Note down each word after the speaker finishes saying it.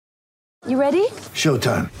You ready?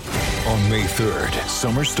 Showtime. On May 3rd,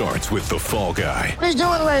 summer starts with The Fall Guy. Let's do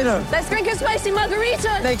it later. Let's drink a spicy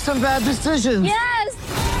margarita. Make some bad decisions. Yes!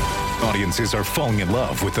 Audiences are falling in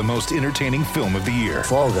love with the most entertaining film of the year.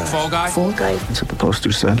 Fall Guy. Fall Guy? Fall guy. That's what the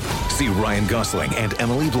poster said. See Ryan Gosling and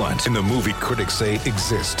Emily Blunt in the movie critics say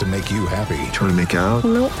exists to make you happy. Trying to make it out?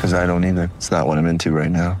 Nope. Because I don't either. It's not what I'm into right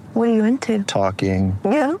now. What are you into? Talking.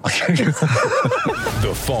 Yeah.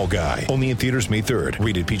 The Fall Guy. Only in theaters May 3rd.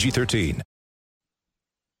 Rated PG-13.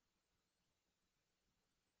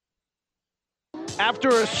 After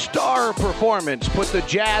a star performance put the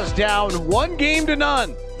Jazz down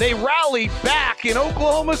 1-0, they rallied back in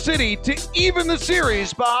Oklahoma City to even the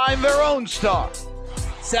series behind their own star.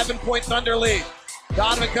 7-point Thunder lead.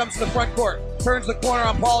 Donovan comes to the front court, turns the corner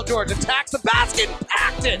on Paul George, attacks the basket,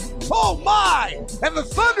 packed it. Oh my! And the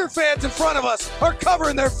Thunder fans in front of us are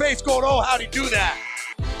covering their face going, oh, how'd he do that?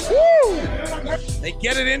 Woo! They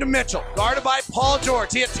get it into Mitchell, guarded by Paul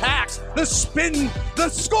George. He attacks, the spin, the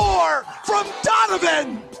score from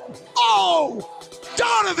Donovan. Oh,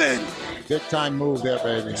 Donovan! Big time move there,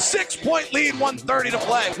 baby. 6-point lead, 1:30 to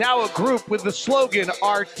play. Now a group with the slogan,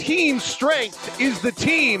 our team strength is the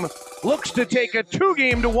team, looks to take a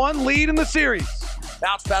 2-1 lead in the series.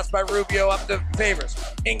 Bounce pass by Rubio up to Favors.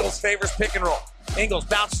 Ingles favors pick and roll. Ingles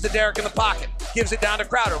bounces to Derek in the pocket. Gives it down to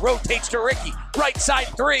Crowder. Rotates to Ricky. Right side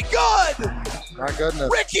three. Good! My goodness.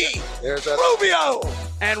 Ricky! There's that. Rubio!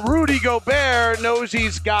 And Rudy Gobert knows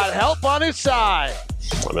he's got help on his side.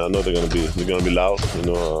 I mean, I know they're gonna be loud.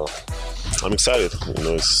 I'm excited.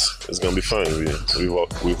 It's gonna be fun.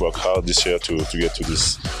 We work hard this year to get to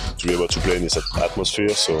this, to be able to play in this atmosphere.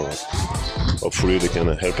 So hopefully they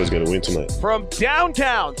can help us get a win tonight. From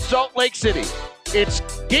downtown Salt Lake City, it's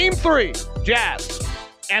Game 3, Jazz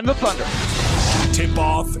and the Thunder.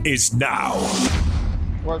 Tip-off is now.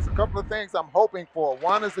 Well, there's a couple of things I'm hoping for.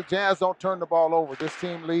 One is the Jazz don't turn the ball over. This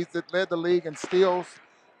team led the league in steals.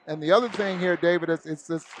 And the other thing here, David, is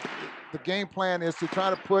the game plan is to try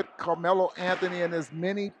to put Carmelo Anthony in as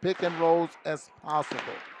many pick and rolls as possible,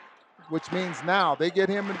 which means now they get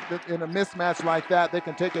him in a mismatch like that, they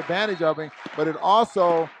can take advantage of him, but it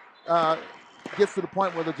also gets to the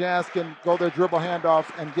point where the Jazz can go their dribble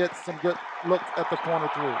handoffs and get some good looks at the corner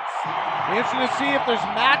threes. Be interesting to see if there's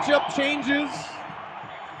matchup changes.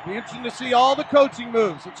 Be interesting to see all the coaching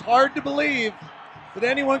moves. It's hard to believe that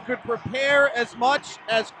anyone could prepare as much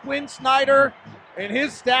as Quinn Snyder and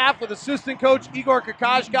his staff with assistant coach Igor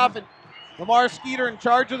Kokoshkov and Lamar Skeeter in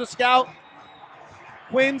charge of the scout.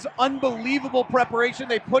 Quinn's unbelievable preparation.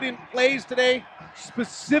 They put in plays today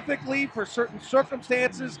specifically for certain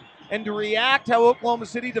circumstances and to react how Oklahoma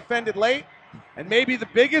City defended late. And maybe the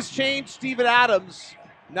biggest change, Steven Adams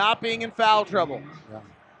not being in foul trouble. Yeah.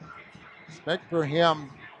 Respect for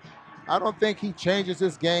him. I don't think he changes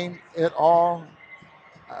his game at all.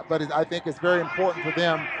 But I think it's very important for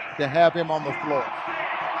them to have him on the floor,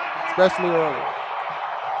 especially early.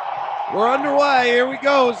 We're underway. Here we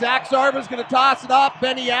go. Zach Sarba's going to toss it up.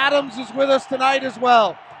 Benny Adams is with us tonight as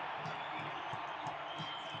well.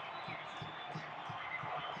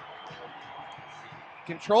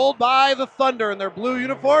 Controlled by the Thunder in their blue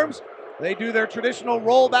uniforms. They do their traditional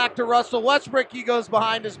roll back to Russell Westbrook. He goes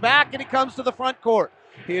behind his back and he comes to the front court.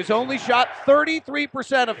 He has only shot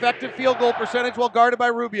 33% effective field goal percentage while guarded by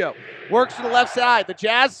Rubio. Works to the left side. The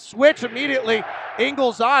Jazz switch immediately.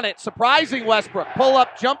 Ingles on it. Surprising Westbrook.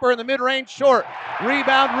 Pull-up jumper in the mid-range short.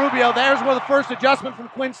 Rebound Rubio. There's where the first adjustment from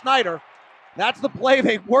Quinn Snyder. That's the play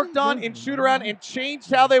they worked on in shoot-around and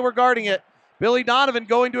changed how they were guarding it. Billy Donovan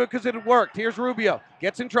going to it because it had worked. Here's Rubio.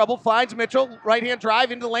 Gets in trouble. Finds Mitchell. Right-hand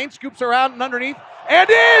drive into the lane. Scoops around and underneath. And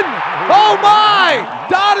in! Oh my!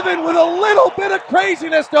 Donovan with a little bit of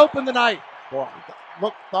craziness to open the night. Boy,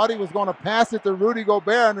 look, thought he was going to pass it to Rudy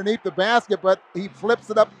Gobert underneath the basket, but he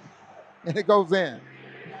flips it up and it goes in.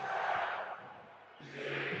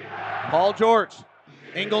 Paul George.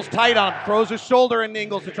 Ingles tight on him. Throws his shoulder into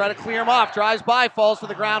Ingles to try to clear him off. Drives by, falls to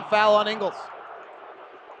the ground. Foul on Ingles.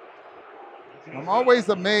 I'm always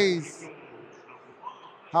amazed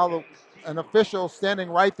how an official standing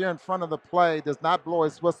right there in front of the play does not blow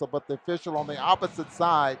his whistle, but the official on the opposite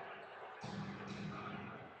side,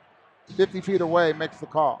 50 feet away, makes the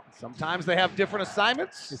call. Sometimes they have different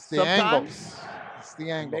assignments. It's the Sometimes angles. It's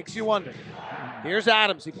the angle. Makes you wonder. Here's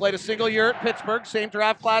Adams. He played a single year at Pittsburgh, same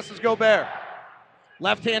draft class as Gobert.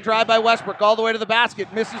 Left-hand drive by Westbrook all the way to the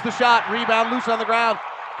basket. Misses the shot. Rebound loose on the ground.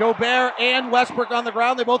 Gobert and Westbrook on the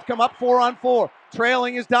ground. They both come up 4-on-4.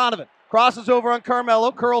 Trailing is Donovan. Crosses over on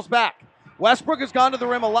Carmelo. Curls back. Westbrook has gone to the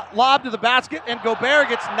rim. A lob to the basket. And Gobert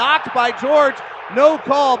gets knocked by George. No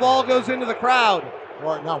call. Ball goes into the crowd.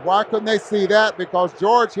 Well, now, why couldn't they see that? Because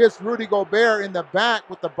George hits Rudy Gobert in the back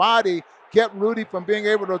with the body, kept Rudy from being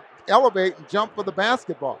able to elevate and jump for the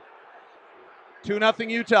basketball. 2-0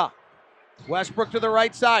 Utah. Westbrook to the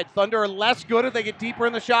right side. Thunder are less good if they get deeper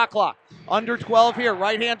in the shot clock. Under 12 here.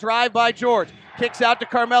 Right-hand drive by George. Kicks out to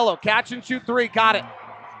Carmelo. Catch and shoot three. Got it.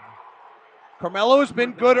 Carmelo has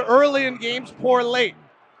been good early in games, poor late.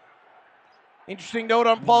 Interesting note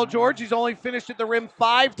on Paul George. He's only finished at the rim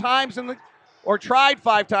 5 times tried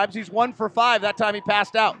 5 times. He's 1 for 5. That time he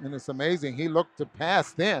passed out. And it's amazing. He looked to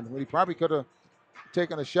pass then when he probably could have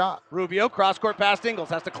taken a shot. Rubio, cross-court pass to Ingles.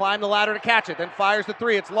 Has to climb the ladder to catch it. Then fires the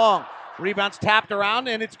three. It's long. Rebound's tapped around,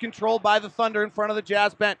 and it's controlled by the Thunder in front of the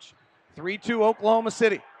Jazz bench. 3-2 Oklahoma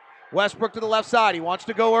City. Westbrook to the left side. He wants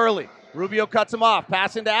to go early. Rubio cuts him off.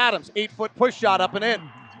 Pass into Adams. 8-foot push shot up and in.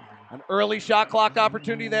 An early shot clock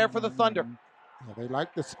opportunity there for the Thunder. Yeah, they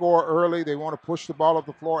like to score early. They want to push the ball up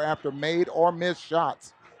the floor after made or missed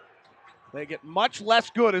shots. They get much less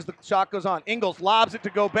good as the shot goes on. Ingles lobs it to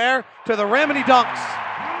Gobert to the rim, and he dunks.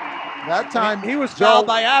 That time he was fouled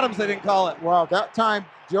by Adams. They didn't call it. Well, that time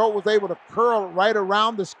Joe was able to curl right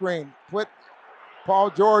around the screen, put Paul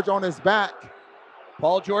George on his back.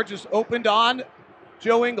 Paul George is opened on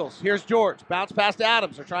Joe Ingles. Here's George. Bounce past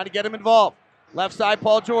Adams. They're trying to get him involved. Left side,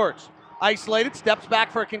 Paul George. Isolated, steps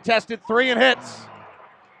back for a contested three and hits.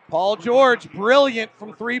 Paul George, brilliant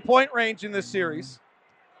from three-point range in this series.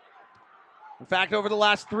 In fact, over the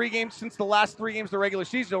last 3 games, since the last 3 games of the regular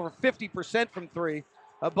season, over 50% from three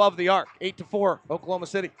above the arc. 8-4, Oklahoma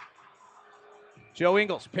City. Joe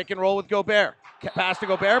Ingles, pick and roll with Gobert. Pass to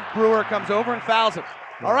Gobert. Brewer comes over and fouls him.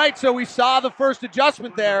 All right, so we saw the first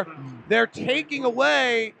adjustment there. They're taking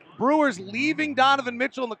away, Brewers leaving Donovan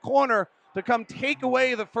Mitchell in the corner to come take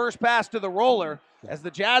away the first pass to the roller. As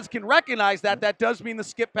the Jazz can recognize that, that does mean the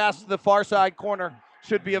skip pass to the far side corner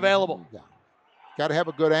should be available. Yeah. Got to have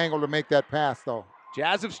a good angle to make that pass, though.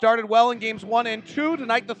 Jazz have started well in games 1 and 2.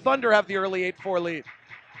 Tonight, the Thunder have the early 8-4 lead.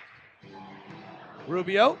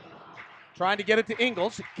 Rubio trying to get it to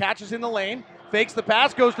Ingles. Catches in the lane. Fakes the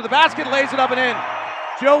pass. Goes to the basket. Lays it up and in.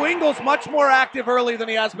 Joe Ingles much more active early than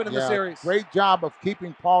he has been in the series. Great job of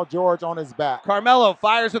keeping Paul George on his back. Carmelo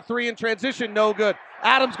fires a three in transition. No good.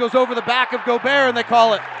 Adams goes over the back of Gobert, and they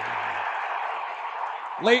call it.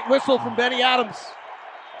 Late whistle from Benny Adams.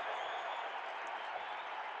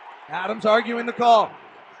 Adams arguing the call.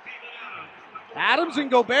 Adams and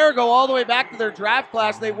Gobert go all the way back to their draft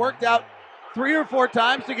class. They worked out 3 or 4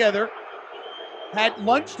 times together. Had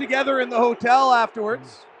lunch together in the hotel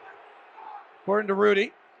afterwards, according to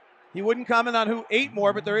Rudy. He wouldn't comment on who ate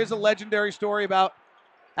more, but there is a legendary story about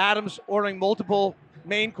Adams ordering multiple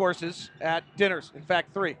main courses at dinners. In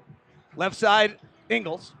fact, 3. Left side,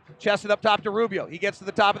 Ingles. Chested up top to Rubio. He gets to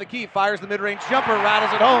the top of the key, fires the mid-range jumper,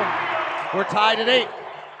 rattles it home. We're tied at 8.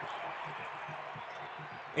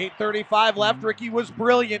 8:35 left. Ricky was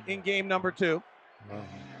brilliant in game number 2.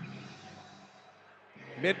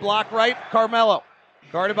 Mid-block right, Carmelo.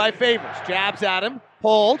 Guarded by Favors. Jabs at him.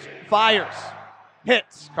 Holds. Fires.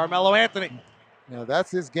 Hits. Carmelo Anthony. Now that's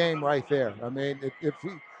his game right there. I mean, if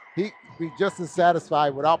he be just as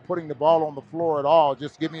satisfied without putting the ball on the floor at all,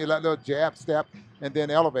 just giving you that little jab step and then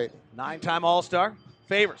elevate. 9-time All-Star.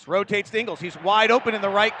 Favors. Rotates to Ingles. He's wide open in the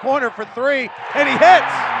right corner for 3, and he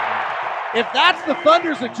hits. If that's the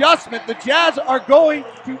Thunder's adjustment, the Jazz are going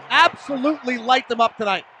to absolutely light them up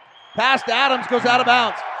tonight. Pass to Adams, goes out of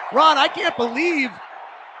bounds. Ron, I can't believe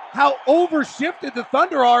how overshifted the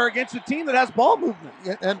Thunder are against a team that has ball movement.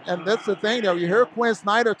 And that's the thing, though. You hear Quinn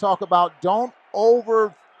Snyder talk about don't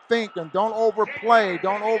overthink and don't overplay,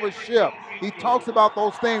 don't overshift. He talks about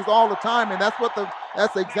those things all the time, and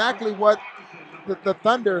that's exactly what the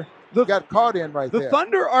Thunder got caught in right there. The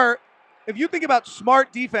Thunder are, if you think about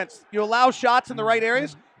smart defense, you allow shots in the right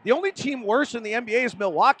areas. The only team worse in the NBA is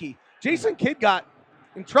Milwaukee. Jason Kidd got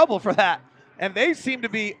in trouble for that, and they seem to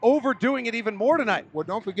be overdoing it even more tonight. Well,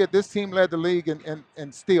 don't forget, this team led the league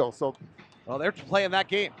in steals. So, well, they're playing that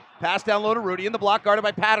game. Pass down low to Rudy in the block, guarded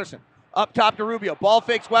by Patterson. Up top to Rubio. Ball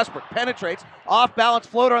fakes Westbrook. Penetrates. Off balance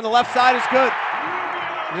floater on the left side is good.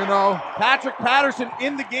 You know, Patrick Patterson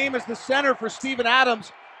in the game as the center for Steven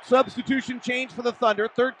Adams. Substitution change for the Thunder.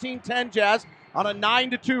 13-10 Jazz on a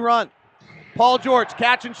 9-2 run. Paul George,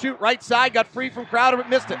 catch and shoot, right side. Got free from Crowder, but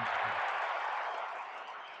missed it.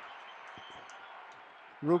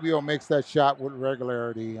 Rubio makes that shot with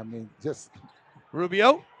regularity. I mean, just.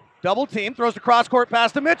 Rubio, double team, throws the cross-court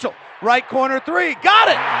pass to Mitchell. Right corner 3, got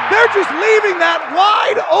it! They're just leaving that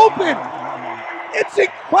wide open! It's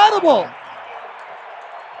incredible!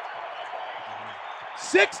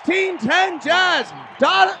 16-10 Jazz.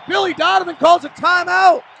 Billy Donovan calls a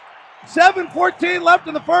timeout. 7:14 left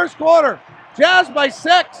in the first quarter. Jazz by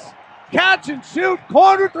 6. Catch and shoot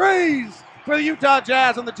corner threes for the Utah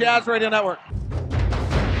Jazz on the Jazz Radio Network.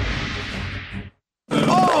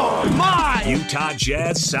 Oh, my! Utah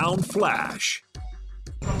Jazz Sound Flash.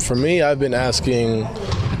 For me, I've been asking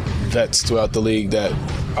vets throughout the league that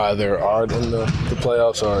either are in the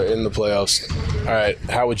playoffs or in the playoffs, all right,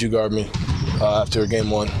 how would you guard me after game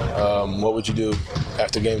one? What would you do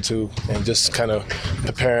after game two? And just kind of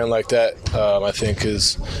preparing like that, I think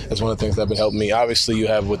is one of the things that have been helping me. Obviously, you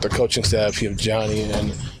have with the coaching staff, you have Johnny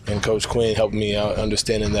and Coach Quinn helping me out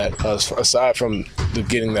understanding that. Aside from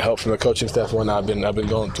getting the help from the coaching staff, I've been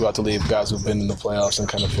going throughout the league, guys who've been in the playoffs and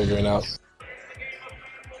kind of figuring out.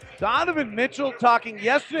 Donovan Mitchell talking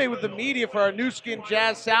yesterday with the media for our Nu Skin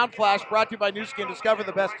Jazz Sound Flash, brought to you by Nu Skin, Discover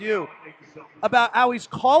the Best You, about how he's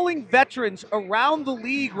calling veterans around the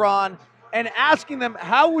league, Ron, and asking them,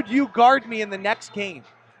 how would you guard me in the next game?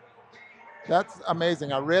 That's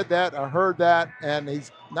amazing. I read that, I heard that, and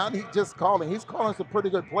he's just calling. He's calling some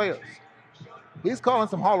pretty good players. He's calling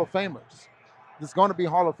some Hall of Famers. There's going to be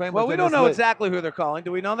Hall of Famers. Well, we don't know exactly who they're calling.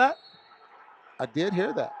 Do we know that? I did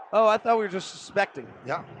hear that. Oh, I thought we were just suspecting.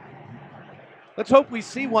 Yeah. Let's hope we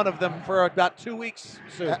see one of them for about 2 weeks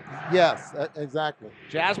soon. Yes, exactly.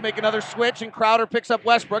 Jazz make another switch, and Crowder picks up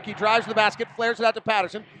Westbrook. He drives to the basket, flares it out to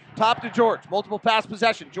Patterson. Top to George. Multiple pass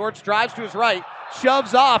possession. George drives to his right,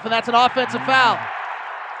 shoves off, and that's an offensive foul.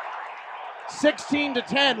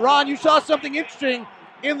 16-10. Ron, you saw something interesting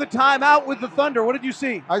in the timeout with the Thunder. What did you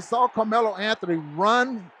see? I saw Carmelo Anthony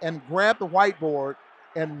run and grab the whiteboard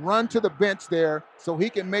and run to the bench there so he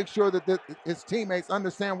can make sure that his teammates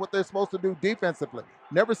understand what they're supposed to do defensively.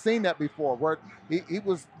 Never seen that before, where he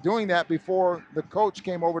was doing that before the coach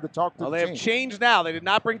came over to talk to the team. They have changed now. They did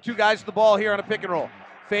not bring two guys to the ball here on a pick and roll.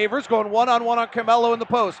 Favors going one-on-one on Carmelo in the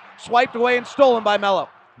post. Swiped away and stolen by Melo.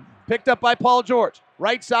 Picked up by Paul George.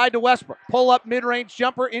 Right side to Westbrook. Pull up mid-range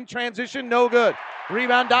jumper in transition, no good.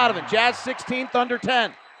 Rebound Donovan. Jazz 16, Thunder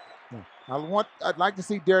 10. I'd like to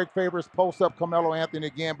see Derek Favors post up Carmelo Anthony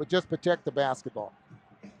again, but just protect the basketball.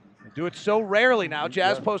 They do it so rarely now.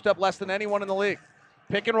 Jazz post up less than anyone in the league.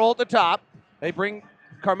 Pick and roll at the top. They bring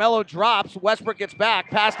Carmelo drops. Westbrook gets back.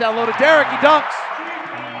 Pass down low to Derek. He dunks.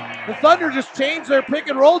 The Thunder just changed their pick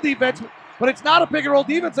and roll defense, but it's not a pick and roll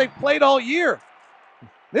defense they've played all year.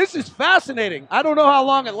 This is fascinating. I don't know how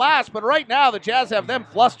long it lasts, but right now the Jazz have them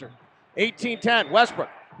flustered. 18-10. Westbrook.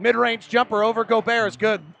 Mid-range jumper over Gobert is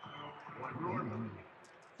good.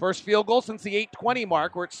 First field goal since the 8:20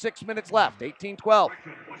 mark. We're at 6 minutes left. 18-12.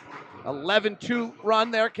 11-2 run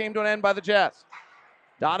there came to an end by the Jazz.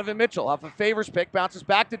 Donovan Mitchell off a Favors pick, bounces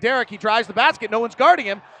back to Derek. He drives the basket. No one's guarding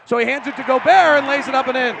him, so he hands it to Gobert and lays it up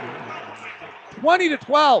and in.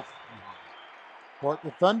 20-12. Well,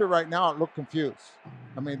 the Thunder right now look confused.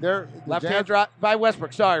 I mean, they're left hand drop by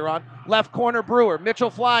Westbrook. Sorry, Ron. Left corner Brewer. Mitchell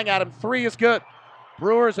flying at him. Three is good.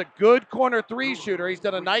 Brewer is a good corner three shooter. He's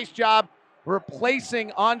done a nice job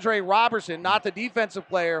replacing Andre Robertson, not the defensive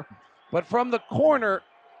player, but from the corner,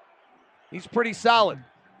 he's pretty solid.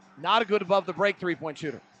 Not a good above the break three-point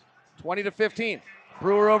shooter. 20-15.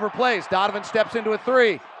 Brewer overplays. Donovan steps into a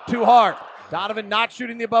three. Too hard. Donovan not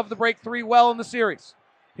shooting the above the break three well in the series.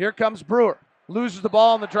 Here comes Brewer. Loses the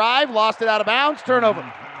ball on the drive. Lost it out of bounds. Turnover.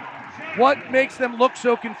 What makes them look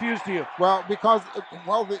so confused to you? Well, because,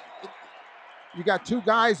 you got two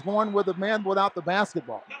guys going with a man without the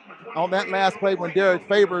basketball. On that last play when Derek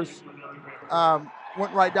Favors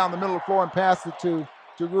went right down the middle of the floor and passed it to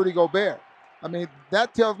Rudy Gobert. I mean,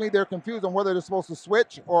 that tells me they're confused on whether they're supposed to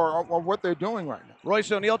switch or what they're doing right now.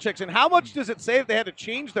 Royce O'Neal checks in. How much does it say if they had to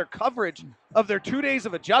change their coverage of their 2 days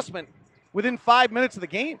of adjustment within 5 minutes of the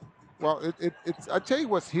game? Well, it's I tell you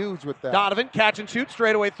what's huge with that. Donovan, catch and shoot,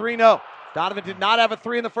 straight away three, no. Donovan did not have a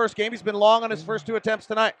three in the first game. He's been long on his first two attempts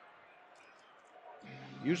tonight.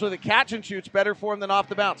 Usually the catch and shoot's better for him than off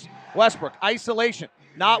the bounce. Westbrook, isolation.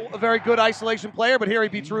 Not a very good isolation player, but here he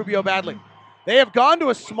beats Rubio badly. They have gone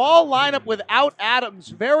to a small lineup without Adams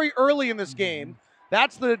very early in this game.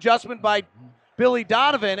 That's the adjustment by Billy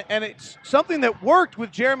Donovan, and it's something that worked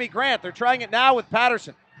with Jeremy Grant. They're trying it now with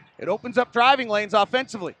Patterson. It opens up driving lanes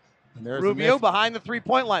offensively. Rubio behind the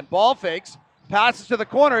three-point line. Ball fakes, passes to the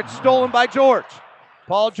corner. It's stolen by George.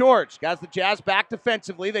 Paul George has the Jazz back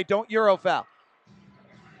defensively. They don't Euro foul.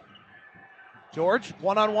 George,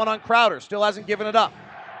 one-on-one on Crowder. Still hasn't given it up.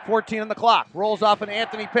 14 on the clock. Rolls off an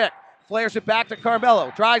Anthony pick. Flares it back to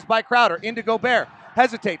Carmelo. Drives by Crowder. Into Gobert.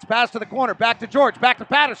 Hesitates. Pass to the corner. Back to George. Back to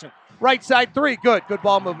Patterson. Right side three. Good. Good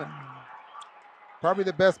ball movement. Probably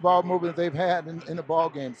the best ball movement they've had in the ball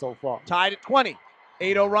game so far. Tied at 20.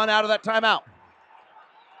 8-0 run out of that timeout.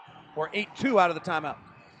 Or 8-2 out of the timeout.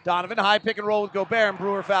 Donovan, high pick and roll with Gobert, and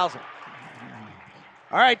Brewer fouls him.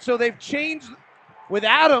 All right, so they've changed. With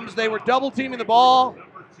Adams, they were double teaming the ball.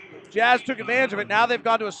 Jazz took advantage of it. Now they've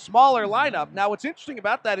gone to a smaller lineup. Now what's interesting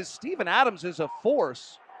about that is Steven Adams is a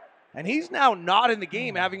force, and he's now not in the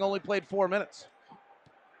game, having only played 4 minutes.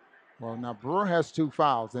 Well, now Brewer has 2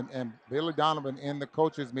 fouls, and Billy Donovan in the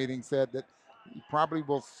coaches meeting said that he probably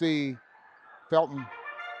will see Felton.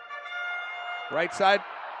 Right side,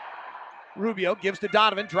 Rubio gives to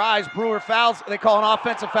Donovan, drives, Brewer fouls. They call an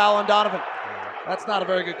offensive foul on Donovan. That's not a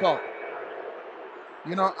very good call.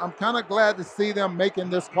 You know, I'm kind of glad to see them making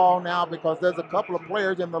this call now because there's a couple of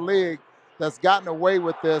players in the league that's gotten away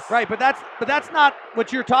with this. Right, but that's not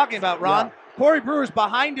what you're talking about, Ron. Yeah. Corey Brewer's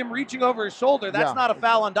behind him, reaching over his shoulder. That's not a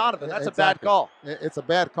foul on Donovan. That's exactly. A bad call. It's a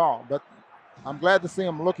bad call, but I'm glad to see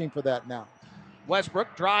him looking for that now.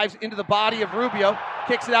 Westbrook drives into the body of Rubio,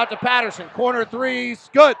 kicks it out to Patterson. Corner threes,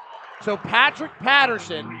 good. So Patrick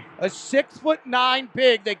Patterson, a 6'9"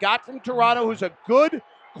 big they got from Toronto, who's a good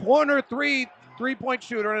corner three-point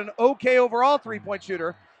shooter and an okay overall three-point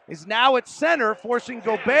shooter, is now at center, forcing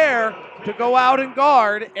Gobert to go out and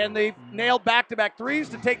guard, and they've nailed back-to-back threes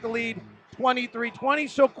to take the lead 23-20,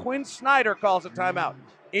 so Quinn Snyder calls a timeout.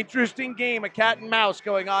 Interesting game, a cat and mouse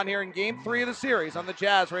going on here in Game 3 of the series on the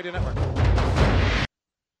Jazz Radio Network.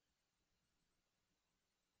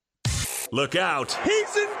 Look out.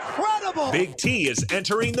 He's incredible. Big T is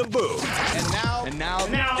entering the booth. And now,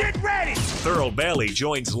 get ready. Thurl Bailey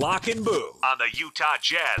joins Lock and Boo on the Utah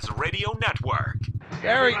Jazz Radio Network.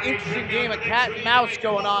 Very interesting game, a cat and mouse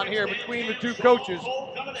going on here between the two coaches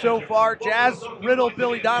so far. Jazz riddled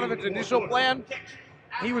Billy Donovan's initial plan.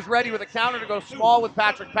 He was ready with a counter to go small with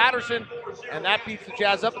Patrick Patterson, and that beats the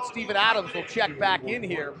Jazz up, and Steven Adams will check back in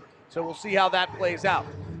here. So we'll see how that plays out.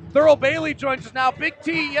 Thurl Bailey joins us now. Big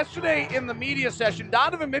T, yesterday in the media session,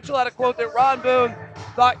 Donovan Mitchell had a quote that Ron Boone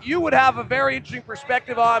thought you would have a very interesting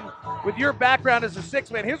perspective on with your background as a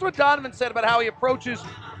six-man. Here's what Donovan said about how he approaches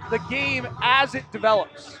the game as it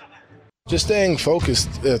develops. Just staying focused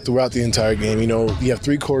throughout the entire game. You know, you have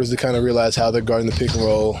 3 quarters to kind of realize how they're guarding the pick and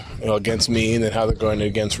roll, you know, against me, and then how they're guarding it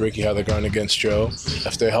against Ricky, how they're guarding against Joe.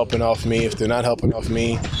 If they're helping off me, if they're not helping off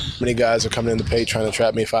me, many guys are coming in the paint trying to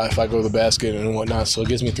trap me if I go to the basket and whatnot. So it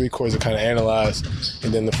gives me 3 quarters to kind of analyze,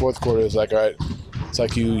 and then the 4th quarter is like, all right, it's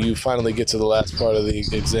like you finally get to the last part of the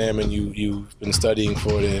exam and you've been studying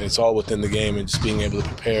for it, and it's all within the game and just being able to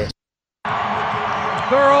prepare.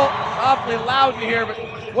 Thurl, awfully loud in here, but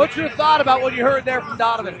what's your thought about what you heard there from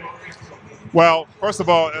Donovan? Well, first of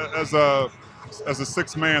all, as a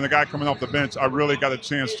 6th man, the guy coming off the bench, I really got a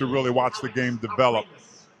chance to really watch the game develop.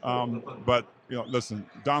 But, you know, listen,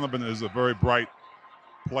 Donovan is a very bright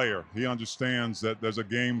player. He understands that there's a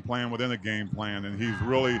game plan within a game plan, and he's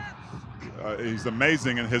really he's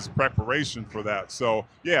amazing in his preparation for that. So,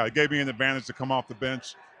 yeah, it gave me an advantage to come off the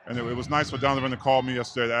bench. And it was nice for Donovan to call me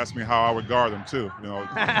yesterday to ask me how I would guard him, too. You know.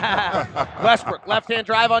 Westbrook, left-hand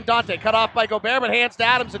drive on Dante. Cut off by Gobert, but hands to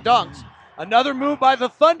Adams and dunks. Another move by the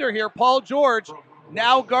Thunder here. Paul George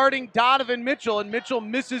now guarding Donovan Mitchell, and Mitchell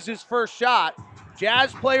misses his first shot.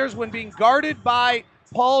 Jazz players, when being guarded by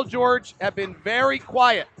Paul George, have been very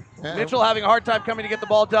quiet. Mitchell having a hard time coming to get the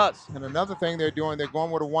ball does. And another thing they're doing, they're going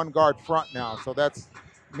with a 1-guard front now, so that's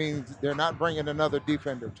means they're not bringing another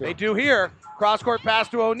defender too. They do here. Cross-court pass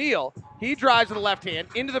to O'Neal. He drives with the left hand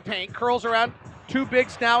into the paint, curls around 2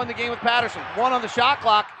 bigs now in the game with Patterson. 1 on the shot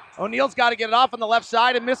clock. O'Neal's got to get it off on the left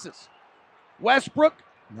side and misses. Westbrook,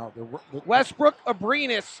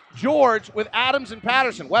 Abrines, George with Adams and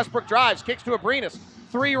Patterson. Westbrook drives, kicks to Abrines.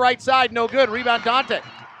 3 right side, no good. Rebound Dante.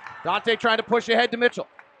 Dante trying to push ahead to Mitchell.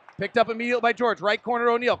 Picked up immediately by George. Right corner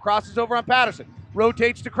O'Neal. Crosses over on Patterson.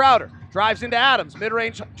 Rotates to Crowder. Drives into Adams.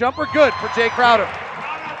 Mid-range jumper good for Jay Crowder.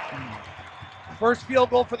 First field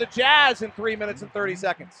goal for the Jazz in 3 minutes and 30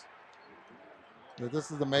 seconds. Yeah,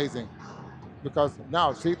 this is amazing because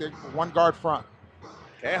now, see, they're 1-guard front.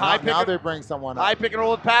 Okay, now they bring someone up. High pick and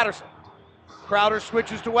roll with Patterson. Crowder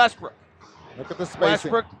switches to Westbrook. Look at the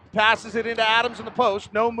spacing. Westbrook passes it into Adams in the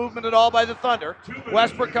post. No movement at all by the Thunder.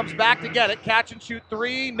 Westbrook comes back to get it. Catch and shoot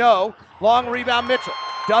 3, no. Long rebound Mitchell.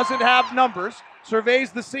 Doesn't have numbers.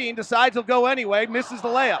 Surveys the scene, decides he'll go anyway, misses the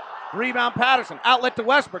layup. Rebound Patterson, outlet to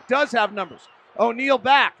Westbrook, does have numbers. O'Neal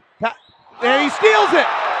back, and he steals it.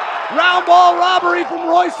 Round ball robbery from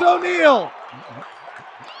Royce O'Neal.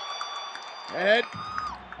 And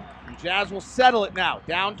Jazz will settle it now,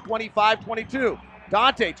 down 25-22.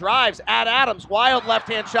 Dante drives at Adams, wild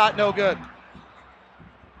left-hand shot, no good.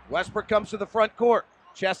 Westbrook comes to the front court,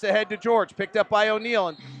 chest ahead to George, picked up by O'Neal,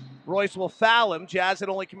 and Royce will foul him. Jazz had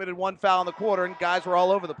only committed 1 foul in the quarter, and guys were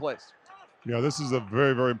all over the place. Yeah, this is a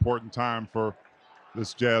very, very important time for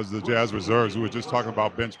the Jazz reserves. We were just talking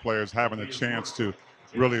about bench players having a chance to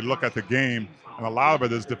really look at the game, and a lot of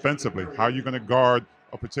it is defensively. How are you going to guard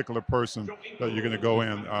a particular person that you're going to go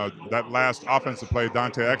in? That last offensive play,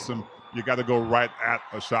 Dante Exum, you got to go right at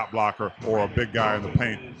a shot blocker or a big guy in the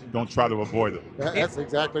paint. Don't try to avoid it. That's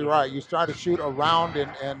exactly right. You try to shoot around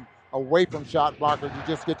and away from shot blockers, you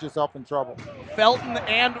just get yourself in trouble. Felton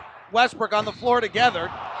and Westbrook on the floor together.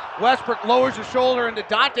 Westbrook lowers his shoulder into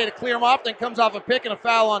Dante to clear him off, then comes off a pick and a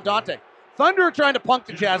foul on Dante. Thunder are trying to punk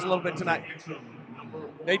the Jazz a little bit tonight.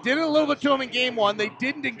 They did it a little bit to him in game one. They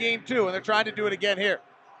didn't in game two, and they're trying to do it again here.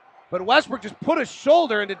 But Westbrook just put his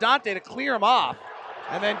shoulder into Dante to clear him off,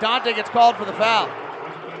 and then Dante gets called for the foul.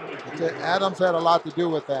 Adams had a lot to do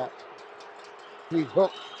with that. He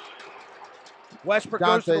hooked. Westbrook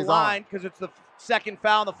goes to the line because it's the second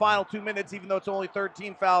foul in the final 2 minutes, even though it's only third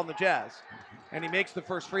team foul in the Jazz. And he makes the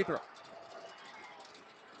first free throw.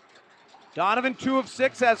 Donovan, 2 of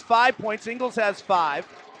 6, has 5 points. Ingles has 5.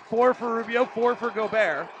 4 for Rubio, 4 for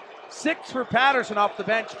Gobert. 6 for Patterson off the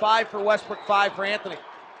bench, 5 for Westbrook, 5 for Anthony.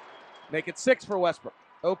 Make it 6 for Westbrook.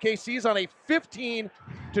 OKC's on a 15-2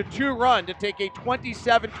 run to take a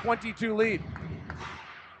 27-22 lead.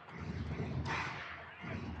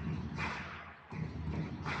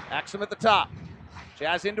 Exum at the top.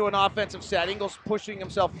 Jazz into an offensive set. Ingles pushing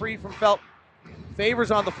himself free from Felton.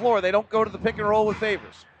 Favors on the floor. They don't go to the pick and roll with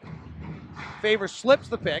Favors. Favors slips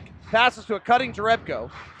the pick, passes to a cutting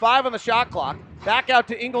Jerebko. 5 on the shot clock. Back out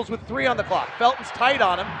to Ingles with 3 on the clock. Felton's tight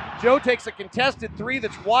on him. Joe takes a contested 3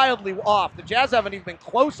 that's wildly off. The Jazz haven't even been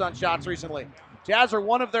close on shots recently. Jazz are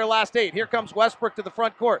 1 of their last 8. Here comes Westbrook to the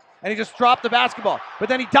front court, and he just dropped the basketball. But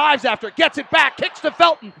then he dives after it, gets it back, kicks to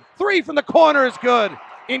Felton. 3 from the corner is good.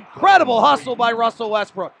 Incredible hustle by Russell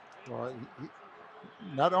Westbrook. Well,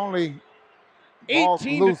 not only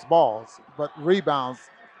loose balls, but rebounds.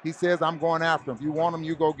 He says, I'm going after him. If you want him,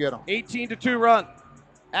 you go get him. 18-2 run.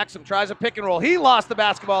 Exum tries a pick and roll. He lost the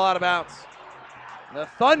basketball out of bounds. The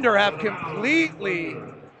Thunder have completely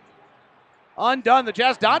undone the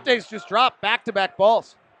Jazz. Dante's just dropped back-to-back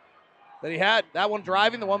balls that he had. That one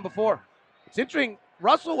driving, the one before. It's interesting.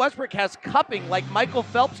 Russell Westbrook has cupping like Michael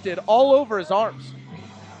Phelps did all over his arms.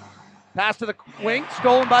 Pass to the wing,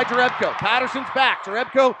 stolen by Jerebko. Patterson's back.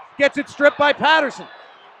 Jerebko gets it stripped by Patterson.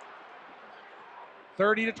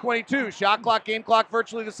 30-22. Shot clock, game clock,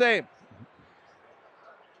 virtually the same.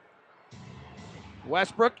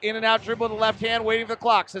 Westbrook in and out dribble with the left hand, waiting for the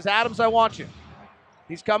clock. Says, Adams, I want you.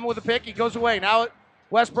 He's coming with a pick. He goes away. Now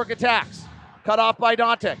Westbrook attacks. Cut off by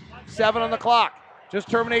Dante. 7 on the clock. Just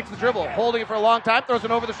terminates the dribble. Holding it for a long time. Throws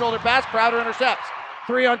an over-the-shoulder pass. Crowder intercepts.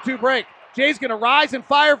 3-on-2 break. Jay's going to rise and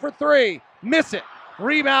fire for 3. Miss it.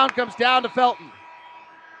 Rebound comes down to Felton.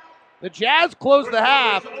 The Jazz close the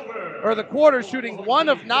half, or the quarter, shooting 1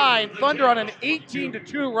 of 9. Thunder on an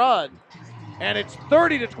 18-2 run. And it's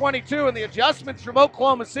 30-22, and the adjustments from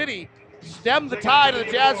Oklahoma City stem the tide of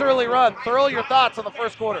the Jazz early run. Thurl, your thoughts on the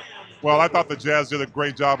first quarter? Well, I thought the Jazz did a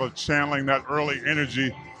great job of channeling that early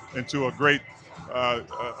energy into a great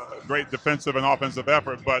defensive and offensive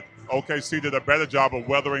effort, but OKC did a better job of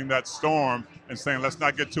weathering that storm and saying, let's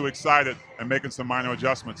not get too excited and making some minor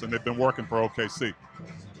adjustments, and they've been working for OKC.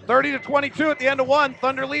 30-22 at the end of 1.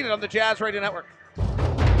 Thunder lead it on the Jazz Radio Network.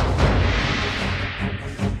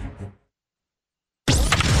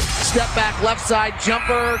 Step back, left side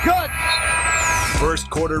jumper, good. First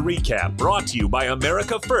quarter recap brought to you by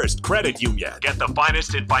America First Credit Union. Get the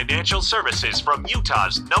finest in financial services from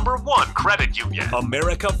Utah's #1 credit union,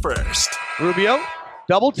 America First. Rubio,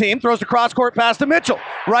 double team, throws the cross-court pass to Mitchell.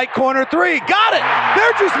 Right corner 3, got it!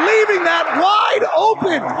 They're just leaving that wide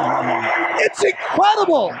open. It's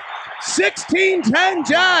incredible. 16-10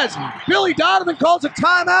 Jazz. Billy Donovan calls a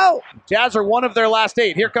timeout. Jazz are 1 of their last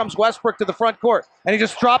 8. Here comes Westbrook to the front court, and he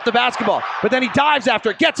just dropped the basketball. But then he dives after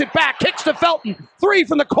it, gets it back, kicks to Felton. 3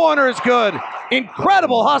 from the corner is good.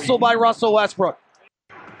 Incredible hustle by Russell Westbrook.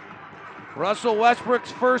 Russell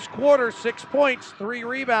Westbrook's first quarter, 6 points, 3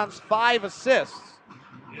 rebounds, 5 assists.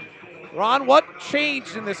 Ron, what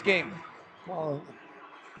changed in this game? Well,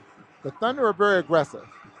 the Thunder are very aggressive,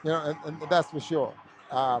 and that's for sure.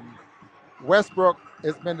 Westbrook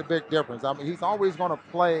has been the big difference. I mean, he's always going to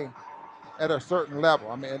play at a certain level.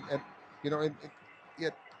 I mean, he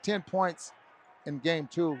had 10 points in game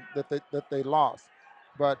 2 that they lost,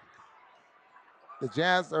 but the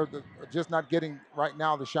Jazz are just not getting right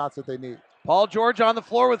now the shots that they need. Paul George on the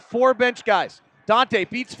floor with 4 bench guys. Dante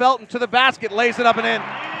beats Felton to the basket, lays it up and in.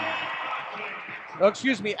 Oh,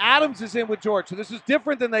 excuse me, Adams is in with George, so this is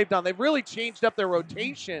different than they've done. They've really changed up their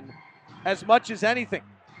rotation as much as anything.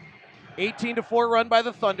 18-4 run by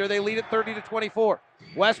the Thunder. They lead at 30-24.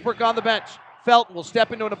 Westbrook on the bench. Felton will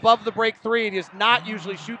step into an above the break three. He does not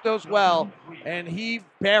usually shoot those well, and he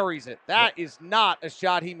buries it. That is not a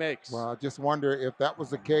shot he makes. Well, I just wonder if that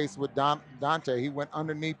was the case with Dante. He went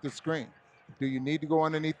underneath the screen. Do you need to go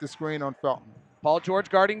underneath the screen on Felton? Paul George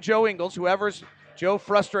guarding Joe Ingles. Whoever's Joe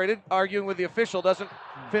frustrated, arguing with the official, doesn't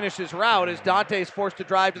finish his route as Dante's forced to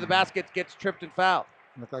drive to the basket, gets tripped and fouled.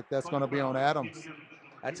 Looks like that's going to be on Adams.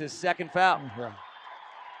 That's his second foul. Yeah.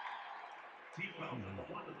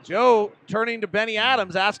 Joe turning to Benny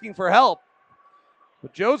Adams, asking for help.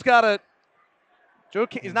 But Joe is not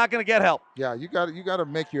going to get help. Yeah, you got to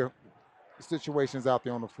make your situations out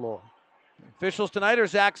there on the floor. Officials tonight are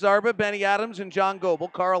Zach Zarba, Benny Adams, and John Goebel.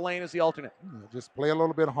 Carl Lane is the alternate. Just play a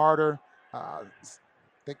little bit harder.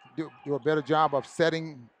 Do a better job of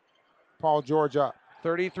setting Paul George up.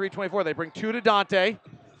 33-24. They bring two to Dante.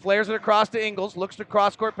 Flares it across to Ingles. Looks to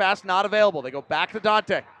cross-court pass. Not available. They go back to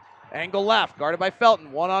Dante. Angle left. Guarded by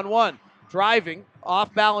Felton. One-on-one. Driving.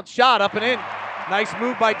 Off-balance shot. Up and in. Nice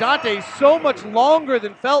move by Dante. He's so much longer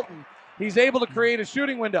than Felton. He's able to create a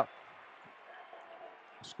shooting window.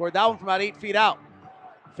 Scored that one from about 8 feet out.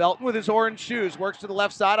 Felton with his orange shoes works to the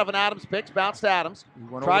left side of an Adams pick. Bounce to Adams.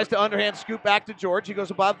 Tries to underhand scoop back to George. He goes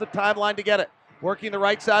above the timeline to get it. Working the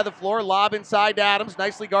right side of the floor. Lob inside to Adams.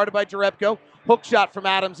 Nicely guarded by Jerebko. Hook shot from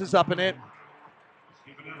Adams is up and in.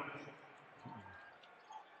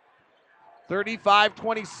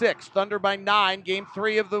 35-26. Thunder by 9. Game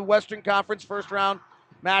 3 of the Western Conference first round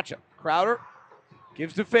matchup. Crowder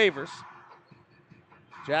gives to Favors.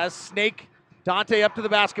 Jazz snake Dante up to the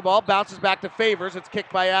basketball. Bounces back to Favors. It's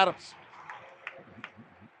kicked by Adams.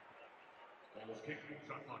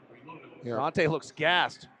 Yeah. Dante looks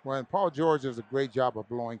gassed. Well, and Paul George does a great job of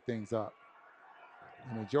blowing things up.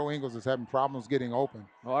 I mean, Joe Ingles is having problems getting open.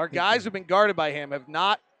 Well, our guys who've been guarded by him have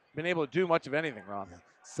not been able to do much of anything, Ron.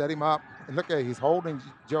 Set him up. And look at he's holding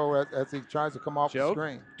Joe as he tries to come off the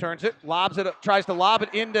screen. Turns it, lobs it, tries to lob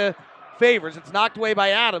it into Favors. It's knocked away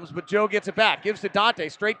by Adams, but Joe gets it back. Gives to Dante,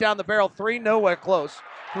 straight down the barrel. Three, nowhere close.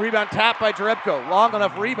 Rebound tapped by Jerebko. Long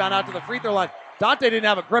enough rebound out to the free throw line. Dante didn't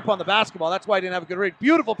have a grip on the basketball. That's why he didn't have a good read.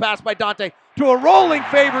 Beautiful pass by Dante to a rolling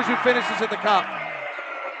Favors who finishes at the cup.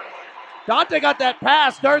 Dante got that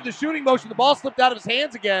pass, started the shooting motion. The ball slipped out of his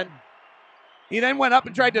hands again. He then went up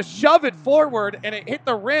and tried to shove it forward, and it hit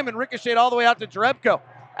the rim and ricocheted all the way out to Jerebko.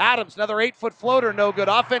 Adams, another 8-foot floater, no good.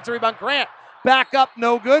 Offensive rebound, Grant. Back up,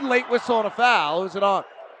 no good. Late whistle and a foul. Who's it on?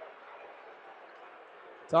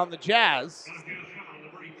 It's on the Jazz.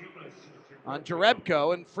 On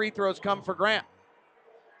Jerebko, and free throws come for Grant.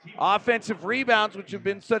 Offensive rebounds, which have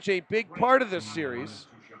been such a big part of this series,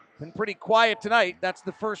 been pretty quiet tonight. That's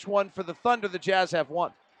the first one for the Thunder. The Jazz have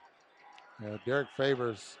one. Yeah, Derek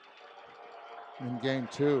Favors in game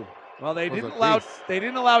 2. Well, they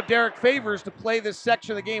didn't allow Derek Favors to play this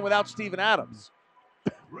section of the game without Steven Adams.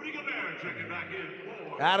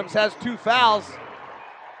 Adams has 2 fouls,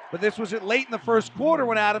 but this was late in the first quarter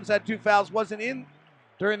when Adams had 2 fouls. Wasn't in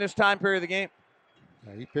during this time period of the game.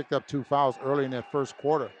 Yeah, he picked up 2 fouls early in that first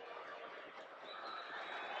quarter.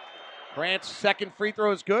 Grant's second free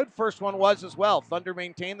throw is good. First one was as well. Thunder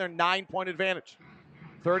maintain their 9-point advantage.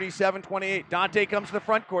 37-28. Dante comes to the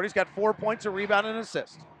front court. He's got 4 points, a rebound, and an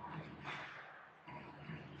assist.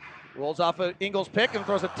 Rolls off an Ingles pick and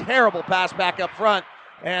throws a terrible pass back up front.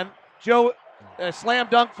 And Joe, slam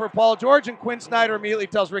dunk for Paul George, and Quinn Snyder immediately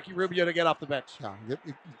tells Ricky Rubio to get off the bench.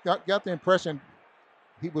 Yeah, got the impression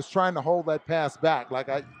he was trying to hold that pass back.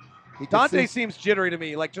 Dante seems jittery to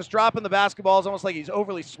me, like just dropping the basketball is almost like he's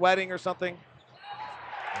overly sweating or something.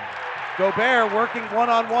 Gobert working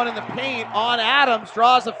one-on-one in the paint on Adams,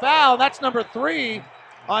 draws a foul. That's number 3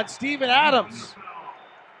 on Steven Adams.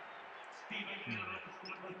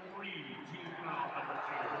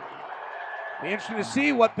 Be interesting to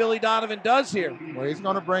see what Billy Donovan does here. Well, he's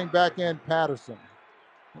going to bring back in Patterson.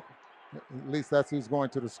 At least that's who's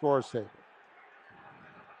going to the scores table.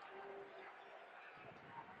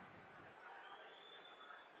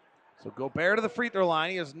 So Gobert to the free throw line.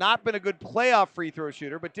 He has not been a good playoff free throw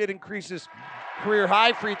shooter, but did increase his career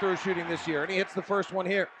high free throw shooting this year, and he hits the first one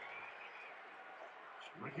here.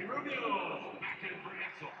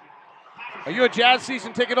 Are you a Jazz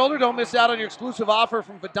season ticket holder? Don't miss out on your exclusive offer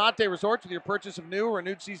from Vidante Resorts with your purchase of new or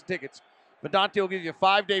renewed season tickets. Vidante will give you a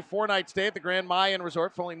 5-day, 4-night stay at the Grand Mayan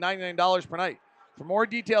Resort for only $99 per night. For more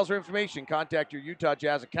details or information, contact your Utah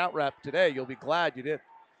Jazz account rep today. You'll be glad you did.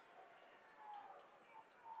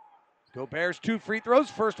 Gobert's 2 free throws.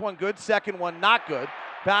 First one good, second one not good.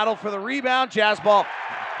 Battle for the rebound. Jazz ball.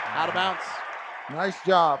 Out of bounds. Nice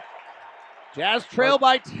job. Jazz trail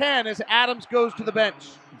by 10 as Adams goes to the bench.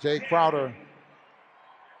 Jay Crowder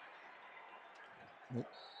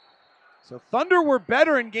So Thunder were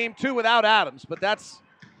better in game 2 without Adams, but that's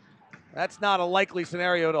not a likely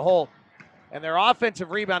scenario to hold. And their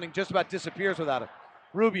offensive rebounding just about disappears without him.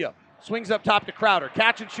 Rubio swings up top to Crowder.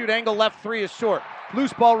 Catch and shoot angle left 3 is short.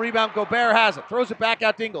 Loose ball rebound. Gobert has it. Throws it back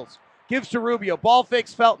out to Ingles. Gives to Rubio. Ball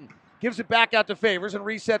fakes Felton. Gives it back out to Favors and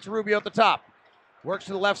resets Rubio at the top. Works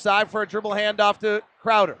to the left side for a dribble handoff to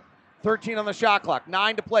Crowder. 13 on the shot clock.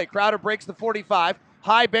 9 to play. Crowder breaks the 45.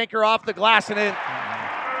 High banker off the glass and in.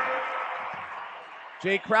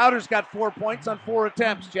 Jay Crowder's got 4 points on 4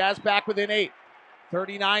 attempts. Jazz back within 8.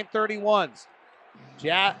 39-31s.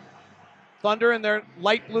 Thunder in their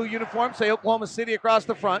light blue uniforms say Oklahoma City across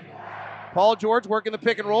the front. Paul George working the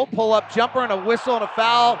pick and roll. Pull up jumper and a whistle and a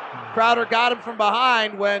foul. Crowder got him from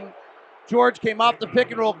behind when George came off the pick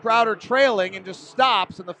and roll. Crowder trailing and just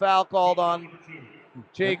stops, and the foul called on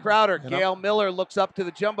Jay Crowder. Gail Miller looks up to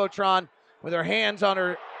the Jumbotron with her hands on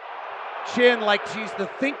her chin like she's the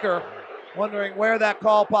thinker, wondering where that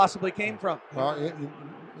call possibly came from. Well,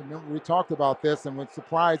 we talked about this, and we're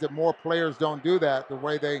surprised that more players don't do that, the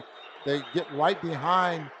way they get right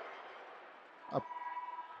behind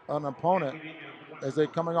an opponent as they're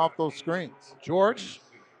coming off those screens. George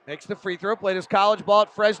makes the free throw, played his college ball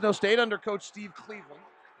at Fresno State under Coach Steve Cleveland.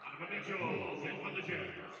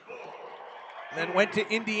 Then went to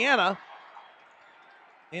Indiana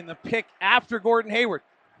in the pick after Gordon Hayward.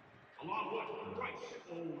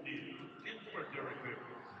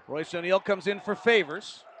 Royce O'Neal comes in for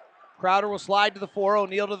Favors. Crowder will slide to the 4,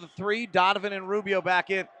 O'Neal to the 3, Donovan and Rubio back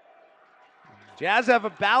in. Jazz have a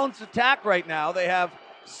balanced attack right now. They have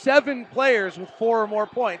 7 players with 4 or more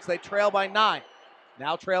points. They trail by 9,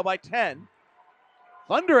 now trail by 10.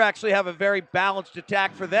 Thunder actually have a very balanced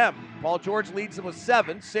attack for them. Paul George leads them with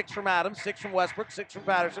 7, 6 from Adams, 6 from Westbrook, 6 from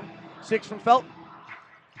Patterson, 6 from Felton.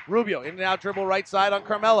 Rubio in and out dribble right side on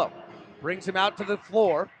Carmelo. Brings him out to the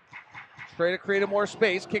floor. Try to create more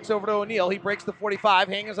space. Kicks over to O'Neal. He breaks the 45.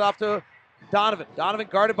 Hangs off to Donovan. Donovan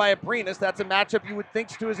guarded by Abrinas. That's a matchup you would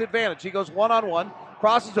think's to his advantage. He goes one-on-one.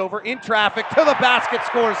 Crosses over in traffic to the basket.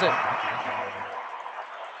 Scores it.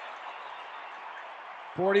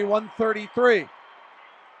 41-33.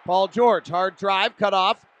 Paul George. Hard drive. Cut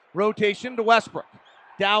off. Rotation to Westbrook.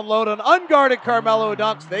 Down low to an unguarded Carmelo who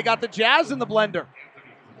dunks. They got the Jazz in the blender.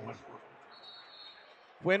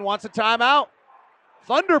 Quinn wants a timeout.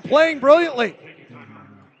 Thunder playing brilliantly.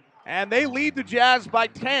 And they lead the Jazz by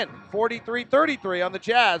 10, 43-33 on the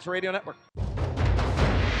Jazz Radio Network.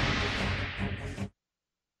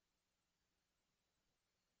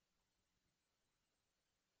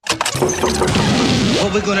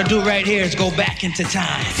 What we're going to do right here is go back into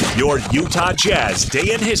time. Your Utah Jazz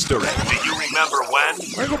Day in History. Do you remember when?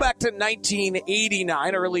 We're going to go back to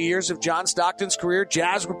 1989, early years of John Stockton's career.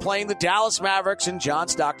 Jazz were playing the Dallas Mavericks, and John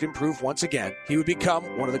Stockton proved once again he would become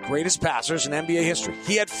one of the greatest passers in NBA history.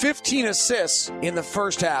 He had 15 assists in the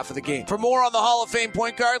first half of the game. For more on the Hall of Fame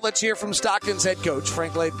point guard, let's hear from Stockton's head coach,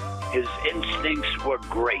 Frank Layden. His instincts were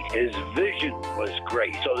great. His vision was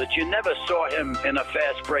great, so that you never saw him in a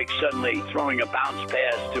fast break suddenly throwing a bounce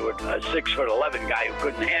pass to a 6'11" guy who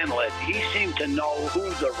couldn't handle it. He seemed to know who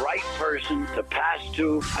the right person to pass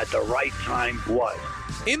to at the right time was.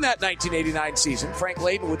 In that 1989 season, Frank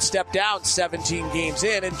Layden would step down 17 games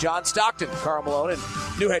in, and John Stockton, Karl Malone, and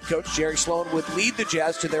new head coach Jerry Sloan would lead the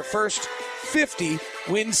Jazz to their first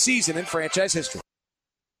 50-win season in franchise history.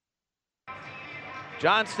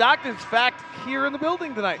 John Stockton's, in fact, here in the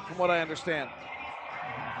building tonight, from what I understand.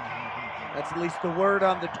 That's at least the word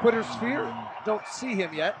on the Twitter sphere. Don't see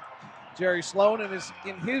him yet. Jerry Sloan is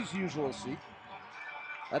in his usual seat.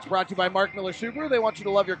 That's brought to you by Mark Miller Subaru. They want you to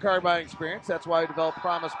love your car buying experience. That's why we developed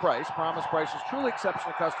Promise Price. Promise Price is truly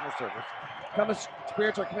exceptional customer service. Come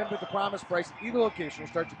experience our commitment to Promise Price at either location.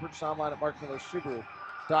 Start your purchase online at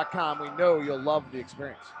markmillersubaru.com. We know you'll love the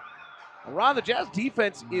experience. Ron, the Jazz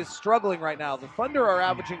defense is struggling right now. The Thunder are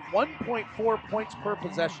averaging 1.4 points per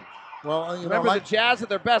possession. Well, remember, the Jazz at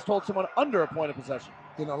their best hold someone under a point of possession.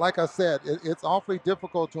 Like I said, it's awfully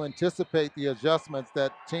difficult to anticipate the adjustments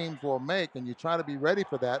that teams will make, and you try to be ready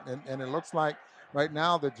for that, and it looks like right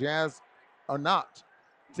now the Jazz are not.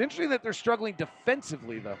 It's interesting that they're struggling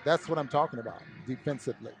defensively, though. That's what I'm talking about,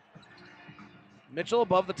 defensively. Mitchell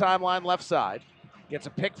above the timeline left side. Gets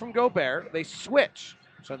a pick from Gobert. They switch.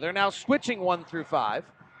 So they're now switching 1 through 5.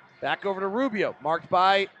 Back over to Rubio, marked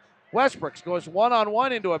by Westbrook. Goes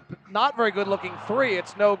one-on-one into a not very good-looking 3.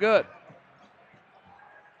 It's no good.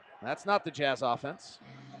 That's not the Jazz offense.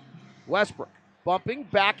 Westbrook bumping,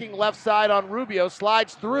 backing left side on Rubio,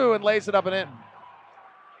 slides through and lays it up and in.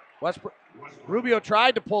 Rubio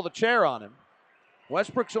tried to pull the chair on him.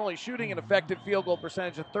 Westbrook's only shooting an effective field goal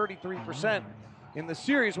percentage of 33%. in the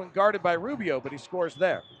series when guarded by Rubio, but he scores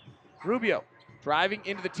there. Rubio driving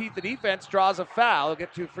into the teeth of defense, draws a foul. He'll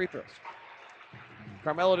get 2 free throws.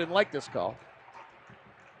 Carmelo didn't like this call.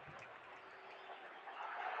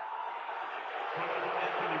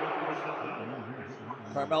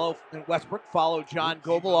 Carmelo and Westbrook follow John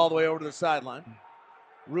Goebel all the way over to the sideline.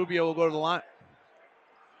 Rubio will go to the line.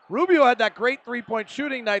 Rubio had that great three-point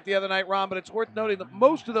shooting night the other night, Ron, but it's worth noting that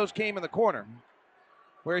most of those came in the corner,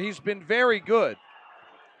 where he's been very good,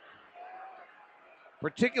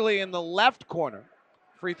 particularly in the left corner.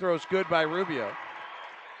 Free throws good by Rubio.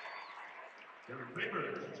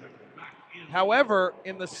 However,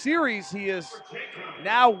 in the series, he is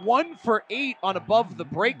now 1 for 8 on above the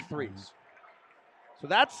break threes. So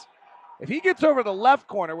that's, if he gets over the left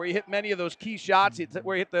corner where he hit many of those key shots,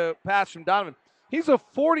 where he hit the pass from Donovan, he's a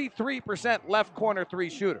 43% left corner 3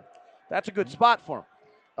 shooter. That's a good spot for him.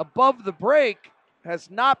 Above the break has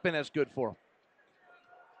not been as good for him.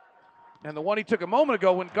 And the one he took a moment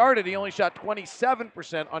ago when guarded, he only shot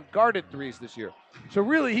 27% on guarded threes this year. So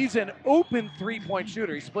really, he's an open 3-point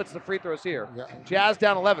shooter. He splits the free throws here. Yeah. Jazz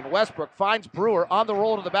down 11. Westbrook finds Brewer on the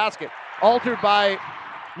roll to the basket. Altered by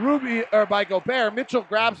by Gobert. Mitchell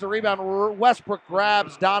grabs the rebound. Westbrook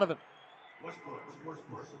grabs Donovan.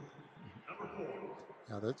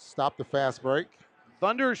 Now let's stop the fast break.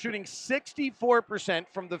 Thunder is shooting 64%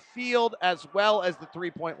 from the field as well as the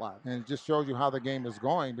 3-point line. And it just shows you how the game is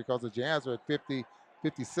going, because the Jazz are at 50,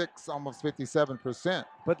 56, almost 57%.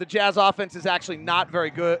 But the Jazz offense is actually not very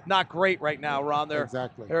good, not great right now, Ron.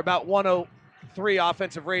 They're about 103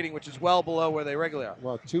 offensive rating, which is well below where they regularly are.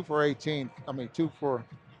 Well, 2 for 18. 2 for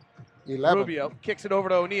 11. Rubio kicks it over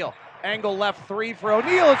to O'Neal. Angle left 3 for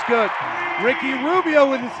O'Neal is good. Ricky Rubio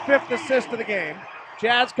with his 5th assist of the game.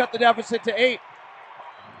 Jazz cut the deficit to 8.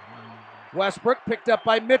 Westbrook picked up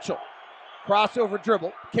by Mitchell. Crossover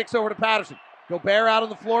dribble. Kicks over to Patterson. Gobert out on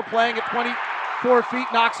the floor playing at 24 feet.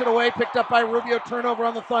 Knocks it away. Picked up by Rubio. Turnover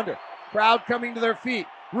on the Thunder. Crowd coming to their feet.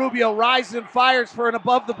 Rubio rises and fires for an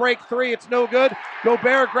above the break 3. It's no good.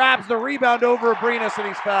 Gobert grabs the rebound over Abrinas and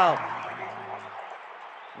he's fouled.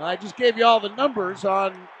 And I just gave you all the numbers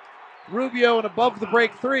on Rubio and above the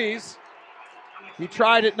break 3s. He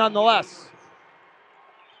tried it nonetheless.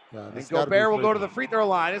 Yeah, and Gobert will go to the free throw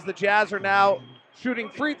line as the Jazz are now shooting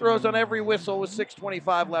free throws on every whistle with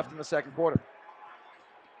 6:25 left in the second quarter.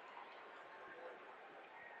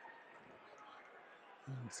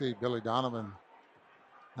 You can see Billy Donovan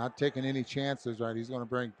not taking any chances, right? He's going to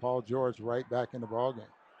bring Paul George right back in the ballgame.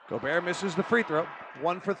 Gobert misses the free throw.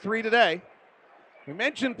 1 for 3 today. We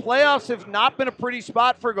mentioned playoffs have not been a pretty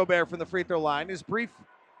spot for Gobert from the free throw line. His brief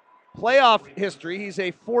playoff history, he's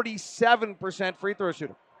a 47% free throw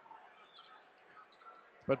shooter.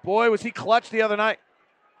 But boy, was he clutch the other night.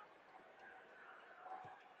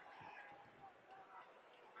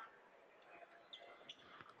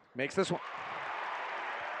 Makes this one.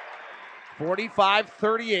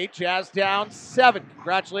 45-38, Jazz down 7.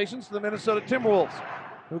 Congratulations to the Minnesota Timberwolves,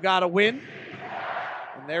 who got a win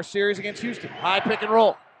in their series against Houston. High pick and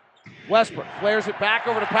roll. Westbrook flares it back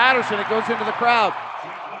over to Patterson. It goes into the crowd.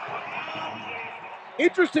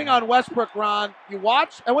 Interesting on Westbrook, Ron.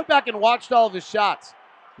 I went back and watched all of his shots.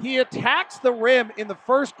 He attacks the rim in the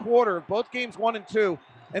first quarter of both games 1 and 2,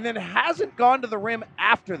 and then hasn't gone to the rim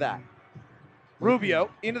after that. Rubio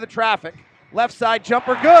into the traffic. Left side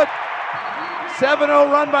jumper, good.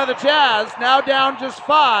 7-0 run by the Jazz, now down just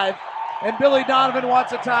 5. And Billy Donovan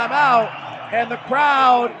wants a timeout, and the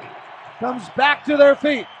crowd comes back to their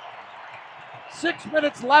feet. 6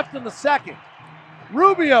 minutes left in the second.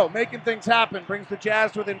 Rubio making things happen, brings the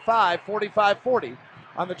Jazz to within 5, 45-40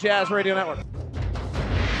 on the Jazz Radio Network.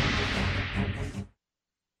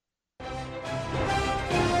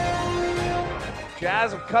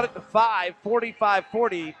 Jazz have cut it to 5,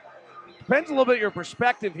 45-40. Depends a little bit your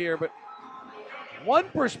perspective here, but one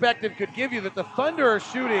perspective could give you that the Thunder are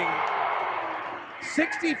shooting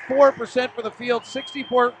 64% from the field,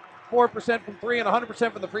 64% from 3, and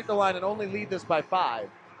 100% from the free throw line, and only lead this by 5.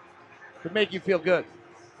 Could make you feel good.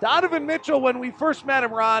 Donovan Mitchell, when we first met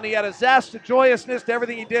him, Ron, he had a zest, a joyousness to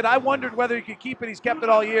everything he did. I wondered whether he could keep it. He's kept it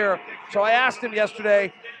all year. So I asked him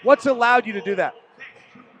yesterday, what's allowed you to do that?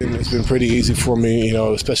 It's been pretty easy for me,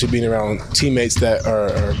 especially being around teammates that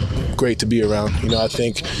are great to be around. I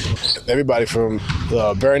think everybody from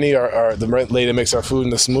Bernie, or the lady that makes our food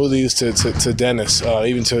and the smoothies, to Dennis,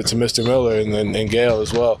 even to Mr. Miller and Gail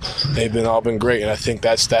as well. They've all been great, and I think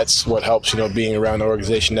that's what helps. Being around an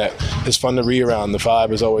organization that is fun to be around. The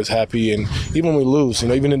vibe is always happy, and even when we lose,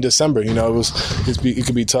 even in December, it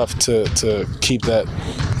could be tough to keep that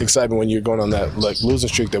excitement when you're going on that losing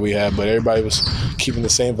streak that we had. But everybody was keeping the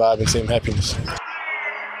same vibe and same happiness.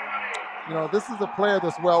 this is a player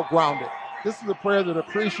that's well-grounded. This is a player that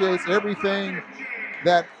appreciates everything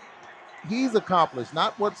that he's accomplished,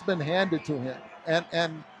 not what's been handed to him.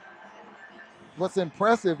 And what's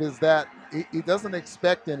impressive is that he doesn't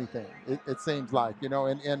expect anything, it seems like,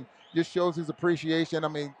 and just shows his appreciation. I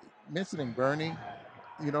mean, mentioning Bernie,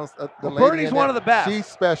 the lady Bernie's one of the best. She's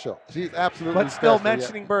special. She's absolutely But still special.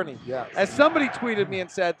 mentioning Bernie. Yes. As somebody tweeted me and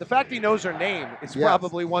said, the fact he knows her name is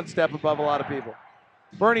probably one step above a lot of people.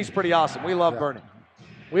 Bernie's pretty awesome. We love Bernie.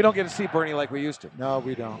 We don't get to see Bernie like we used to. No,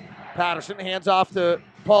 we don't. Patterson hands off to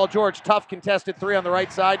Paul George. Tough contested three on the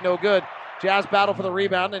right side. No good. Jazz battle for the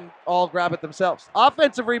rebound and all grab it themselves.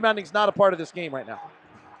 Offensive rebounding is not a part of this game right now.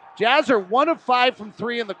 Jazz are 1 of 5 from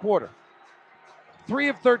 3 in the quarter. 3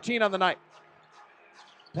 of 13 on the night.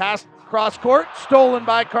 Pass cross court, stolen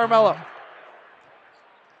by Carmelo.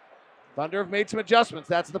 Thunder have made some adjustments.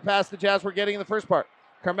 That's the pass the Jazz were getting in the first part.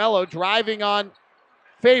 Carmelo driving on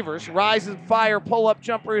Favors, rise and fire, pull-up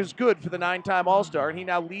jumper is good for the 9-time All-Star, and he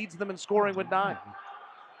now leads them in scoring with 9.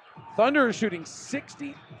 Thunder is shooting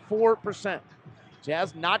 64%.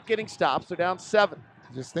 Jazz not getting stops. They're down 7.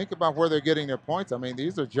 Just think about where they're getting their points. I mean,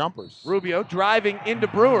 these are jumpers. Rubio driving into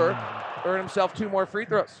Brewer, earned himself 2 more free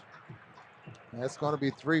throws. That's going to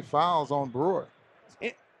be 3 fouls on Brewer.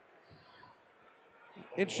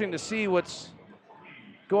 Interesting to see what's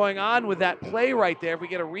going on with that play right there. If we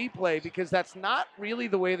get a replay, because that's not really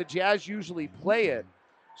the way the Jazz usually play it.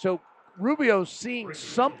 So Rubio's seeing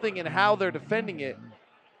something in how they're defending it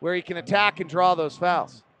where he can attack and draw those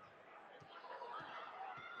fouls.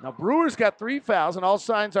 Now Brewer's got 3 fouls, and all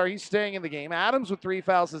signs are he's staying in the game. Adams with 3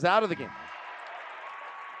 fouls is out of the game.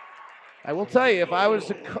 I will tell you, if I was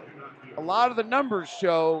a lot of the numbers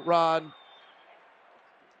show, Ron,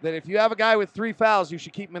 that if you have a guy with 3 fouls, you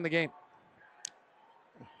should keep him in the game.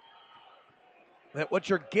 That what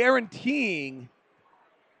you're guaranteeing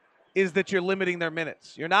is that you're limiting their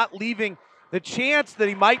minutes. You're not leaving the chance that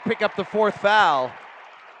he might pick up the 4th foul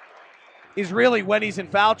is really when he's in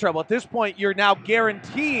foul trouble. At this point, you're now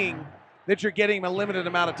guaranteeing that you're getting him a limited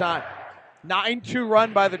amount of time. 9-2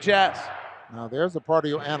 run by the Jazz. Now, there's a part of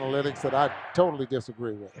your analytics that I totally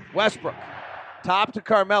disagree with. Westbrook, top to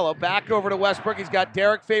Carmelo, back over to Westbrook. He's got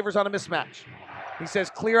Derek Favors on a mismatch. He says,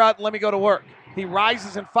 clear out and let me go to work. He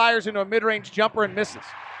rises and fires into a mid-range jumper and misses.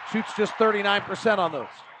 Shoots just 39% on those.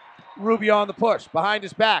 Rubio on the push, behind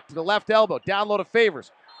his back, to the left elbow, down low to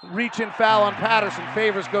Favors. Reach in foul on Patterson.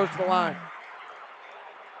 Favors goes to the line.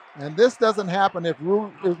 And this doesn't happen if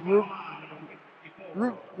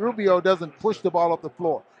Rubio doesn't push the ball up the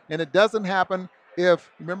floor. And it doesn't happen if,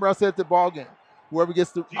 remember I said at the ball game, whoever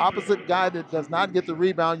gets the opposite guy that does not get the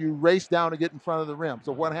rebound, you race down to get in front of the rim.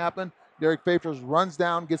 So what happened? Derek Favors runs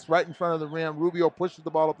down, gets right in front of the rim. Rubio pushes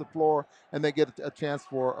the ball up the floor, and they get a chance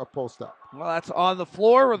for a post-up. Well, that's On the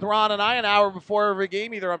Floor with Ron and I an hour before every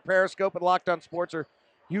game, either on Periscope at Locked On Sports or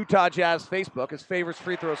Utah Jazz Facebook, as Favors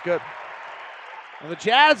free throw is good. And the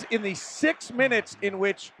Jazz, in the 6 minutes in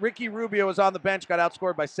which Ricky Rubio was on the bench, got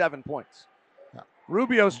outscored by 7 points. Yeah.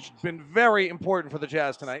 Rubio's been very important for the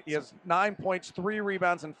Jazz tonight. He has 9 points, 3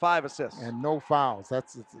 rebounds, and 5 assists. And no fouls. That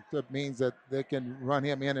means that they can run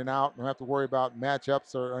him in and out. Don't have to worry about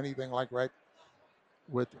matchups or anything like that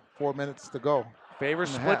with 4 minutes to go.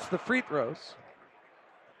 Favors splits the free throws.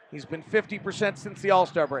 He's been 50% since the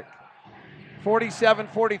All-Star break.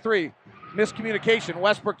 47-43. Miscommunication.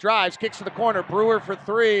 Westbrook drives, kicks to the corner. Brewer for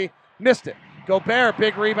 3. Missed it. Gobert,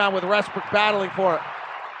 big rebound with Westbrook battling for it.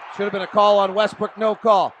 Should have been a call on Westbrook, no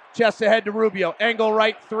call. Chest ahead to Rubio. Angle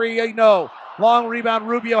right 3, no. Long rebound,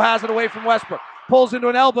 Rubio has it away from Westbrook. Pulls into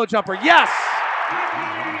an elbow jumper, yes!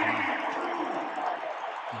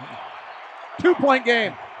 2-point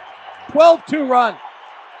game. 12-2 run.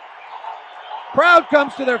 Crowd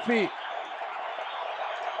comes to their feet.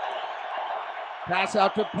 Pass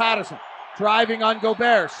out to Patterson. Driving on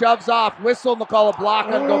Gobert. Shoves off. Whistle, and they'll call a block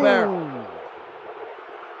on Gobert.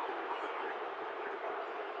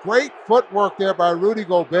 Great footwork there by Rudy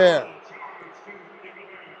Gobert.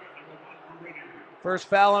 First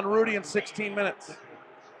foul on Rudy in 16 minutes.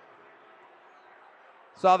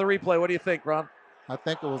 Saw the replay. What do you think, Ron? I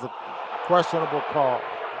think it was a questionable call.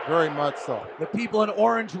 Very much so. The people in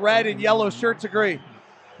orange, red, and yellow shirts agree.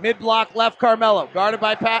 Mid-block left Carmelo. Guarded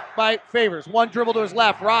by Favors. One dribble to his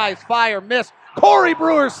left. Rise, fire, miss. Corey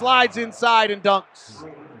Brewer slides inside and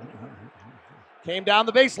dunks. Came down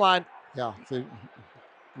the baseline. Yeah, see,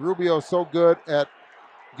 Rubio's so good at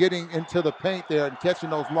getting into the paint there and catching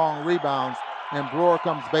those long rebounds, and Brewer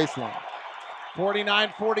comes baseline.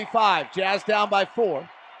 49-45. Jazz down by 4.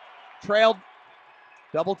 Trailed.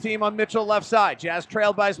 Double team on Mitchell left side. Jazz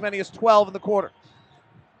trailed by as many as 12 in the quarter.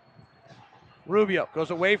 Rubio goes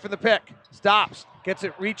away from the pick, stops, gets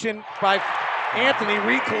it reaching by Anthony,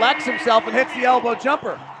 recollects himself and hits the elbow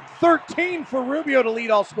jumper. 13 for Rubio to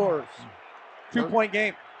lead all scorers. 2-point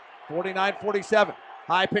game, 49-47.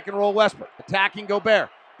 High pick and roll Westbrook, attacking Gobert.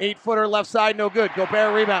 8-footer left side, no good.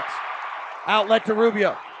 Gobert rebounds. Outlet to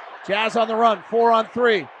Rubio. Jazz on the run,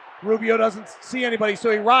 4-on-3. Rubio doesn't see anybody, so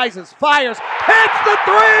he rises, fires, hits the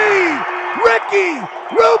three! Ricky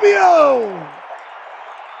Rubio!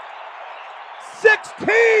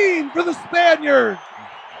 16 for the Spaniard.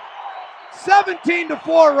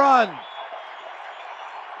 17-4 run.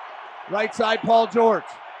 Right side, Paul George.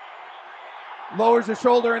 Lowers the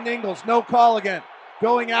shoulder and Ingles. No call again.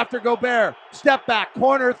 Going after Gobert. Step back,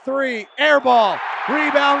 corner three, air ball.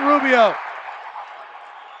 Rebound Rubio.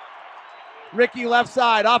 Ricky left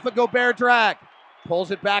side, off a Gobert drag. Pulls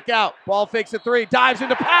it back out. Ball fakes a three, dives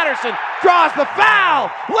into Patterson. Draws the foul.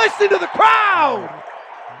 Listen to the crowd.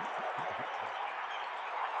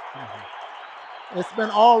 It's been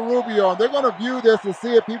all Rubio, and they're going to view this to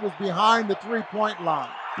see if he was behind the three-point line.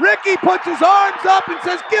 Ricky puts his arms up and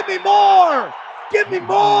says, give me more. Give me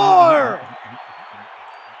more.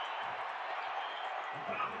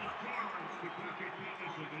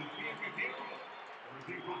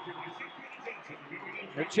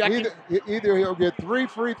 Either he'll get 3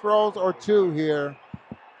 free throws or 2 here.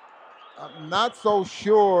 I'm not so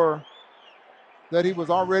sure that he was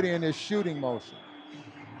already in his shooting motion.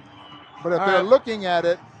 But if they're looking at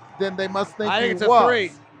it, then they must think he was. A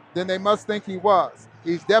 3. Then they must think he was.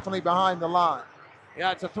 He's definitely behind the line.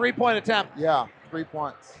 Yeah, it's a 3-point attempt. Yeah, 3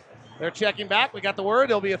 points. They're checking back. We got the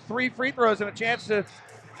word. It'll be a 3 free throws and a chance to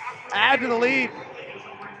add to the lead.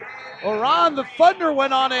 Iran, the Thunder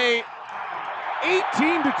went on a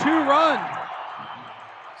 18-2 run.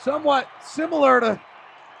 Somewhat similar to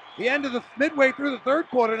the end of the midway through the third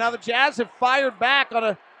quarter. Now the Jazz have fired back on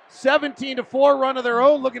a 17-4 run of their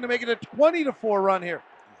own, looking to make it a 20-4 run here.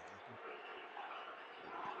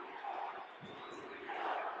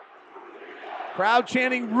 Crowd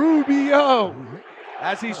chanting Rubio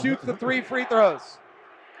as he shoots the 3 free throws.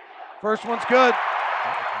 First one's good.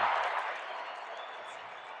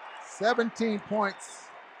 17 points,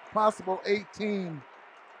 possible 18.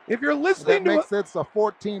 If you're listening that makes it a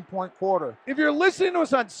 14-point quarter. If you're listening to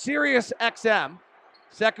us on Sirius XM,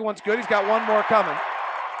 second one's good. He's got one more coming.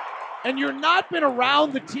 And you're not been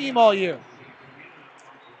around the team all year.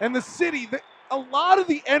 And the city, a lot of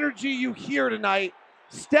the energy you hear tonight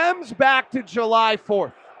stems back to July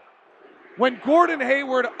 4th, when Gordon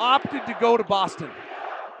Hayward opted to go to Boston.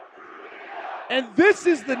 And this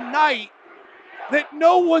is the night that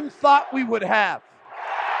no one thought we would have.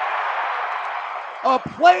 A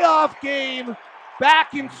playoff game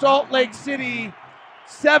back in Salt Lake City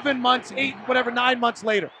 7 months, 9 months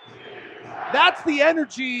later. That's the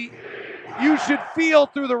energy you should feel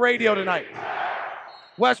through the radio tonight.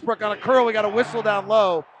 Westbrook on a curl. We got a whistle down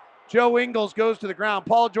low. Joe Ingles goes to the ground.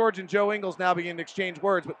 Paul George and Joe Ingles now begin to exchange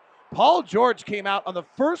words. But Paul George came out on the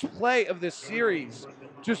first play of this series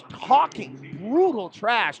just talking brutal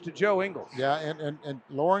trash to Joe Ingles. Yeah, and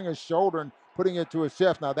lowering his shoulder and putting it to his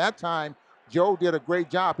chest. Now that time, Joe did a great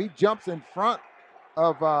job. He jumps in front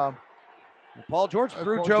of Paul George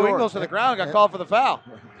threw Joe Ingles to the ground and got called for the foul.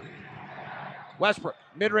 Westbrook,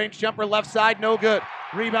 mid-range jumper left side, no good.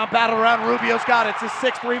 Rebound battle around, Rubio's got it. It's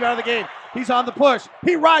his 6th rebound of the game. He's on the push.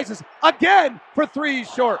 He rises again for 3. He's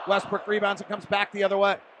short. Westbrook rebounds and comes back the other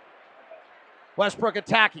way. Westbrook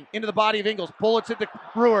attacking into the body of Ingles. Bullets into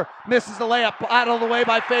Brewer. Misses the layup. Battled away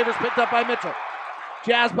by Favors. Picked up by Mitchell.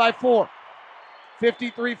 Jazz by 4.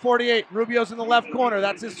 53-48. Rubio's in the left corner.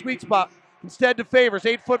 That's his sweet spot. Instead to Favors.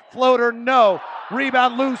 8-foot floater. No.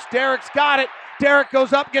 Rebound loose. Derek's got it. Derek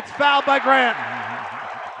goes up. Gets fouled by Grant.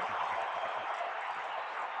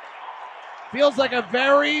 Feels like a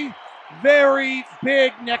very, very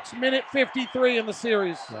big next minute 53 in the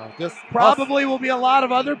series. Probably will be a lot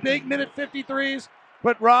of other big minute 53s,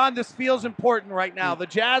 but Ron, this feels important right now. The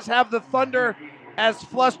Jazz have the Thunder as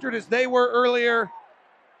flustered as they were earlier,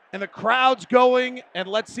 and the crowd's going, and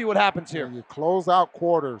let's see what happens here. You close out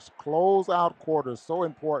quarters, so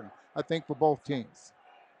important, I think, for both teams.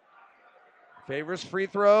 Favors free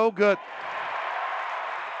throw, good.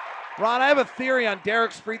 Ron, I have a theory on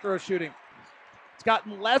Derek's free throw shooting. It's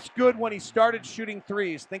gotten less good when he started shooting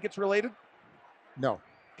threes. Think it's related? No.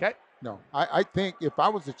 Okay. No. I think if I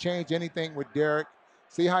was to change anything with Derek,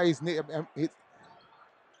 see how that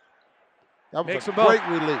was Makes a great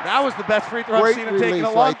release. That was the best free throw I've seen him take in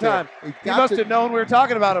a long time. He must have known we were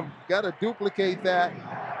talking about him. Got to duplicate that.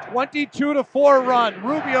 22-4 run.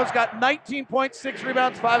 Rubio's got 19 points, 6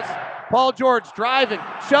 rebounds, 5. Paul George driving,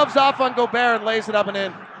 shoves off on Gobert and lays it up and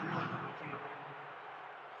in.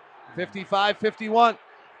 55-51.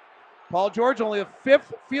 Paul George only a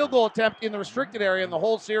 5th field goal attempt in the restricted area in the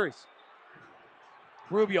whole series.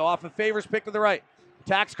 Rubio off of Favors, pick to the right.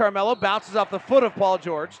 Attacks Carmelo, bounces off the foot of Paul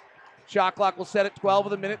George. Shot clock will set at 12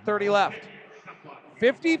 with a minute 30 left.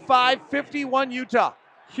 55-51 Utah.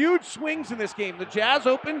 Huge swings in this game. The Jazz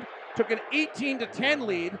opened, took an 18-10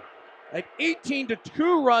 lead. An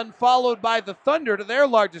 18-2 run followed by the Thunder to their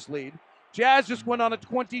largest lead. Jazz just went on a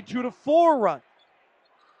 22-4 run.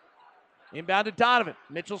 Inbound to Donovan.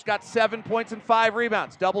 Mitchell's got 7 points and 5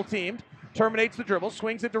 rebounds. Double teamed. Terminates the dribble.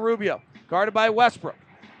 Swings it to Rubio. Guarded by Westbrook.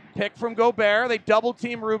 Pick from Gobert. They double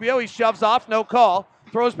team Rubio. He shoves off. No call.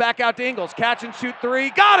 Throws back out to Ingles. Catch and shoot 3.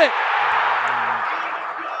 Got it!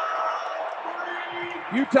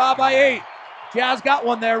 Utah by 8. Jazz got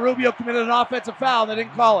one there. Rubio committed an offensive foul and they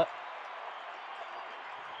didn't call it.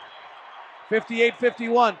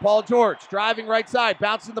 58-51. Paul George driving right side.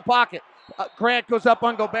 Bounces in the pocket. Grant goes up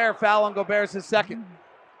on Gobert. Foul on Gobert is his second.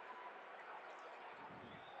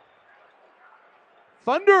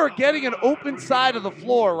 Thunder are getting an open side of the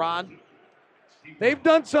floor, Ron. They've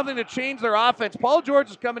done something to change their offense. Paul George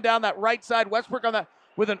is coming down that right side. Westbrook on that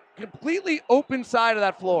with a completely open side of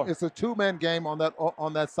that floor. It's a two-man game on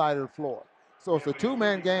that side of the floor. So it's a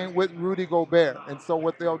two-man game with Rudy Gobert. And so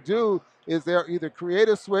what they'll do is they'll either create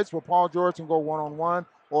a switch where Paul George can go one-on-one,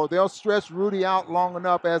 or they'll stretch Rudy out long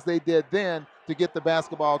enough as they did then to get the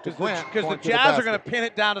basketball to Grant. Because the Jazz are going to pin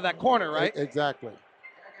it down to that corner, right? Exactly.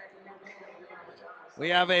 We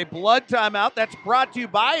have a blood timeout that's brought to you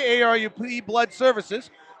by ARUP Blood Services.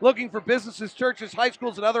 Looking for businesses, churches, high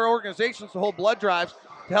schools, and other organizations to hold blood drives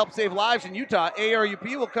to help save lives in Utah.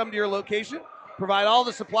 ARUP will come to your location, provide all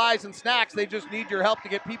the supplies and snacks. They just need your help to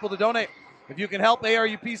get people to donate. If you can help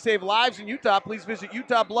ARUP save lives in Utah, please visit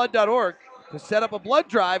utahblood.org to set up a blood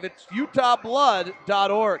drive. It's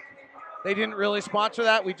utahblood.org. They didn't really sponsor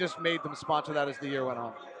that. We just made them sponsor that as the year went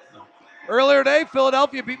on. Earlier today,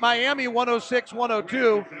 Philadelphia beat Miami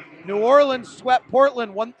 106-102. New Orleans swept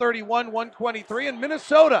Portland 131-123. And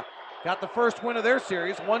Minnesota got the first win of their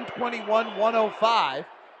series, 121-105.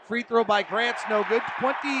 Free throw by Grant's no good.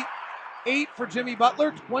 28 for Jimmy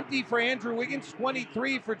Butler, 20 for Andrew Wiggins,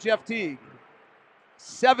 23 for Jeff Teague,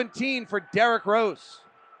 17 for Derrick Rose.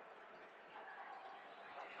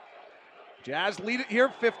 Jazz lead it here,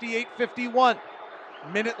 58-51.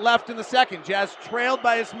 Minute left in the second. Jazz trailed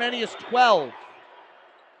by as many as 12.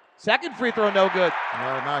 Second free throw, no good.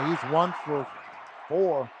 Now he's 1 for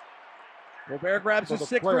 4. Gobert grabs his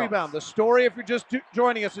 6th rebound. The story, if you're just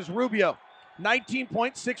joining us, is Rubio. 19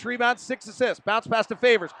 points, 6 rebounds, 6 assists. Bounce pass to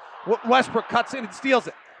Favors. Westbrook cuts in and steals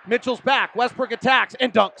it. Mitchell's back. Westbrook attacks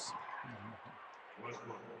and dunks.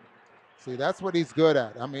 See, that's what he's good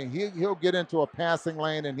at. I mean, he'll get into a passing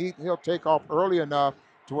lane and he'll take off early enough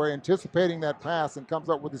to where anticipating that pass and comes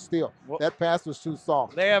up with a steal. That pass was too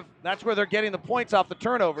soft. That's where they're getting the points off the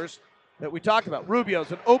turnovers that we talked about.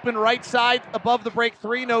 Rubio's an open right side above the break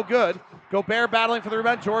 3, no good. Gobert battling for the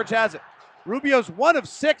rebound. George has it. Rubio's 1 of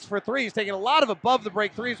 6 for 3. He's taking a lot of above the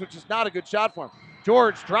break 3s, which is not a good shot for him.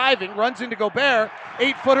 George driving, runs into Gobert.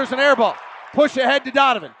 8-footers and air ball. Push ahead to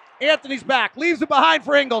Donovan. Anthony's back, leaves it behind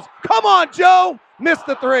for Ingles. Come on, Joe! Missed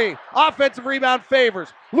the 3. Offensive rebound, Favors.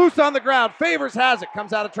 Loose on the ground. Favors has it.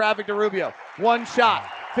 Comes out of traffic to Rubio. 1 shot.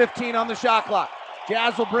 15 on the shot clock.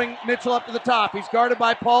 Jazz will bring Mitchell up to the top. He's guarded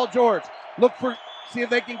by Paul George. See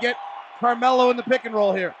if they can get Carmelo in the pick and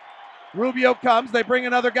roll here. Rubio comes. They bring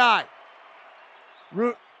another guy.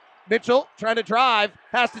 Mitchell trying to drive.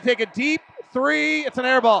 Has to take a deep 3. It's an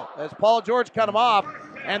air ball as Paul George cut him off.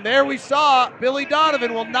 And there we saw Billy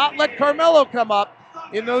Donovan will not let Carmelo come up.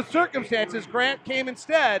 In those circumstances, Grant came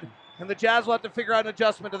instead, and the Jazz will have to figure out an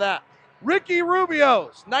adjustment to that. Ricky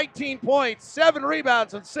Rubio's 19 points, 7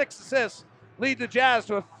 rebounds, and 6 assists lead the Jazz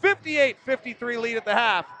to a 58-53 lead at the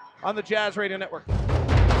half on the Jazz Radio Network.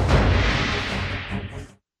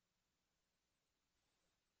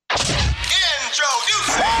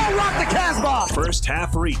 Oh, rock the Casbah! First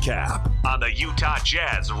half recap on the Utah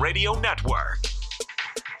Jazz Radio Network.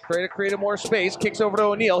 Create more space, kicks over to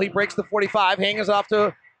O'Neal. He breaks the 45, hangs off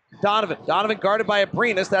to Donovan. Donovan guarded by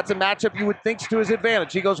Abrinas. That's a matchup you would think's to his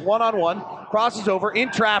advantage. He goes one-on-one, crosses over,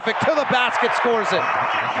 in traffic, to the basket, scores it.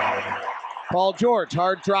 Paul George,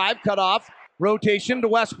 hard drive, cut off, rotation to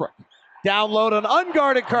Westbrook. Download an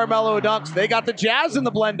unguarded Carmelo dunks. They got the Jazz in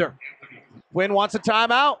the blender. Quinn wants a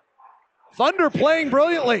timeout. Thunder playing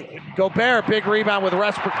brilliantly. Gobert, big rebound with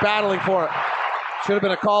Westbrook battling for it. Should have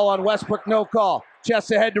been a call on Westbrook, no call.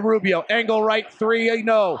 Chest ahead to Rubio. Angle right 3,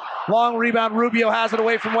 no. Long rebound, Rubio has it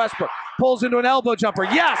away from Westbrook. Pulls into an elbow jumper,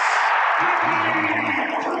 yes!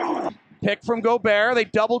 Pick from Gobert, they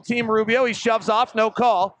double team Rubio. He shoves off, no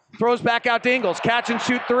call. Throws back out to Ingles. Catch and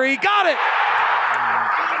shoot three. Got it!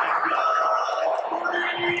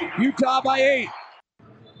 Utah by 8.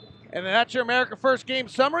 And that's your America First game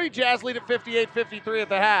summary. Jazz lead at 58-53 at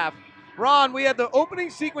the half. Ron, we had the opening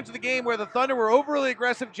sequence of the game where the Thunder were overly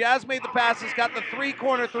aggressive. Jazz made the passes, got the 3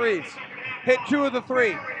 corner threes. Hit 2 of the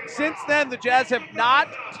 3. Since then, the Jazz have not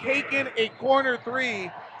taken a corner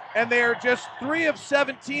 3, and they are just 3 of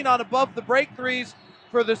 17 on above the break threes.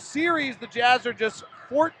 For the series, the Jazz are just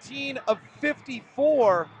 14 of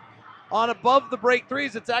 54 on above the break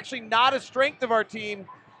threes. It's actually not a strength of our team.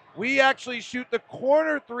 We actually shoot the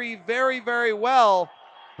corner 3 very, very well,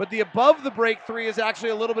 but the above the break 3 is actually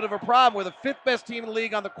a little bit of a problem. We're the 5th best team in the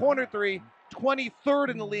league on the corner 3, 23rd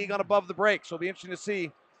in the league on above the break. So it'll be interesting to see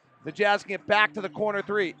if the Jazz can get back to the corner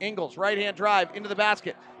 3. Ingles, right-hand drive into the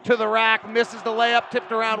basket, to the rack, misses the layup,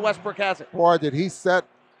 tipped around, Westbrook has it. Boy, did he set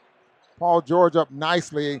Paul George up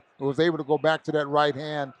nicely. He was able to go back to that right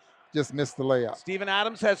hand, just missed the layup. Steven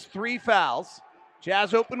Adams has 3 fouls.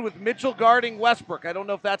 Jazz open with Mitchell guarding Westbrook. I don't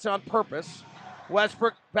know if that's on purpose.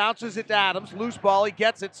 Westbrook bounces it to Adams. Loose ball. He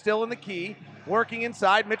gets it. Still in the key. Working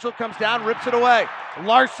inside. Mitchell comes down. Rips it away.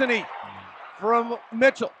 Larceny from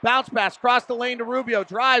Mitchell. Bounce pass. Cross the lane to Rubio.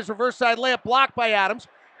 Drives. Reverse side layup. Blocked by Adams.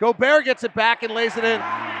 Gobert gets it back and lays it in.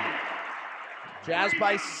 Jazz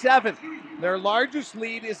by 7. Their largest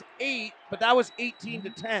lead is 8, but that was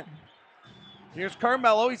 18-10. Here's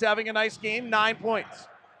Carmelo. He's having a nice game. 9 points.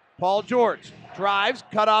 Paul George drives,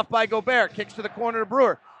 cut off by Gobert, kicks to the corner to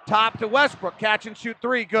Brewer. Top to Westbrook, catch and shoot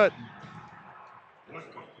 3, good.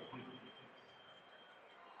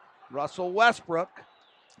 Russell Westbrook.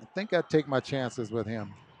 I think I'd take my chances with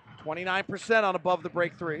him. 29% on above the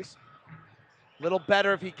break threes. Little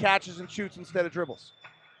better if he catches and shoots instead of dribbles.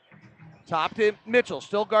 Top to Mitchell,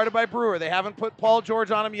 still guarded by Brewer. They haven't put Paul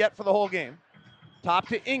George on him yet for the whole game. Top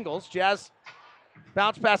to Ingles, Jazz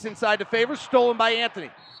bounce pass inside to Favors, stolen by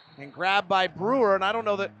Anthony. And grabbed by Brewer, and I don't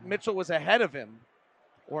know that Mitchell was ahead of him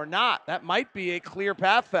or not. That might be a clear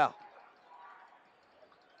path foul.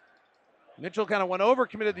 Mitchell kind of went over,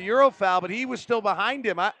 committed the Euro foul, but he was still behind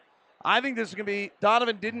him. I think this is going to be,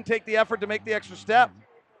 Donovan didn't take the effort to make the extra step.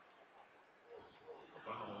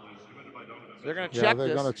 So they're going to check this.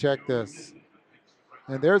 They're going to check this.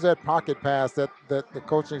 And there's that pocket pass that the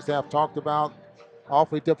coaching staff talked about.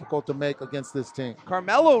 Awfully difficult to make against this team.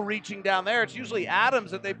 Carmelo reaching down there. It's usually Adams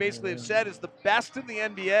that they basically have said is the best in the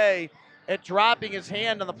NBA at dropping his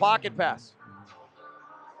hand on the pocket pass.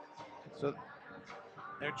 So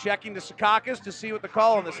they're checking to Secaucus to see what the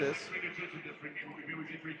call on this is.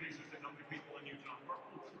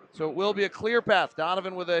 So it will be a clear path.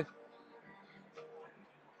 Donovan with a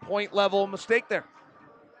point level mistake there.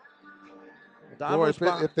 Boy,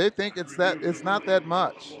 if they think it's not that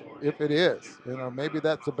much. If it is, maybe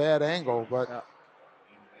that's a bad angle, but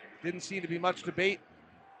didn't seem to be much debate.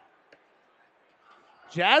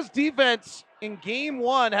 Jazz defense in game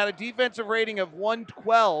 1 had a defensive rating of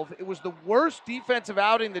 112. It was the worst defensive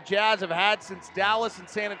outing the Jazz have had since Dallas and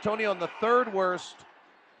San Antonio, and the 3rd worst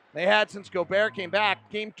they had since Gobert came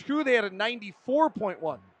back. Game 2, they had a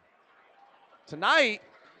 94.1. Tonight,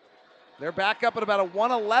 they're back up at about a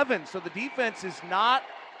 111, so the defense is not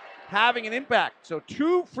having an impact. So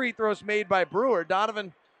 2 free throws made by Brewer.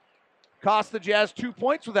 Donovan cost the Jazz 2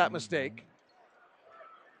 points with that mistake.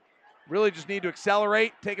 Really just need to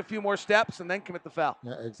accelerate, take a few more steps, and then commit the foul.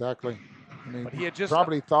 Yeah, exactly. I mean, but he had just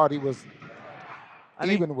probably thought he was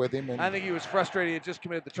even with him. I think he was frustrated he had just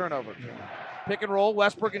committed the turnover. Yeah. Pick and roll,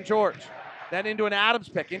 Westbrook and George. Then into an Adams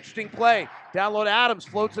pick. Interesting play. Down low to Adams,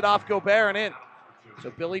 floats it off Gobert and in.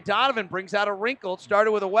 So Billy Donovan brings out a wrinkle. It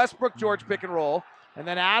started with a Westbrook-George pick and roll. And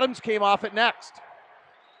then Adams came off it next.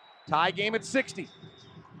 Tie game at 60.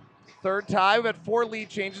 3rd tie. We've had 4 lead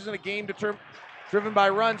changes in a game driven by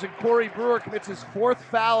runs. And Corey Brewer commits his 4th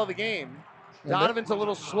foul of the game. Donovan's a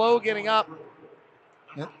little slow getting up.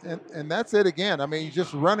 And that's it again. I mean, you're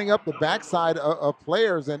just running up the backside of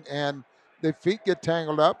players and their feet get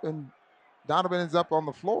tangled up and Donovan ends up on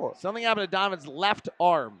the floor. Something happened to Donovan's left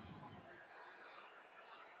arm.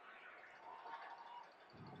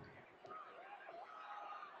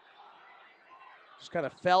 Just kind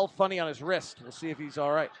of fell funny on his wrist. We'll see if he's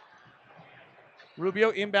all right.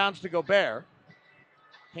 Rubio inbounds to Gobert.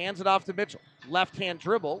 Hands it off to Mitchell. Left-hand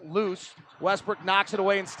dribble, loose. Westbrook knocks it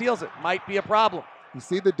away and steals it. Might be a problem. You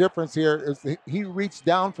see the difference here is he reached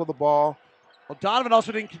down for the ball. Well, Donovan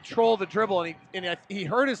also didn't control the dribble, and he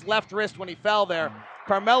hurt his left wrist when he fell there.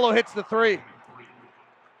 Carmelo hits the 3.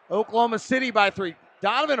 Oklahoma City by 3.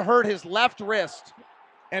 Donovan hurt his left wrist.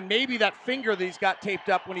 And maybe that finger that he's got taped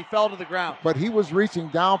up when he fell to the ground. But he was reaching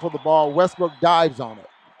down for the ball. Westbrook dives on it.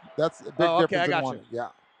 That's a big difference in one. Yeah.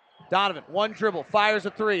 Donovan, one dribble, fires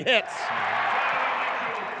a three, hits.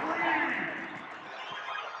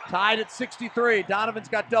 Tied at 63. Donovan's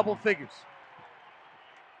got double figures.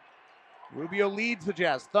 Rubio leads the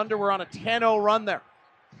Jazz. Thunder were on a 10-0 run there.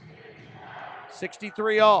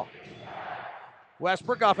 63 all.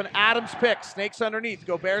 Westbrook off an Adams pick. Snakes underneath.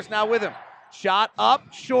 Gobert's now with him. Shot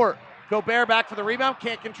up, short. Gobert back for the rebound.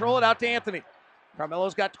 Can't control it. Out to Anthony.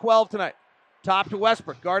 Carmelo's got 12 tonight. Top to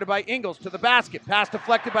Westbrook. Guarded by Ingles to the basket. Pass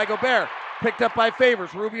deflected by Gobert. Picked up by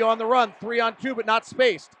Favors. Rubio on the run. 3-on-2, but not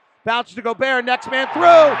spaced. Bounces to Gobert. Next man through.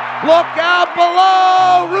 Look out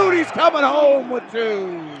below. Rudy's coming home with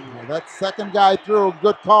two. That second guy through,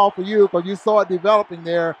 good call for you because you saw it developing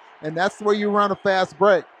there, and that's where you run a fast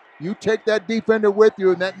break. You take that defender with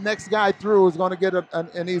you, and that next guy through is going to get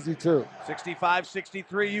an easy two.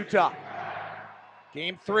 65-63 Utah.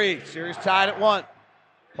 Game 3, series tied at 1.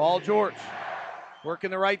 Paul George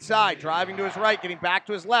working the right side, driving to his right, getting back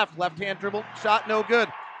to his left. Left-hand dribble, shot no good.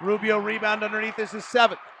 Rubio rebound underneath, this is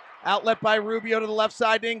 7th. Outlet by Rubio to the left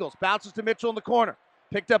side to Ingles. Bounces to Mitchell in the corner.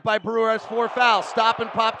 Picked up by Brewer, has 4 fouls. Stop and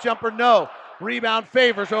pop jumper, no. Rebound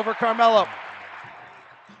Favors over Carmelo.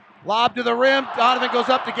 Lob to the rim. Donovan goes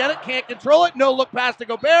up to get it. Can't control it. No look pass to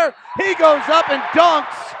Gobert. He goes up and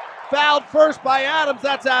dunks. Fouled first by Adams.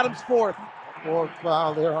 That's Adams' 4th. 4th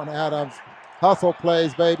foul there on Adams. Hustle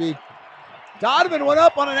plays, baby. Donovan went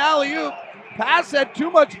up on an alley-oop. Pass had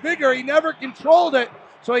too much vigor. He never controlled it.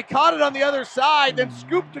 So he caught it on the other side, then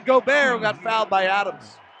scooped to Gobert, who got fouled by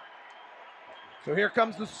Adams. So here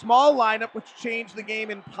comes the small lineup, which changed the game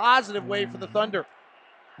in positive way for the Thunder.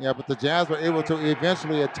 Yeah, but the Jazz were able to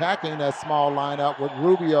eventually attacking that small lineup with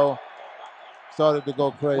Rubio started to go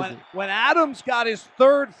crazy. When Adams got his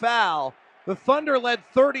 3rd foul, the Thunder led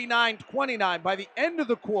 39-29. By the end of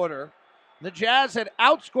the quarter, the Jazz had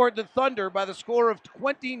outscored the Thunder by the score of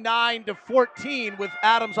 29-14 with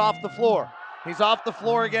Adams off the floor. He's off the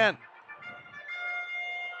floor again.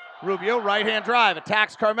 Rubio, right-hand drive,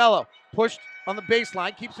 attacks Carmelo. Pushed on the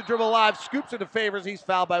baseline, keeps the dribble alive, scoops it to Favors. He's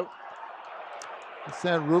fouled by...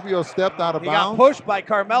 Saying Rubio stepped out of bounds. He got pushed by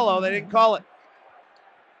Carmelo. They didn't call it.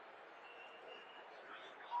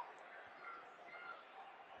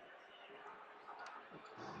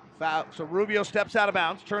 Foul. So Rubio steps out of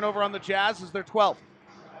bounds. Turnover on the Jazz is their 12th.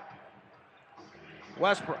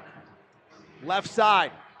 Westbrook, left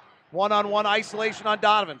side. One-on-one isolation on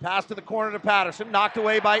Donovan. Pass to the corner to Patterson. Knocked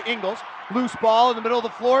away by Ingles. Loose ball in the middle of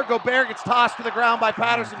the floor. Gobert gets tossed to the ground by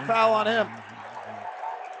Patterson. Foul on him.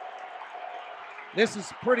 This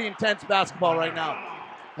is pretty intense basketball right now.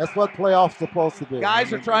 That's what playoffs supposed to be.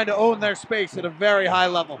 Guys are trying to own their space at a very high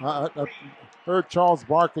level. I heard Charles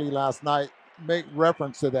Barkley last night make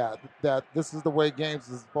reference to that this is the way games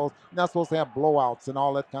is supposed. You're not supposed to have blowouts and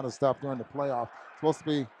all that kind of stuff during the playoffs. It's supposed to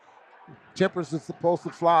be tempers are supposed to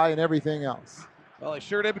fly and everything else. Well, they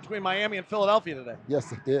sure did between Miami and Philadelphia today.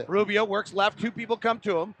 Yes, it did. Rubio works left. 2 people come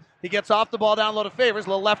to him. He gets off the ball down low to Favors.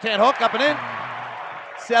 Little left-hand hook up and in.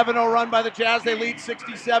 7-0 run by the Jazz. They lead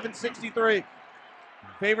 67-63.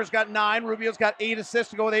 Favors got 9. Rubio's got 8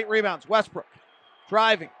 assists to go with 8 rebounds. Westbrook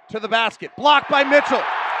driving to the basket. Blocked by Mitchell.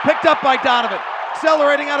 Picked up by Donovan.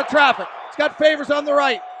 Accelerating out of traffic. He's got Favors on the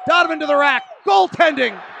right. Donovan to the rack.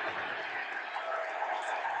 Goaltending.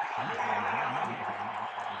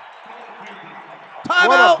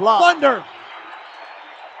 Timeout, Thunder.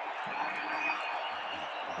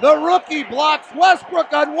 The rookie blocks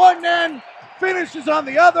Westbrook on one end, finishes on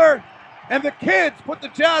the other, and the kids put the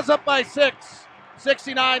Jazz up by 6.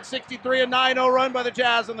 69-63, a 9-0 run by the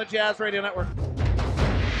Jazz on the Jazz Radio Network.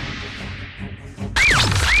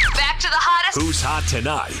 Back to the hottest. Who's hot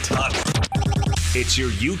tonight? It's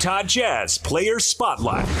your Utah Jazz Player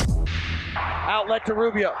Spotlight. Outlet to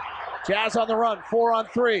Rubio. Jazz on the run,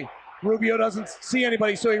 4-on-3. Rubio doesn't see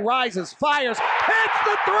anybody, so he rises, fires, hits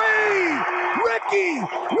the 3! Ricky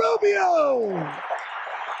Rubio!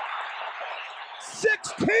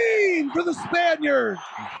 16 for the Spaniard.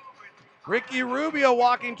 Ricky Rubio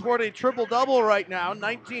walking toward a triple-double right now.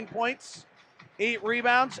 19 points, 8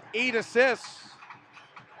 rebounds, 8 assists.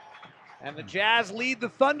 And the Jazz lead the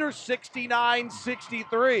Thunder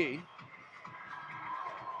 69-63.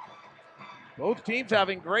 Both teams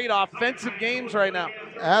having great offensive games right now.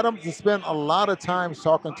 Adams has spent a lot of time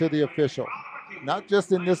talking to the official, not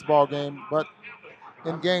just in this ball game, but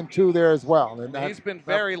in game 2 there as well. And he's been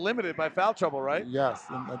very limited by foul trouble, right? Yes,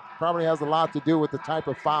 and it probably has a lot to do with the type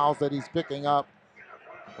of fouls that he's picking up.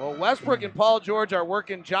 Well, Westbrook and Paul George are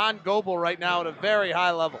working John Goebel right now at a very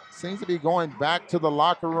high level. Seems to be going back to the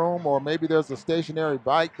locker room, or maybe there's a stationary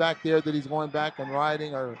bike back there that he's going back and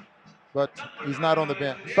riding, but he's not on the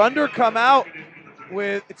bench. Thunder come out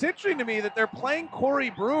with, it's interesting to me that they're playing Corey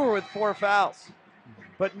Brewer with 4 fouls,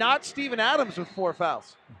 but not Steven Adams with 4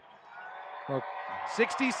 fouls.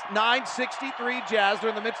 69-63 Jazz. They're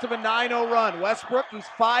in the midst of a 9-0 run. Westbrook, who's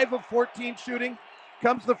 5 of 14 shooting,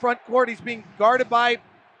 comes to the front court. He's being guarded by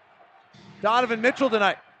Donovan Mitchell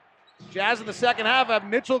tonight. Jazz in the second half have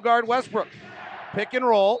Mitchell guard Westbrook. Pick and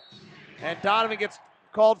roll, and Donovan gets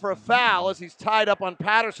called for a foul as he's tied up on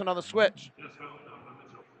Patterson on the switch.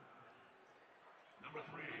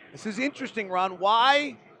 This is interesting, Ron.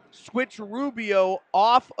 Why switch Rubio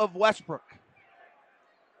off of Westbrook?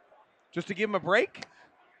 Just to give him a break?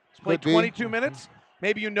 He's played 22 minutes.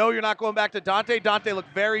 Maybe you know you're not going back to Dante. Dante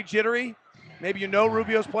looked very jittery. Maybe you know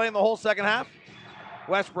Rubio's playing the whole second half.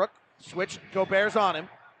 Westbrook, switch, Gobert's on him.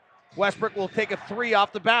 Westbrook will take a 3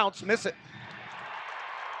 off the bounce, miss it.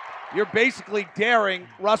 You're basically daring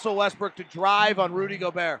Russell Westbrook to drive on Rudy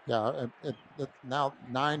Gobert. Yeah, now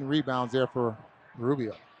 9 rebounds there for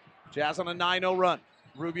Rubio. Jazz on a 9-0 run.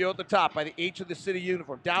 Rubio at the top by the H of the city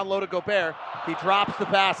uniform. Down low to Gobert. He drops the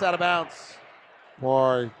pass out of bounds.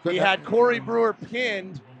 Boy. He had Corey Brewer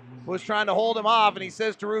pinned, was trying to hold him off, and he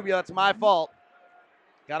says to Rubio, that's my fault.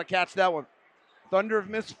 Got to catch that one. Thunder have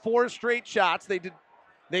missed 4 straight shots.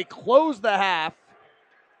 They closed the half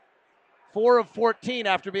 4 of 14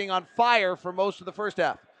 after being on fire for most of the first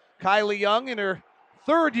half. Kylie Young, in her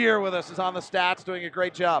 3rd year with us, is on the stats, doing a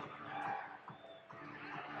great job.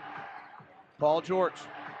 Paul George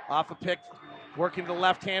off a pick, working to the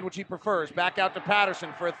left hand, which he prefers. Back out to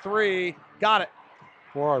Patterson for a 3. Got it.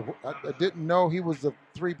 Boy, I didn't know he was a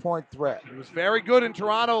 3-point threat. He was very good in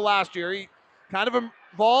Toronto last year. He kind of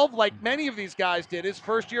evolved like many of these guys did. His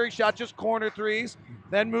first year, he shot just corner threes,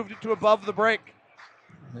 then moved it to above the break.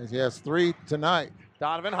 He has 3 tonight.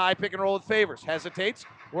 Donovan, high pick and roll with Favors. Hesitates,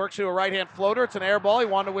 works to a right-hand floater. It's an air ball. He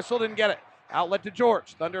wanted to whistle, didn't get it. Outlet to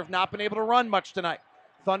George. Thunder have not been able to run much tonight.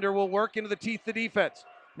 Thunder will work into the teeth of the defense.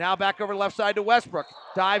 Now back over left side to Westbrook.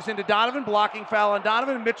 Dives into Donovan, blocking foul on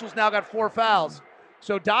Donovan, and Mitchell's now got 4 fouls.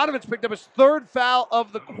 So Donovan's picked up his 3rd foul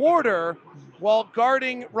of the quarter while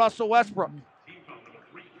guarding Russell Westbrook.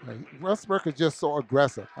 Westbrook is just so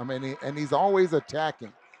aggressive. I mean, and he's always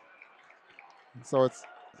attacking. So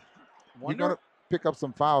you're going to pick up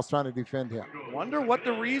some fouls trying to defend him. Wonder what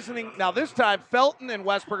the reasoning. Now this time, Felton and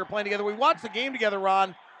Westbrook are playing together. We watched the game together,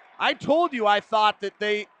 Ron. I told you I thought that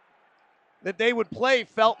they would play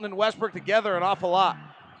Felton and Westbrook together an awful lot.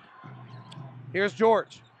 Here's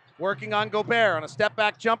George working on Gobert on a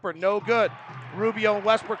step-back jumper. No good. Rubio and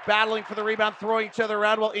Westbrook battling for the rebound, throwing each other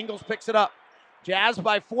around while Ingles picks it up. Jazz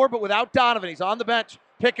by 4, but without Donovan. He's on the bench.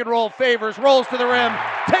 Pick and roll, Favors, rolls to the rim,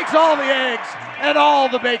 takes all the eggs and all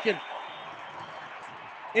the bacon.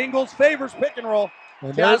 Ingles Favors pick and roll.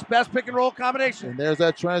 And Jazz best pick and roll combination. And there's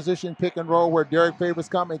that transition pick and roll where Derek Favors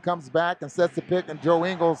comes back and sets the pick, and Joe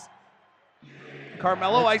Ingles.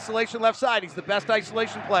 Carmelo isolation left side. He's the best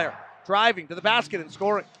isolation player. Driving to the basket and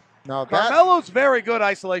scoring. Now Carmelo's very good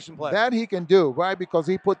isolation player. That he can do, right? Because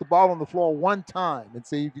he put the ball on the floor 1 time. And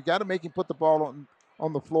see, you got to make him put the ball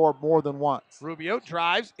on the floor more than once. Rubio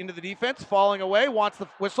drives into the defense, falling away, wants the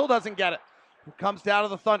whistle, doesn't get it. Comes down to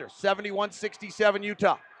the Thunder, 71-67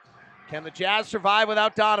 Utah. Can the Jazz survive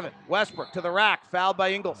without Donovan? Westbrook to the rack, fouled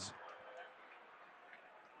by Ingles.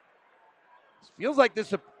 Feels like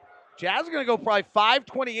this Jazz are going to go probably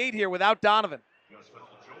 5:28 here without Donovan.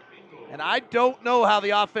 And I don't know how the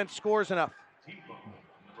offense scores enough.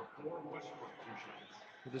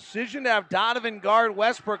 The decision to have Donovan guard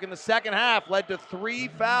Westbrook in the second half led to 3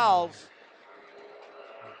 fouls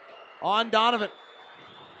on Donovan.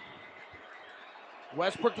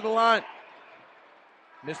 Westbrook to the line.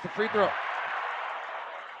 Missed the free throw.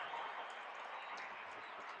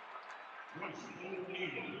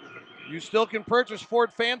 You still can purchase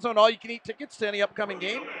Ford Fan Zone all-you-can-eat tickets to any upcoming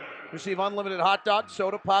game. Receive unlimited hot dogs,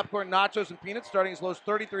 soda, popcorn, nachos, and peanuts starting as low as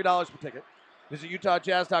 $33 per ticket. Visit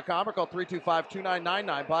UtahJazz.com or call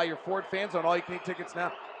 325-2999. Buy your Ford Fan Zone all-you-can-eat tickets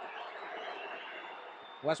now.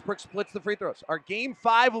 Westbrook splits the free throws. Our Game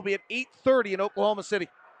 5 will be at 8:30 in Oklahoma City.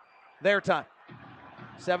 Their time.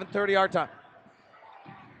 7:30 our time.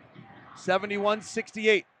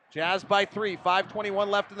 71-68. Jazz by 3. 5:21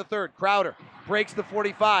 left in the third. Crowder breaks the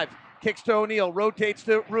 45. Kicks to O'Neal. Rotates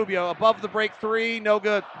to Rubio. Above the break 3. No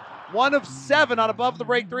good. 1 of 7 on above the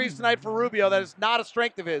break threes tonight for Rubio. That is not a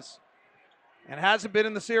strength of his. And hasn't been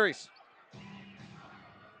in the series.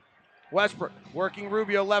 Westbrook working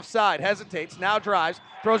Rubio left side. Hesitates. Now drives.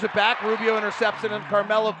 Throws it back. Rubio intercepts it, and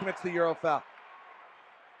Carmelo commits the Euro foul.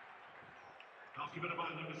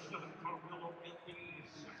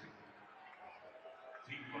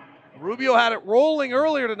 Rubio had it rolling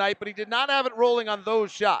earlier tonight, but he did not have it rolling on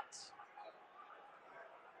those shots.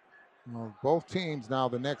 Well, both teams now,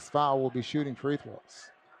 the next foul will be shooting free throws.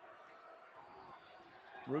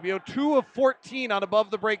 Rubio 2 of 14 on above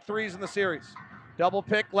the break threes in the series. Double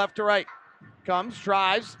pick left to right. Comes,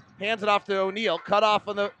 drives, hands it off to O'Neal. Cut off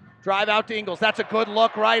on the drive out to Ingles. That's a good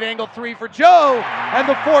look. Right angle three for Joe. And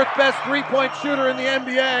the fourth best three-point shooter in the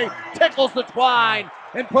NBA tickles the twine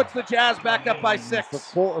and puts the Jazz back up by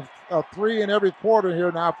 6. A three in every quarter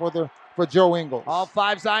here now for Joe Ingles. All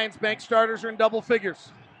 5 Zions Bank starters are in double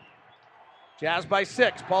figures. Jazz by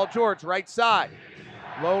 6. Paul George, right side.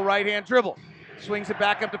 Low right-hand dribble. Swings it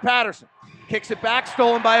back up to Patterson. Kicks it back,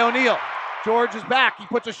 stolen by O'Neal. George is back. He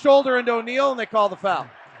puts a shoulder into O'Neal, and they call the foul.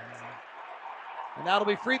 And that'll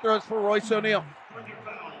be free throws for Royce O'Neal.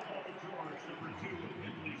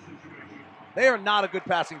 They are not a good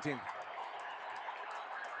passing team.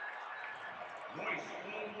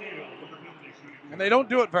 And they don't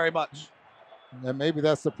do it very much. And maybe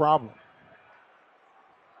that's the problem.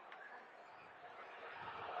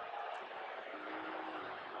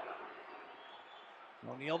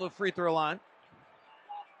 O'Neal to the free throw line.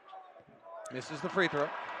 Misses the free throw.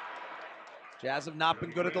 Jazz have not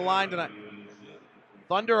been good at the line tonight.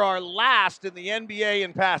 Thunder are last in the NBA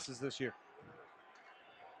in passes this year.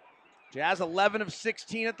 Jazz 11 of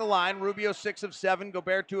 16 at the line. Rubio 6 of 7.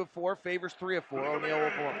 Gobert 2 of 4. Favors 3 of 4. O'Neal 0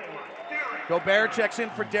 of 4. Gobert checks in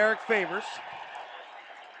for Derek Favors.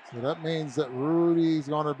 So that means that Rudy's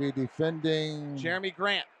going to be defending Jeremy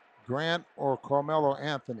Grant. Grant or Carmelo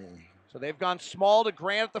Anthony. So they've gone small to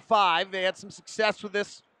Grant at the 5. They had some success with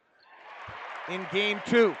this in game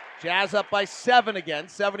 2. Jazz up by 7 again,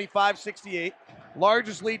 75-68.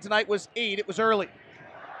 Largest lead tonight was 8. It was early.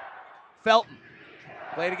 Felton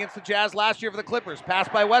played against the Jazz last year for the Clippers.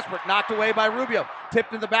 Passed by Westbrook, knocked away by Rubio.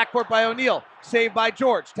 Tipped in the backcourt by O'Neal. Saved by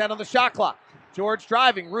George, 10 on the shot clock. George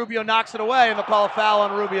driving, Rubio knocks it away, and they'll call a foul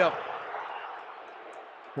on Rubio.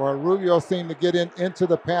 Well, Rubio seemed to get into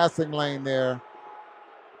the passing lane there.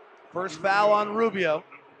 First foul on Rubio.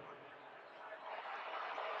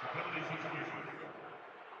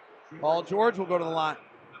 Paul George will go to the line.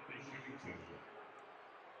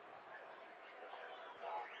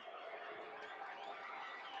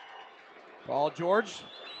 Paul George,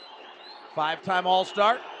 5-time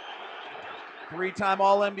All-Star, 3-time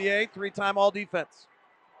All-NBA, 3-time All-Defense.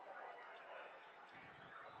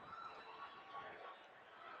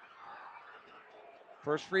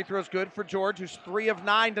 First free throw is good for George, who's 3 of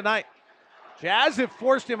 9 tonight. Jazz have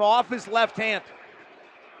forced him off his left hand.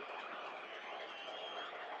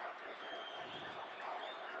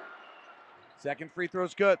 Second free throw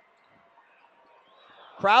is good.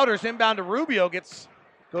 Crowder's inbound to Rubio,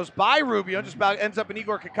 goes by Rubio, just about ends up in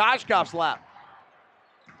Igor Kokoshkov's lap.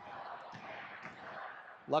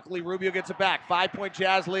 Luckily, Rubio gets it back. 5-point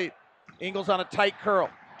Jazz lead. Ingles on a tight curl.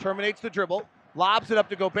 Terminates the dribble. Lobs it up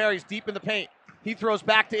to Gobert. He's deep in the paint. He throws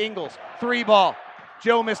back to Ingles. 3 ball.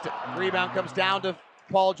 Joe missed it. Rebound comes down to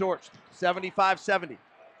Paul George. 75-70.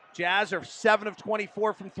 Jazz are 7 of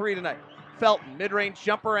 24 from 3 tonight. Felton, mid-range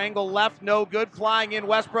jumper, angle left, no good. Flying in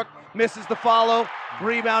Westbrook, misses the follow.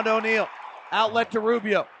 Rebound O'Neal. Outlet to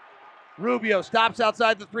Rubio. Rubio stops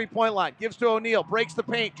outside the three-point line. Gives to O'Neal, breaks the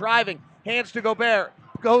paint, driving. Hands to Gobert.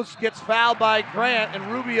 Gets fouled by Grant,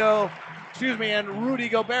 and Rudy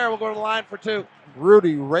Gobert will go to the line for 2.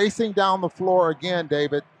 Rudy racing down the floor again,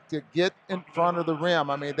 David, to get in front of the rim.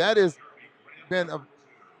 I mean, that has been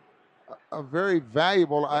a very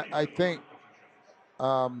valuable, I think,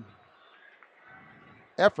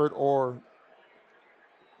 effort, or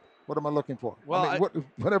what am I looking for? Well, I mean,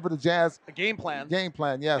 whatever the Jazz a game plan.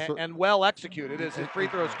 Yes, and well executed. His free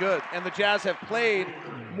throw is good, and the Jazz have played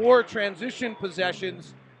more transition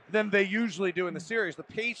possessions than they usually do in the series. The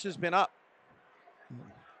pace has been up.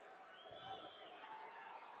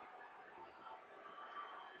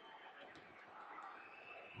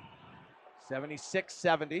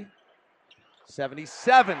 $76-70,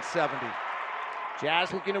 77-70.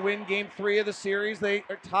 Jazz looking to win game 3 of the series. They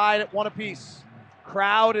are tied at 1 apiece.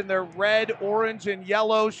 Crowd in their red, orange, and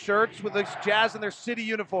yellow shirts with the Jazz in their city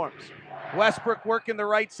uniforms. Westbrook working the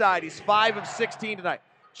right side. He's 5 of 16 tonight.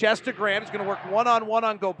 Chest to Grant is going to work one-on-one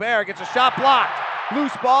on Gobert. Gets a shot blocked.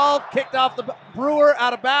 Loose ball, kicked off the Brewer,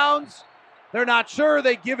 out of bounds. They're not sure.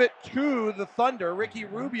 They give it to the Thunder. Ricky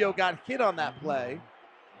Rubio got hit on that play.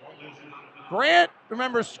 Grant,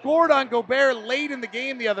 remember, scored on Gobert late in the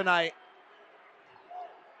game the other night.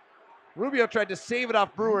 Rubio tried to save it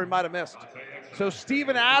off Brewer and might have missed. So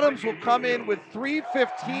Steven Adams will come in with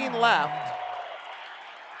 3:15 left.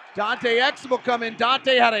 Dante Exum will come in.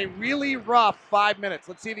 Dante had a really rough 5 minutes.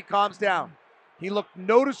 Let's see if he calms down. He looked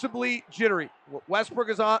noticeably jittery. Westbrook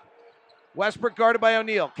is on. Westbrook guarded by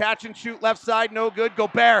O'Neal. Catch and shoot left side, no good.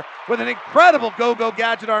 Gobert with an incredible go-go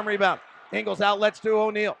gadget arm rebound. Ingles outlets to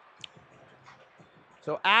O'Neal.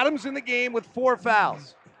 So Adams in the game with 4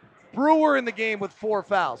 fouls. Brewer in the game with 4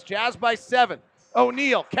 fouls. Jazz by 7.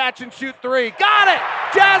 O'Neal, catch and shoot 3. Got it!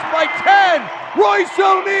 Jazz by 10. Royce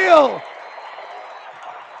O'Neal.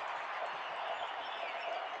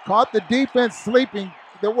 Caught the defense sleeping.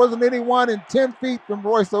 There wasn't anyone in 10 feet from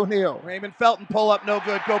Royce O'Neal. Raymond Felton pull up, no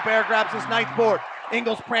good. Gobert grabs his 9th board.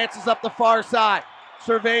 Ingles prances up the far side,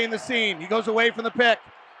 surveying the scene. He goes away from the pick.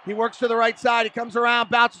 He works to the right side. He comes around,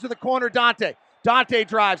 bounces to the corner. Dante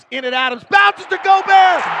drives in at Adams, bounces to Gobert,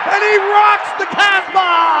 and he rocks the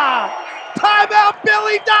Casbah. Timeout,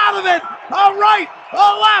 Billy Donovan. A right,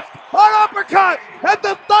 a left, an uppercut, and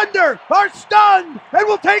the Thunder are stunned and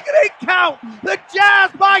will take an 8 count. The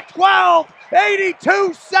Jazz by 12,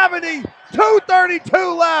 82-70,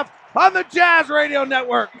 2:32 left on the Jazz Radio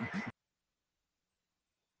Network.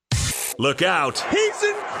 Look out. He's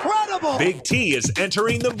incredible. Big T is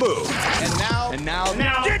entering the booth. And now,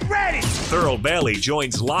 Get ready. Thurl Bailey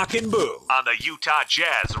joins Lock and Boo on the Utah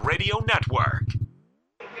Jazz Radio Network.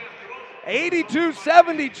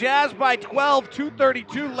 82-70, Jazz by 12,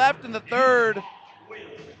 2:32 left in the third.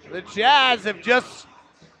 The Jazz have just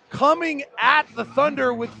coming at the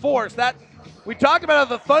Thunder with force. That we talked about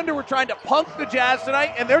how the Thunder were trying to punk the Jazz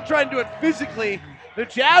tonight, and they're trying to do it physically. The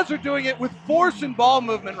Jazz are doing it with force and ball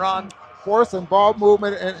movement, Ron. Force and ball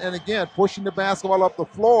movement, and again, pushing the basketball up the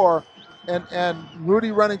floor, and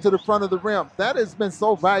Rudy running to the front of the rim. That has been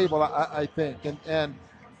so valuable, I think, and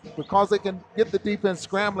because they can get the defense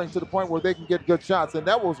scrambling to the point where they can get good shots. And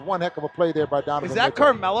that was one heck of a play there by Donovan Is that Mitchell.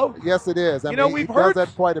 Carmelo? Yes, it is. I You mean, know, he does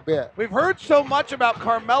that quite a bit. We've heard so much about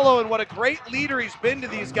Carmelo and what a great leader he's been to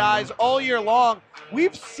these guys all year long.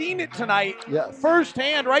 We've seen it tonight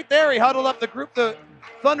firsthand right there. He huddled up the group the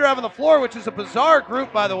Thunder have on the floor, which is a bizarre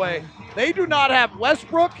group, by the way. They do not have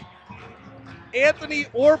Westbrook, Anthony,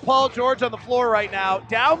 or Paul George on the floor right now,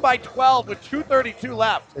 down by 12 with 2:32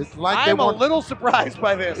 left. It's like I'm a little surprised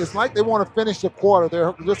by this. It's like they want to finish the quarter.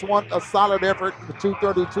 They just want a solid effort for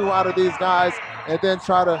 2:32 out of these guys and then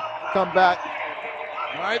try to come back.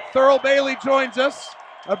 All right, Thurl Bailey joins us.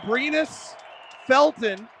 Abrinas,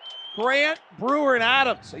 Felton, Grant, Brewer, and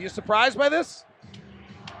Adams. Are you surprised by this?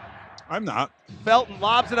 I'm not. Felton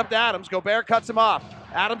lobs it up to Adams. Gobert cuts him off.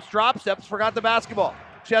 Adams drop steps, forgot the basketball.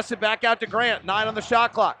 Chests it back out to Grant. 9 on the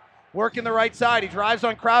shot clock. Working the right side. He drives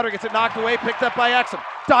on Crowder, gets it knocked away, picked up by Exum.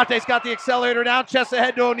 Dante's got the accelerator down. Chests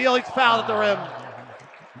ahead to O'Neal. He's fouled at the rim.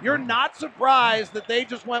 You're not surprised that they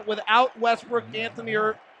just went without Westbrook, Anthony,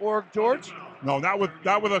 or George? No, not with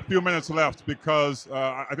a few minutes left, because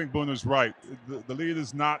I think Boone is right. The lead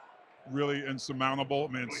is not really insurmountable.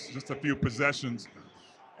 I mean, it's just a few possessions,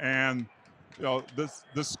 and this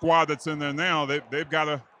squad that's in there now, they've got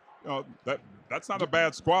to that's not a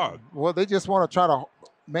bad squad. Well, they just want to try to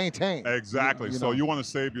maintain. Exactly. You so know. you want to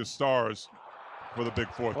save your stars for the big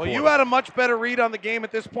fourth quarter. You had a much better read on the game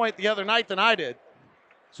at this point the other night than I did,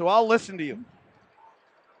 so I'll listen to you.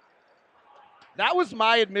 That was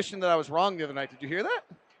my admission that I was wrong the other night. Did you hear that?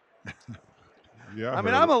 Yeah. I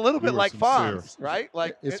mean, I'm a little bit like Fonz, right?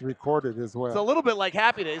 Like it's recorded as well. It's a little bit like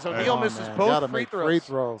Happy Days. O'Neal misses both free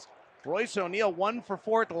throws. Royce O'Neal 1 for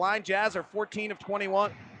 4 at the line. Jazz are 14 of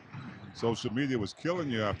 21. Social media was killing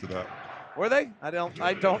you after that. Were they? I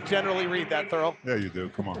don't generally read that, Thurl. Yeah, you do.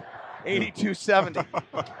 Come on. 82-70.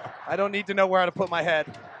 I don't need to know where to put my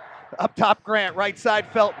head. Up top, Grant. Right side,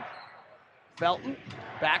 Felton. Felton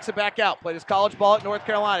backs it back out. Played his college ball at North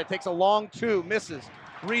Carolina. Takes a long 2. Misses.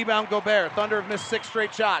 Rebound, Gobert. Thunder have missed 6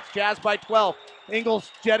 straight shots. Jazz by 12.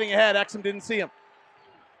 Ingles jetting ahead. Exum didn't see him.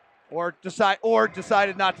 Or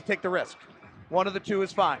decided not to take the risk. One of the two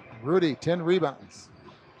is fine. Rudy, 10 rebounds.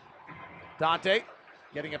 Dante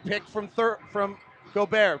getting a pick from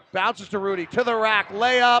Gobert. Bounces to Rudy. To the rack.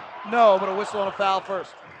 Layup. No, but a whistle and a foul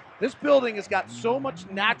first. This building has got so much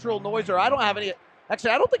natural noise, or I don't have any.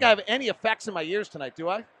 Actually, I don't think I have any effects in my ears tonight, do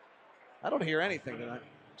I? I don't hear anything tonight.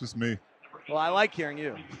 Just me. Well, I like hearing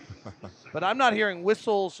you. But I'm not hearing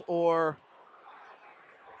whistles or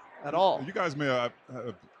at all. You guys may have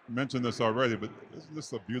mentioned this already, but isn't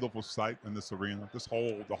this a beautiful sight in this arena?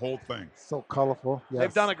 The whole thing. So colorful. Yes.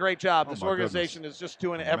 They've done a great job. This organization is just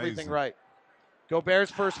doing everything right.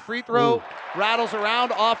 Gobert's first free throw rattles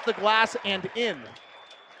around off the glass and in.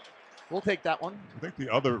 We'll take that one. I think the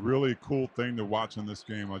other really cool thing to watch in this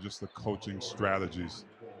game are just the coaching strategies.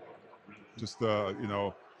 Just a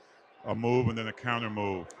move and then a counter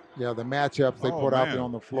move. Yeah, the matchups they put out there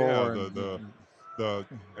on the floor. Yeah, the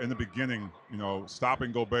in the beginning,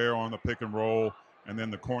 stopping Gobert on the pick and roll, and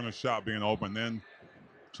then the corner shot being open, then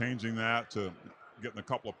changing that to getting a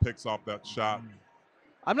couple of picks off that shot.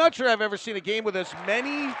 I'm not sure I've ever seen a game with as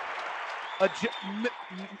many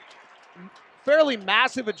fairly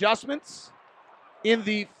massive adjustments in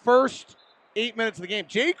the first 8 minutes of the game.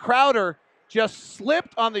 Jay Crowder just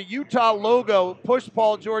slipped on the Utah logo, pushed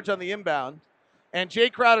Paul George on the inbound, and Jay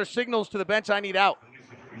Crowder signals to the bench, I need out.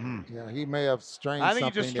 Yeah, he may have strained I think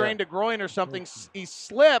something he just strained there. a groin or something. He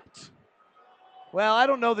slipped. Well, I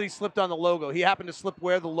don't know that he slipped on the logo. He happened to slip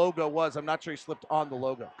where the logo was. I'm not sure he slipped on the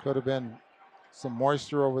logo. Could have been some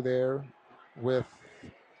moisture over there with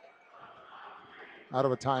out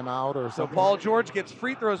of a timeout or So something. Paul George gets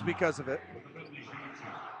free throws because of it.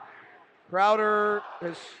 Crowder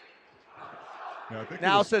has Yeah, I think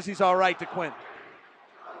now says he's all right to Quinn.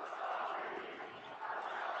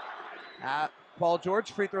 Paul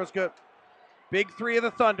George, free throw's good. Big three of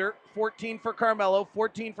the Thunder, 14 for Carmelo,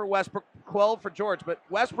 14 for Westbrook, 12 for George. But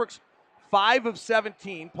Westbrook's 5 of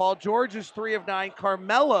 17. Paul George is 3 of 9.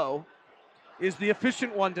 Carmelo is the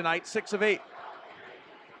efficient one tonight, 6 of 8.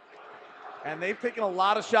 And they've taken a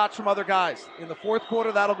lot of shots from other guys. In the fourth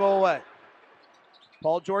quarter, that'll go away.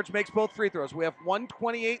 Paul George makes both free throws. We have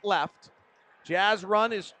 1:28 left. Jazz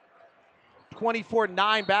run is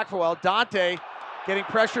 24-9 back for a while. Dante getting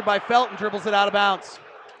pressured by Felton, dribbles it out of bounds.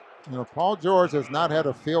 You know, Paul George has not had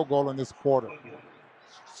a field goal in this quarter.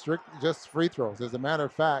 Just free throws. As a matter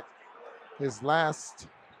of fact, his last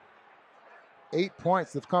 8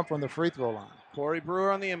 points have come from the free throw line. Corey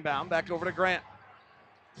Brewer on the inbound, back over to Grant.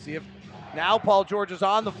 See if now Paul George is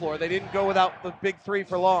on the floor. They didn't go without the big three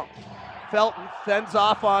for long. Felton fends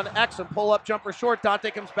off on Exum, pull-up jumper short.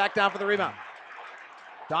 Dante comes back down for the rebound.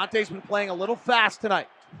 Dante's been playing a little fast tonight.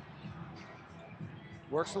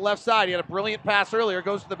 Works the left side. He had a brilliant pass earlier.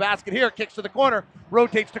 Goes to the basket here. Kicks to the corner.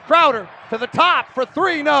 Rotates to Crowder. To the top for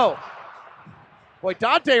three. No. Boy,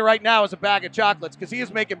 Dante right now is a bag of chocolates because he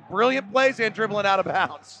is making brilliant plays and dribbling out of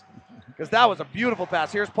bounds. Because that was a beautiful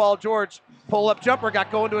pass. Here's Paul George. Pull-up jumper.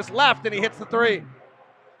 Got going to his left, and he hits the three.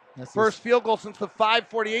 First field goal since the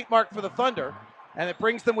 5:48 mark for the Thunder. And it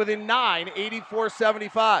brings them within 9,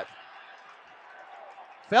 84-75.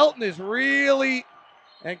 Felton is really...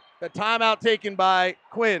 And a timeout taken by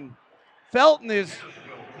Quinn. Felton is,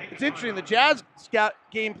 it's interesting, the Jazz scout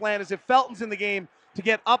game plan is if Felton's in the game to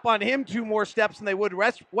get up on him 2 more steps than they would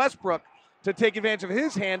Westbrook to take advantage of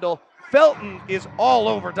his handle. Felton is all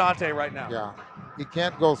over Dante right now. Yeah, he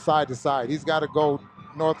can't go side to side. He's got to go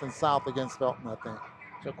north and south against Felton, I think.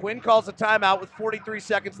 So Quinn calls a timeout with 43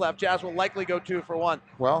 seconds left. Jazz will likely go 2 for 1.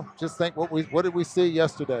 Well, just think what did we see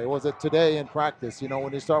yesterday? Was it today in practice, you know,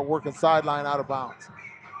 when they start working sideline out of bounds?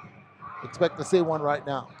 Expect to see one right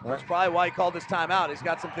now. Right? That's probably why he called this timeout. He's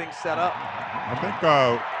got some things set up. I think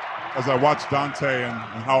as I watch Dante and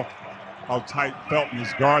how tight Felton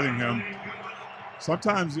is guarding him,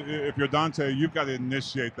 sometimes if you're Dante, you've got to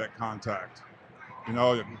initiate that contact. You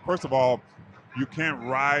know, first of all, you can't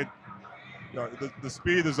ride. The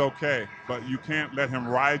speed is okay, but you can't let him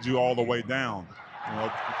ride you all the way down. You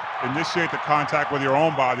know, initiate the contact with your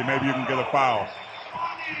own body. Maybe you can get a foul.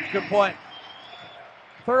 Good point.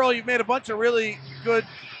 Thurl, you've made a bunch of really good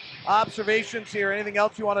observations here. Anything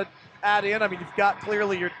else you want to add in? I mean, you've got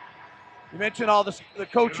clearly you mentioned all the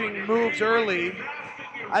coaching moves early.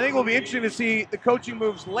 I think it will be interesting to see the coaching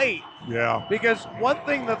moves late. Yeah. Because one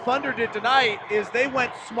thing the Thunder did tonight is they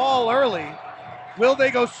went small early. Will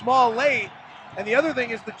they go small late? And the other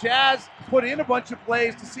thing is the Jazz put in a bunch of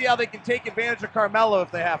plays to see how they can take advantage of Carmelo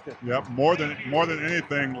if they have to. Yep. More than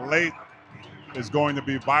anything, late is going to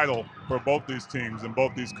be vital for both these teams and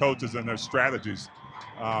both these coaches and their strategies.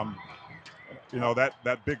 You know, that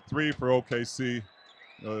big three for OKC,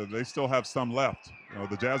 they still have some left. You know,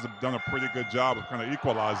 the Jazz have done a pretty good job of kind of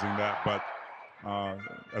equalizing that, but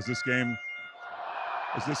as this game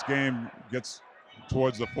gets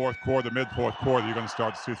towards the fourth quarter, mid-fourth quarter, you're going to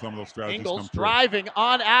start to see some of those strategies come Ingles through. driving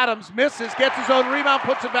on Adams, misses, gets his own rebound,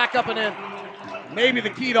 puts it back up and in. Maybe the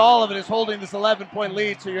key to all of it is holding this 11-point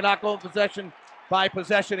lead so you're not going possession by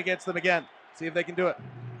possession against them again. See if they can do it.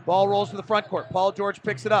 Ball rolls to the front court. Paul George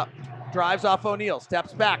picks it up, drives off O'Neal,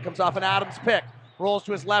 steps back, comes off an Adams pick, rolls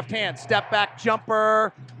to his left hand, step back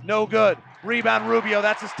jumper, no good. Rebound Rubio,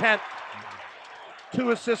 that's his 10th.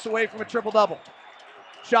 2 assists away from a triple-double.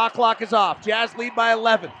 Shot clock is off. Jazz lead by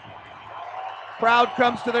 11. Crowd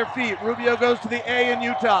comes to their feet. Rubio goes to the A in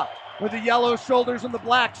Utah with the yellow shoulders and the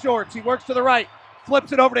black shorts. He works to the right,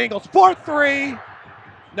 flips it over to Ingles. 4-3.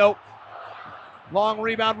 Nope. Long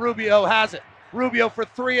rebound. Rubio has it. Rubio for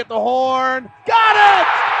 3 at the horn. Got it!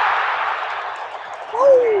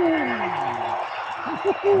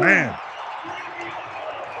 Woo! Man. –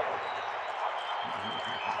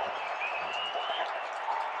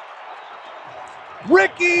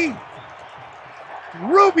 Ricky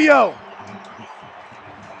Rubio.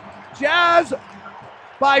 Jazz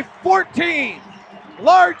by 14.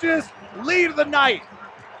 Largest lead of the night.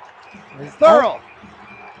 Thurl,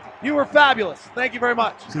 you were fabulous. Thank you very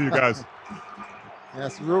much. See you guys.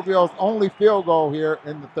 That's Rubio's only field goal here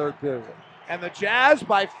in the third period. And the Jazz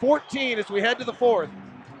by 14 as we head to the fourth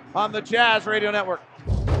on the Jazz Radio Network.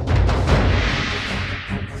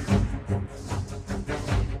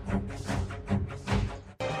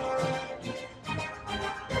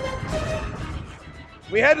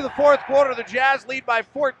 We head to the fourth quarter. The Jazz lead by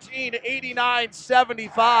 14,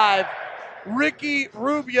 89-75. Ricky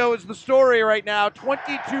Rubio is the story right now.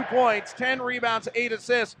 22 points, 10 rebounds, 8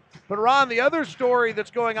 assists. But Ron, the other story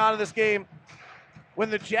that's going on in this game, when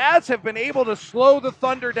the Jazz have been able to slow the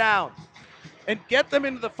Thunder down and get them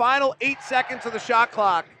into the final 8 seconds of the shot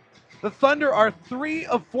clock, the Thunder are 3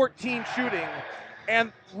 of 14 shooting,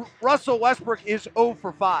 and Russell Westbrook is 0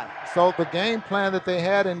 for 5. So the game plan that they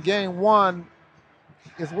had in game one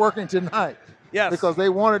is working tonight. Yes. Because they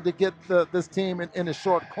wanted to get this team in a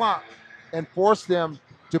short clock and force them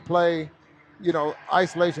to play,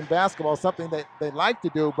 isolation basketball, something that they like to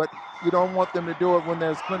do, but you don't want them to do it when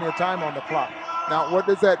there's plenty of time on the clock. Now, what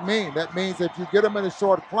does that mean? That means if you get them in a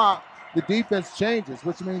short clock, the defense changes,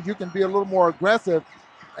 which means you can be a little more aggressive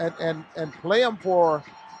and play them for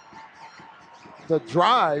the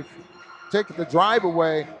drive, take the drive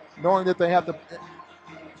away, knowing that they have to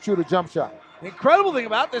shoot a jump shot. The incredible thing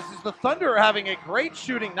about this is the Thunder are having a great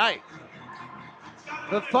shooting night.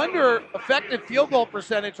 The Thunder effective field goal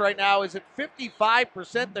percentage right now is at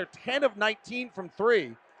 55%. They're 10 of 19 from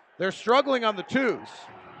 3. They're struggling on the twos.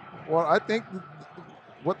 Well, I think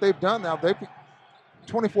what they've done now, they've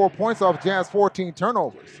 24 points off Jazz, 14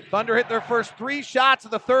 turnovers. Thunder hit their first 3 shots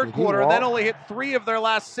of the third quarter and then only hit 3 of their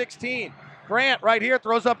last 16. Grant right here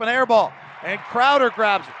throws up an air ball, and Crowder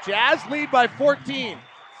grabs it. Jazz lead by 14.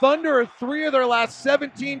 Thunder are 3 of their last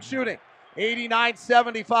 17 shooting.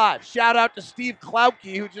 89-75. Shout out to Steve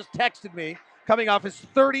Klauke, who just texted me, coming off his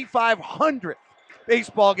 3,500th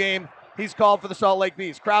baseball game he's called for the Salt Lake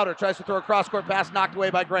Bees. Crowder tries to throw a cross-court pass, knocked away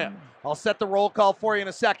by Grant. I'll set the roll call for you in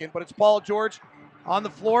a second, but it's Paul George on the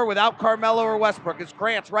floor without Carmelo or Westbrook. As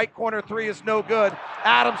Grant's right corner 3 is no good.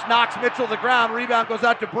 Adams knocks Mitchell to the ground. Rebound goes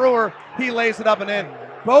out to Brewer. He lays it up and in.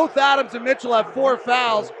 Both Adams and Mitchell have 4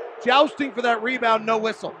 fouls. Jousting for that rebound, no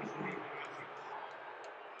whistle.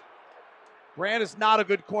 Grant is not a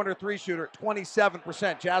good corner 3 shooter at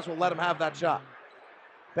 27%. Jazz will let him have that shot.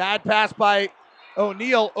 Bad pass by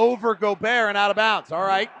O'Neal over Gobert and out of bounds. All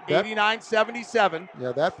right, 89-77.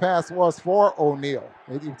 Yeah, that pass was for O'Neal.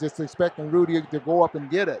 He was just expecting Rudy to go up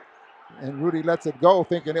and get it. And Rudy lets it go,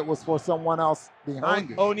 thinking it was for someone else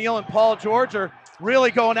behind him. O'Neal and Paul George are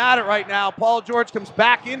really going at it right now. Paul George comes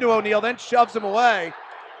back into O'Neal, then shoves him away.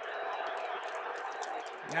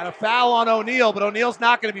 And a foul on O'Neal, but O'Neal's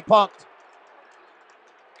not going to be punked.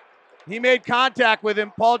 He made contact with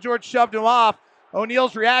him. Paul George shoved him off.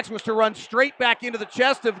 O'Neal's reaction was to run straight back into the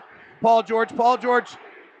chest of Paul George. Paul George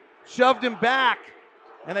shoved him back,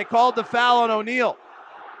 and they called the foul on O'Neal.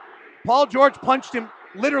 Paul George punched him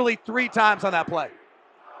literally 3 times on that play.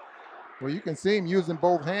 Well, you can see him using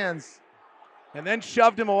both hands. And then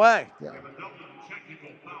shoved him away. Yeah.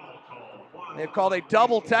 They've called a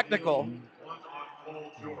double technical.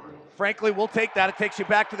 Frankly, we'll take that. It takes you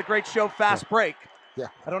back to the great show Fast Break. Yeah.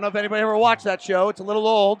 I don't know if anybody ever watched that show. It's a little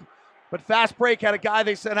old. But Fast Break had a guy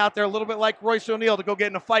they sent out there a little bit like Royce O'Neal to go get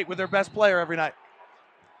in a fight with their best player every night.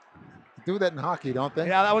 Do that in hockey, don't they?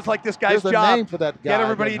 Yeah, that was like this guy's There's job. a name for that guy. Get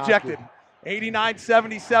everybody ejected.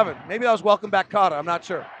 89-77. Maybe that was welcome back Carter. I'm not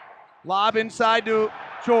sure. Lob inside to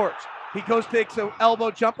George. He goes, takes an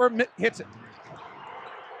elbow jumper, hits it.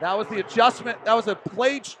 That was the adjustment. That was a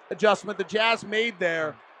play adjustment the Jazz made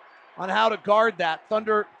there on how to guard that.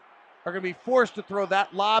 Thunder are going to be forced to throw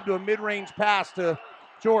that lob to a mid-range pass to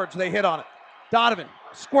George. They hit on it. Donovan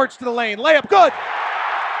squirts to the lane. Layup, good.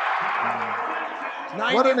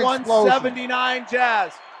 91-79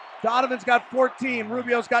 Jazz. Donovan's got 14.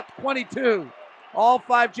 Rubio's got 22. All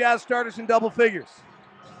 5 Jazz starters in double figures.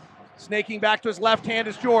 Snaking back to his left hand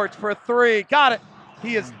is George for a 3. Got it.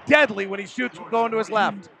 He is deadly when he shoots going to his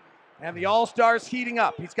left. And the All-Stars heating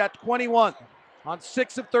up. He's got 21 on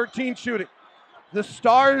 6 of 13 shooting. The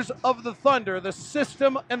stars of the Thunder, the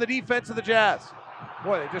system and the defense of the Jazz.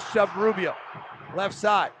 Boy, they just shoved Rubio. Left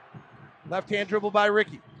side. Left hand dribble by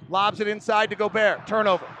Ricky. Lobs it inside to Gobert.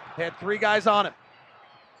 Turnover. They had 3 guys on him.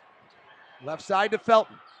 Left side to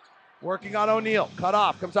Felton. Working on O'Neal. Cut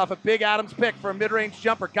off. Comes off a big Adams pick for a mid-range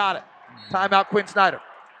jumper. Got it. Timeout Quinn Snyder.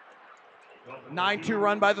 9-2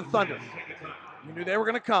 run by the Thunder. You knew they were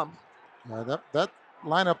going to come. That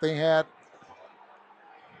lineup they had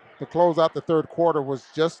to close out the third quarter was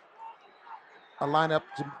just a lineup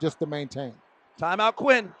just to maintain. Timeout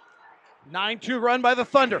Quinn. 9-2 run by the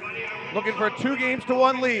Thunder. Looking for a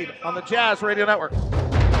 2-1 lead on the Jazz Radio Network.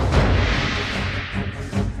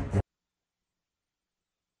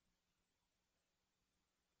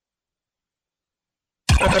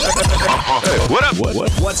 What up?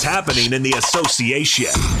 What's happening in the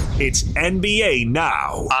association? It's NBA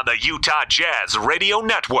Now on the Utah Jazz Radio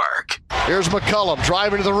Network. Here's McCollum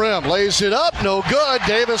driving to the rim, lays it up, no good.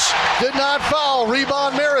 Davis did not foul.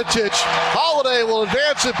 Rebound Mirotic. Holiday will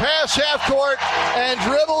advance it past half court and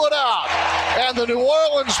dribble it out. And the New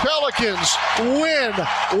Orleans Pelicans win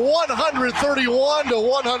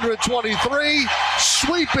 131-123,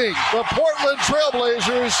 sweeping the Portland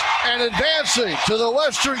Trailblazers and advancing to the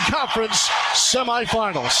Western Conference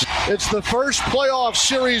semifinals. It's the first playoff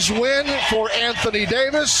series win for Anthony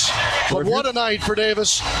Davis. But what a night for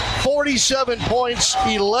Davis. 47 points,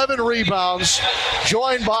 11 rebounds,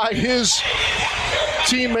 joined by his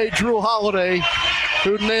teammate Drew Holiday,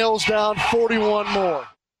 who nails down 41 more.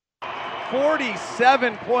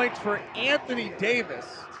 47 points for Anthony Davis.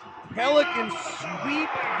 Pelicans sweep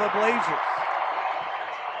the Blazers.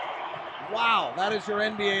 Wow, that is your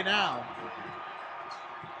NBA Now.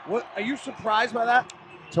 What, are you surprised by that?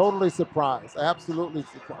 Totally surprised. Absolutely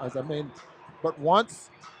surprised. I mean, but once,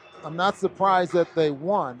 I'm not surprised that they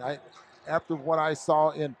won. After what I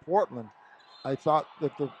saw in Portland, I thought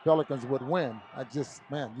that the Pelicans would win. You just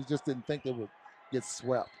didn't think they would get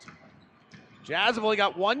swept. Jazz have only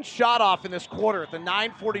got one shot off in this quarter at the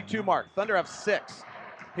 9:42 mark. Thunder have 6.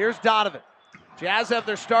 Here's Donovan. Jazz have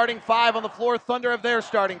their starting 5 on the floor. Thunder have their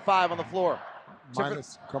starting 5 on the floor.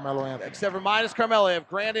 Minus Carmelo Anthony. Except for minus Carmelo. They have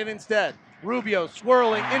Grant in instead. Rubio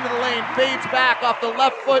swirling into the lane, fades back off the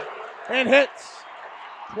left foot and hits.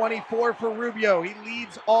 24 for Rubio. He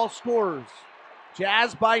leads all scorers.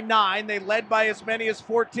 Jazz by 9. They led by as many as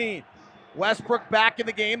 14. Westbrook back in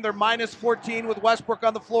the game. They're minus 14 with Westbrook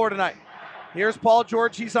on the floor tonight. Here's Paul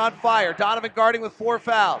George. He's on fire. Donovan guarding with 4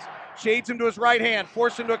 fouls. Shades him to his right hand.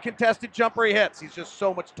 Force him to a contested jumper. He hits. He's just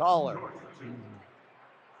so much taller.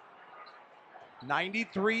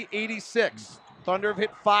 93-86. Thunder have hit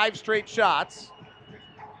 5 straight shots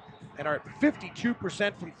and are at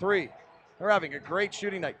 52% from 3. They're having a great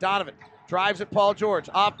shooting night. Donovan drives at Paul George.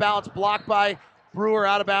 Off balance, blocked by Brewer,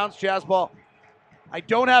 out of bounds, Jazz ball. I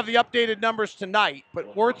don't have the updated numbers tonight,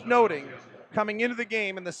 but worth noting, coming into the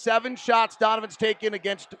game, in the 7 shots Donovan's taken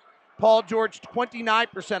against Paul George,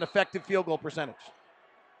 29% effective field goal percentage.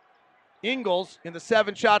 Ingles, in the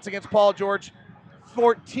 7 shots against Paul George,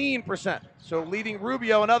 14%. So leading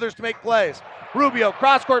Rubio and others to make plays. Rubio,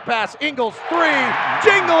 cross-court pass, Ingles, 3,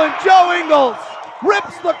 jingling Joe Ingles,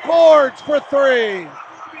 rips the cords for 3.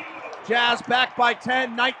 Jazz back by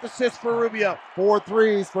 10, 9th assist for Rubio. 4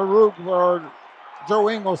 threes for Joe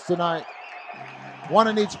Ingles tonight. 1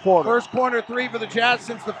 in each quarter. First corner 3 for the Jazz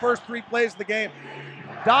since the first 3 plays of the game.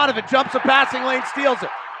 Donovan jumps the passing lane, steals it.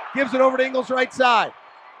 Gives it over to Ingles right side.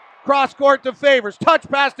 Cross court to Favors. Touch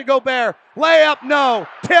pass to Gobert. Layup, no.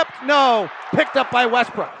 Tipped, no. Picked up by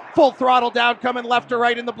Westbrook. Full throttle down, coming left to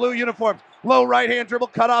right in the blue uniforms. Low right-hand dribble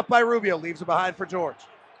cut off by Rubio. Leaves it behind for George.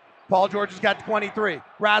 Paul George has got 23.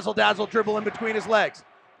 Razzle-dazzle dribble in between his legs.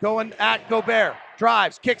 Going at Gobert.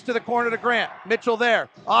 Drives, kicks to the corner to Grant. Mitchell there.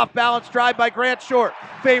 Off balance drive by Grant, short.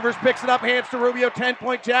 Favors picks it up, hands to Rubio.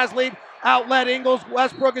 10-point Jazz lead. Outlet Ingles.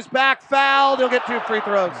 Westbrook is back. Fouled. He'll get 2 free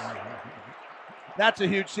throws. That's a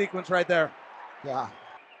huge sequence right there. Yeah.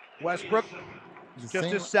 Westbrook, just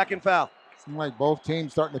his second foul. Seems like both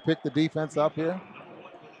teams starting to pick the defense up here.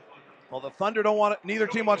 Well, the Thunder don't want it. Neither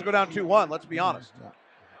team wants to go down 2-1, let's be honest.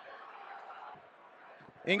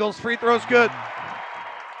 Yeah. Ingles free throw's good.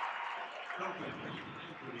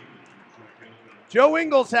 Joe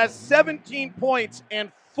Ingles has 17 points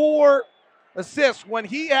and 4 assists when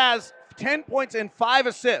he has 10 points and 5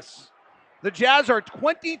 assists. The Jazz are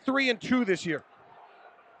 23-2 this year.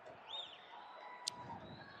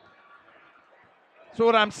 So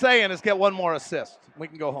what I'm saying is get 1 more assist. We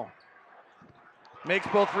can go home. Makes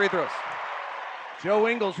both free throws. Joe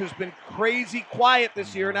Ingles, who's been crazy quiet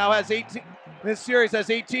this year, now has 18. This series has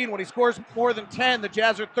 18. When he scores more than 10, the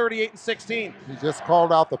Jazz are 38-16. He just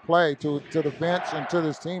called out the play to the bench and to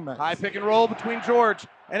his teammates. High pick and roll between George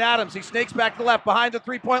and Adams. He snakes back to the left behind the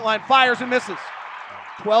 3-point line, fires and misses.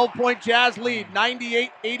 12-point Jazz lead,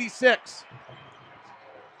 98-86.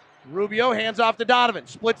 Rubio hands off to Donovan,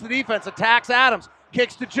 splits the defense, attacks Adams,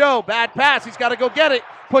 kicks to Joe, bad pass, he's got to go get it,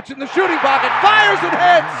 puts it in the shooting pocket, fires and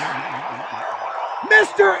hits.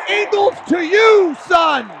 Mr. Ingles to you,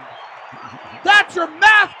 son. That's your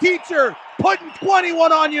math teacher putting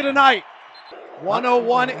 21 on you tonight.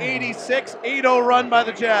 101-86, 8-0 run by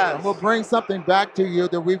the Jazz. We'll bring something back to you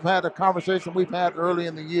that we've had a conversation we've had early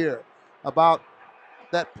in the year about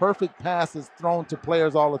that perfect pass is thrown to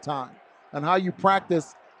players all the time and how you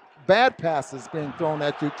practice bad passes being thrown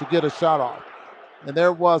at you to get a shot off. And there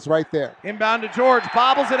it was right there. Inbound to George,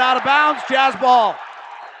 bobbles it out of bounds, Jazz ball.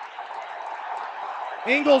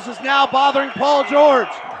 Ingles is now bothering Paul George.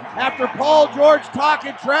 After Paul George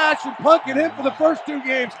talking trash and punking him for the first 2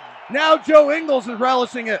 games, now Joe Ingles is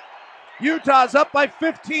relishing it. Utah's up by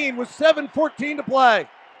 15 with 7:14 to play.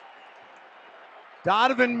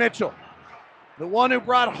 Donovan Mitchell, the one who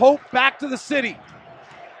brought hope back to the city.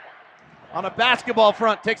 On a basketball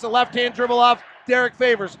front, takes a left-hand dribble off Derek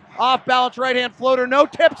Favors. Off balance, right-hand floater, no.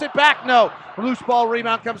 Tips it back, no. Loose ball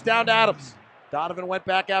rebound comes down to Adams. Donovan went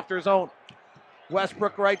back after his own.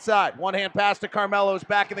 Westbrook right side. One-hand pass to Carmelo's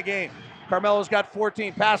back in the game. Carmelo's got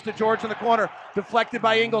 14. Pass to George in the corner. Deflected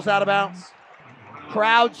by Ingles out of bounds.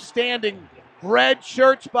 Crowd standing. Red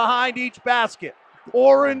shirts behind each basket.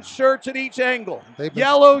 Orange shirts at each angle.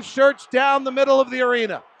 Yellow shirts down the middle of the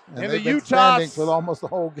arena. And the Utah for almost the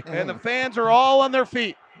whole game. And the fans are all on their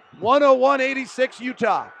feet. 101-86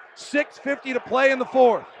 Utah. 6:50 to play in the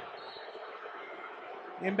fourth.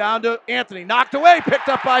 Inbound to Anthony. Knocked away. Picked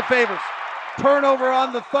up by Favors. Turnover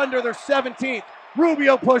on the Thunder. They're 17th.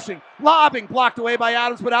 Rubio pushing. Lobbing. Blocked away by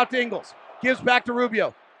Adams, but out to Ingles. Gives back to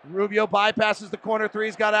Rubio. Rubio bypasses the corner 3.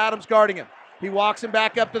 He's got Adams guarding him. He walks him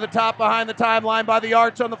back up to the top behind the timeline by the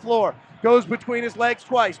arch on the floor. Goes between his legs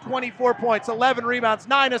twice. 24 points, 11 rebounds,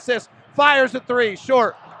 9 assists. Fires at 3.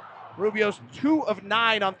 Short. Rubio's 2 of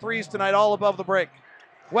 9 on threes tonight, all above the break.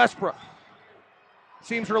 Westbrook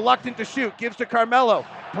seems reluctant to shoot. Gives to Carmelo.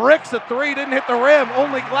 Bricks a 3. Didn't hit the rim.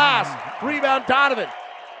 Only glass. Rebound Donovan.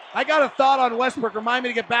 I got a thought on Westbrook. Remind me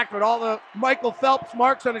to get back to it. All the Michael Phelps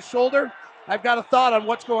marks on his shoulder. I've got a thought on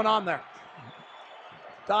what's going on there.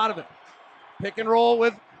 Donovan. Pick and roll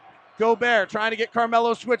with Gobert. Trying to get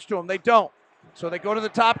Carmelo switched to him. They don't. So they go to the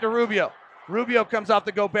top to Rubio. Rubio comes off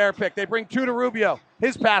the Gobert pick. They bring 2 to Rubio.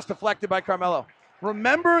 His pass deflected by Carmelo.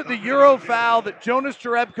 Remember the Euro foul that Jonas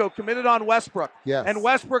Jerebko committed on Westbrook? Yes. And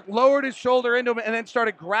Westbrook lowered his shoulder into him and then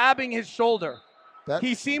started grabbing his shoulder.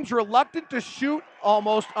 He seems reluctant to shoot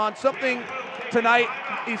almost on something tonight.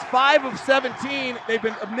 He's 5 of 17. They've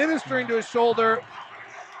been administering to his shoulder.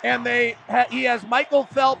 And he has Michael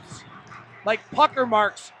Phelps, like pucker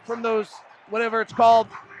marks from those, whatever it's called.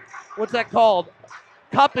 What's that called?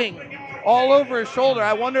 Cupping all over his shoulder.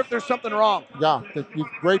 I wonder if there's something wrong. Yeah,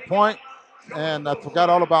 great point. And I forgot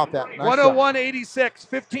all about that. 101-86,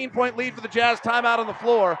 15-point lead for the Jazz. Timeout on the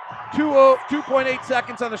floor. 2.8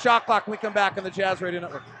 seconds on the shot clock when we come back on the Jazz Radio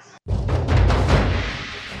Network.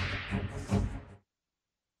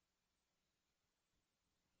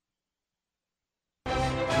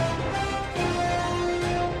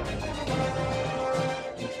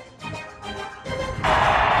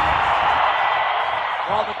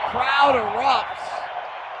 While the crowd erupts,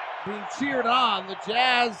 being cheered on, the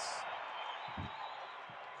Jazz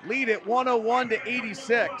lead at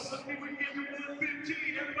 101-86.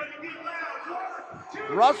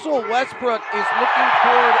 Russell Westbrook is looking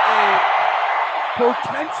toward a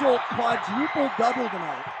potential quadruple double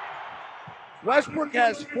tonight. Westbrook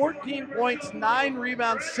has 14 points, 9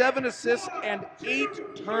 rebounds, 7 assists, and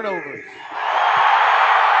 8 turnovers.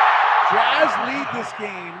 Jazz lead this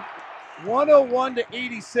game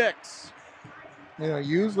 101-86. You know,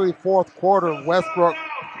 usually fourth quarter, Westbrook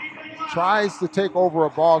tries to take over a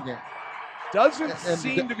ball game. Doesn't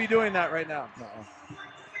seem to be doing that right now.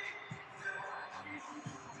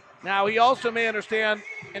 Now, he also may understand,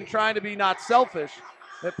 in trying to be not selfish,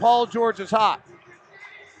 that Paul George is hot.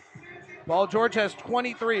 Paul George has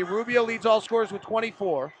 23. Rubio leads all scorers with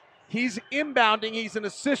 24. He's inbounding. He's an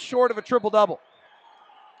assist short of a triple-double.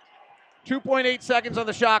 2.8 seconds on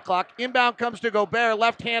the shot clock. Inbound comes to Gobert.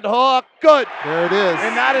 Left-hand hook. Good. There it is.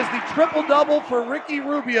 And that is the triple-double for Ricky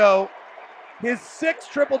Rubio. His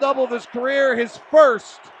 6th triple-double of his career. His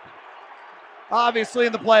first, obviously,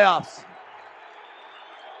 in the playoffs.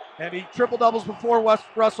 And he triple-doubles before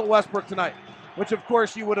Russell Westbrook tonight, which, of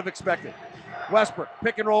course, you would have expected. Westbrook,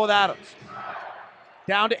 pick and roll with Adams.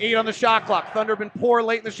 Down to 8 on the shot clock. Thunder been poor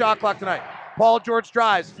late in the shot clock tonight. Paul George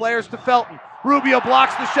drives, flares to Felton. Rubio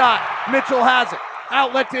blocks the shot. Mitchell has it.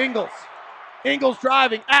 Outlet to Ingles. Ingles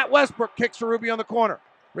driving at Westbrook. Kicks to Rubio in the corner.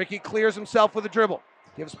 Ricky clears himself with a dribble.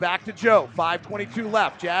 Gives back to Joe. 5:22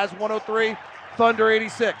 left. Jazz 103. Thunder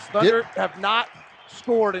 86. Thunder have not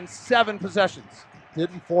scored in 7 possessions.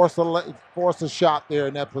 Didn't force a shot there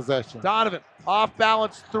in that possession. Donovan, off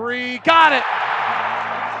balance 3. Got it.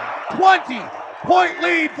 20-point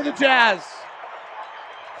lead for the Jazz.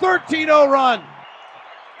 13-0 run.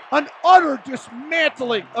 An utter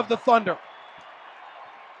dismantling of the Thunder.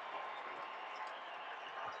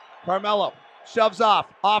 Carmelo shoves off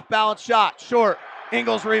balance shot, short.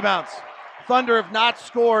 Ingles rebounds. Thunder have not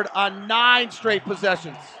scored on 9 straight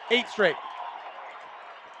possessions, 8 straight.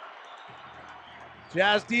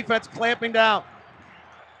 Jazz defense clamping down.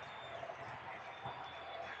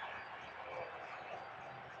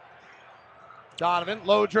 Donovan,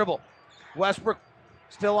 low dribble. Westbrook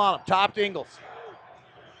still on him, top to Ingles.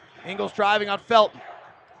 Ingles driving on Felton.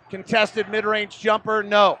 Contested mid-range jumper,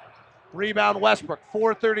 no. Rebound Westbrook,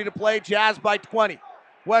 4:30 to play, Jazz by 20.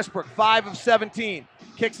 Westbrook, 5 of 17.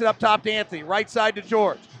 Kicks it up top to Anthony, right side to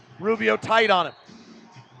George. Rubio tight on him.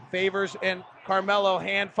 Favors and Carmelo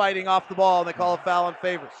hand fighting off the ball, and they call a foul on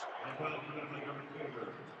Favors.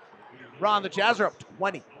 Ron, the Jazz are up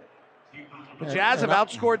 20. The Jazz have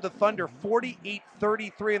outscored the Thunder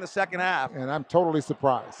 48-33 in the second half. And I'm totally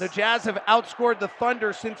surprised. The Jazz have outscored the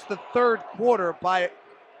Thunder since the third quarter by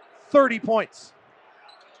 30 points.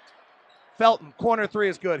 Felton, corner 3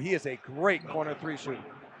 is good. He is a great corner 3 shooter.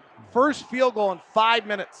 First field goal in 5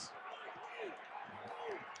 minutes.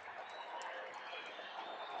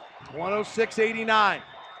 106-89.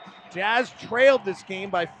 Jazz trailed this game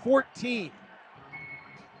by 12,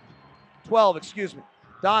 excuse me.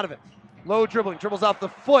 Donovan, low dribbling, dribbles off the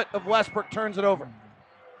foot of Westbrook, turns it over.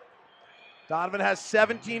 Donovan has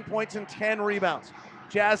 17 points and 10 rebounds.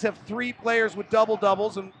 Jazz have 3 players with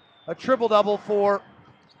double-doubles and a triple-double for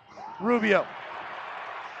Rubio.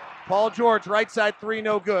 Paul George, right side 3,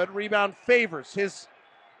 no good. Rebound Favors, his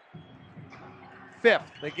 5th.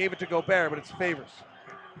 They gave it to Gobert, but it's Favors.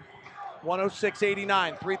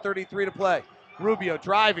 106-89, 3:33 to play. Rubio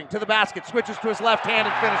driving to the basket, switches to his left hand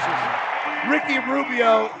and finishes. Ricky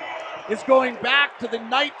Rubio is going back to the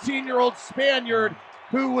 19-year-old Spaniard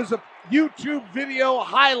who was a YouTube video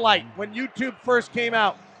highlight when YouTube first came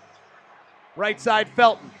out. Right side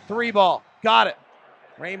Felton, 3-ball, got it.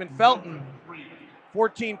 Raymond Felton,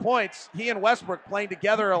 14 points. He and Westbrook playing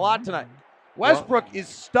together a lot tonight. Westbrook is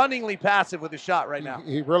stunningly passive with his shot right now.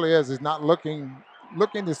 He really is. He's not looking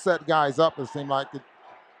to set guys up, it seemed like it.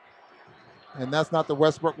 And that's not the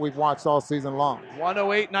Westbrook we've watched all season long.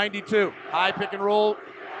 108-92. High pick and roll.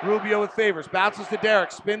 Rubio with Favors. Bounces to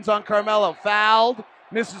Derek. Spins on Carmelo. Fouled.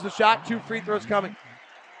 Misses the shot. 2 free throws coming.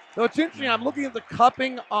 So it's interesting. I'm looking at the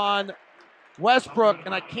cupping on Westbrook,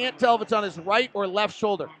 and I can't tell if it's on his right or left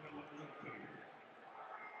shoulder.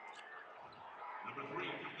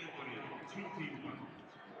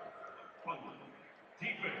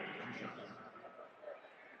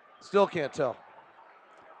 Still can't tell.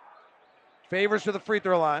 Favors to the free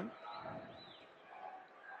throw line.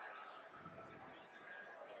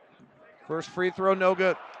 First free throw, no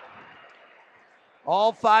good.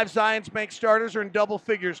 All 5 Zions Bank starters are in double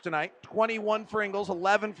figures tonight. 21 for Ingles,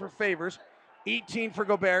 11 for Favors, 18 for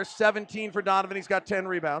Gobert, 17 for Donovan. He's got 10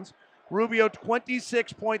 rebounds. Rubio,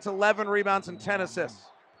 26 points, 11 rebounds, and 10 assists.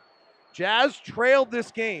 Jazz trailed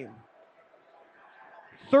this game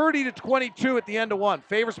 30-22 at the end of 1.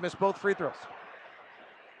 Favors missed both free throws.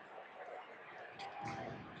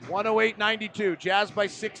 108-92. Jazz by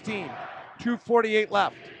 16. 2:48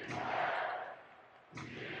 left.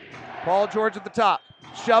 Paul George at the top.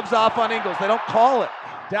 Shoves off on Ingles. They don't call it.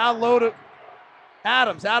 Down low to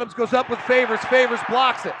Adams. Adams goes up with Favors. Favors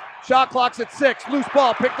blocks it. Shot clock's at 6. Loose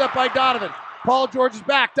ball picked up by Donovan. Paul George is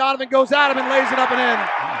back. Donovan goes at him and lays it up and in.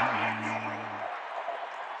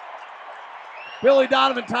 Billy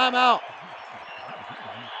Donovan, timeout.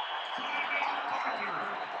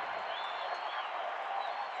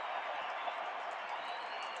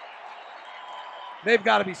 They've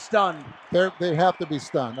got to be stunned. They have to be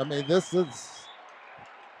stunned. I mean, this is...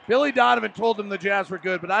 Billy Donovan told them the Jazz were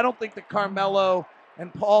good, but I don't think that Carmelo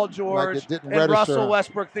and Paul George and Russell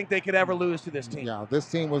Westbrook think they could ever lose to this team. Yeah, this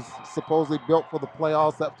team was supposedly built for the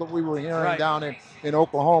playoffs. That's what we were hearing down in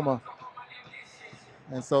Oklahoma.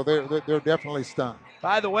 And so they're definitely stunned.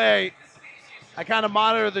 By the way, I kind of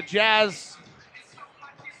monitor the Jazz.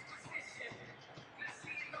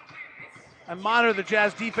 I monitor the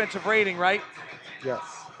Jazz defensive rating, right? Yes.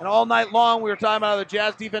 And all night long we were talking about how the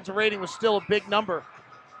Jazz defensive rating was still a big number.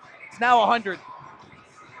 It's now 100.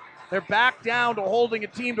 They're back down to holding a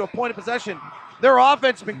team to a point of possession. Their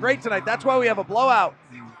offense has been great tonight. That's why we have a blowout.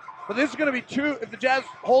 But this is going to be 2, if the Jazz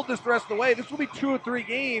hold this the rest of the way, this will be 2 or 3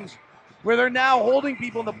 games where they're now holding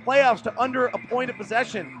people in the playoffs to under a point of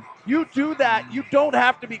possession. You do that, you don't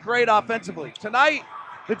have to be great offensively. Tonight,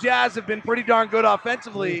 the Jazz have been pretty darn good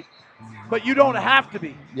offensively, but you don't have to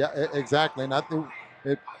be. Yeah, exactly. And I think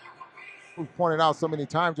we've pointed out so many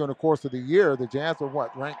times during the course of the year, the Jazz are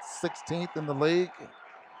ranked 16th in the league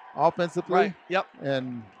offensively? Right, yep.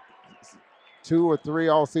 And 2 or 3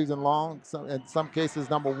 all season long. In some cases,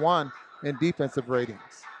 number 1 in defensive ratings.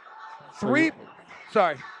 Three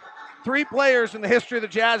players in the history of the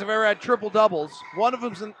Jazz have ever had triple doubles. One of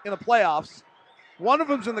them's in the playoffs. One of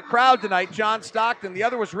them's in the crowd tonight, John Stockton. The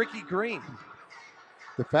other was Ricky Green.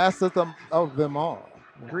 The fastest of them all.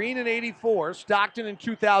 Green in 84, Stockton in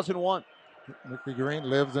 2001. Ricky Green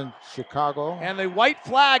lives in Chicago. And the white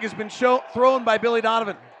flag has been thrown by Billy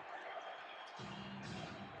Donovan.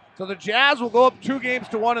 So the Jazz will go up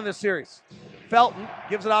 2-1 in this series. Felton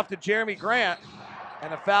gives it off to Jeremy Grant,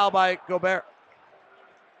 and a foul by Gobert.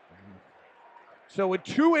 So with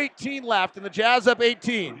 2:18 left and the Jazz up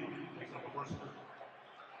 18,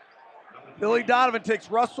 Billy Donovan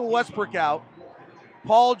takes Russell Westbrook out,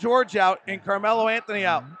 Paul George out, and Carmelo Anthony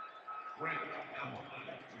out.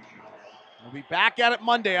 We'll be back at it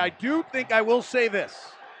Monday. I do think I will say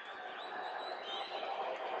this.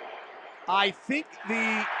 I think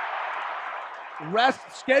the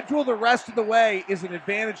schedule the rest of the way is an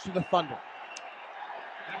advantage to the Thunder.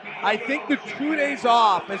 I think the 2 days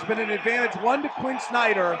off has been an advantage, one to Quinn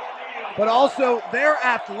Snyder, but also they're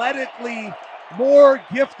athletically more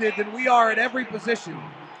gifted than we are at every position.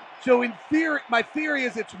 So in theory, my theory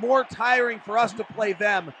is it's more tiring for us to play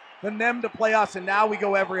them than them to play us, and now we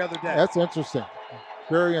go every other day. That's interesting.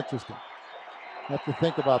 Very interesting. Have to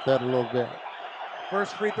think about that a little bit.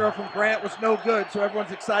 First free throw from Grant was no good, so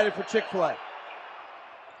everyone's excited for Chick-fil-A.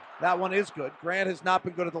 That one is good. Grant has not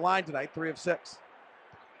been good at the line tonight, 3 of 6.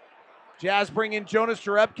 Jazz bring in Jonas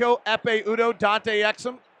Jerebko, Ekpe Udoh, Dante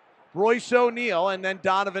Exum, Royce O'Neal, and then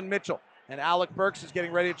Donovan Mitchell. And Alec Burks is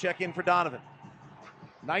getting ready to check in for Donovan.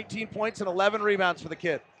 19 points and 11 rebounds for the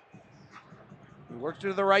kid. He works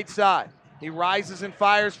to the right side. He rises and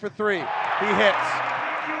fires for 3. He hits.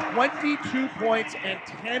 22 points and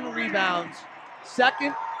 10 rebounds.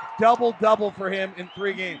 Second double-double for him in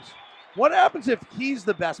 3 games. What happens if he's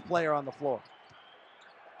the best player on the floor?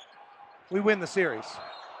 We win the series.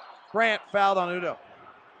 Grant fouled on Udoh.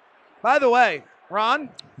 By the way, Ron,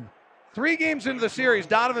 3 games into the series,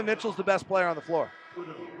 Donovan Mitchell's the best player on the floor.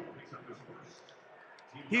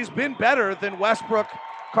 He's been better than Westbrook,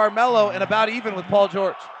 Carmelo, and about even with Paul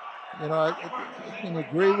George. You know, I can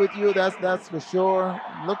agree with you. That's for sure.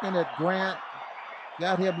 Looking at Grant,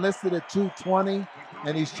 got him listed at 220,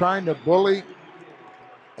 and he's trying to bully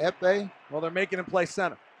Ekpe. Well, they're making him play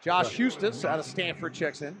center. Josh Huestis out of Stanford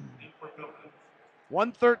checks in.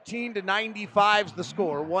 113-95 is the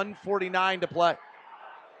score. 149 to play.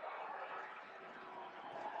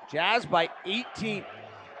 Jazz by 18.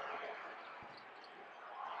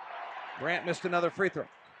 Grant missed another free throw.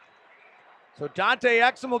 So Dante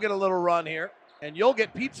Exum will get a little run here, and you'll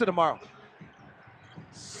get pizza tomorrow.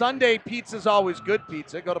 Sunday pizza's always good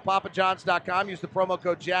pizza. Go to papajohns.com, use the promo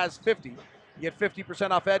code JAZZ50. You get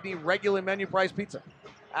 50% off any regular menu price pizza.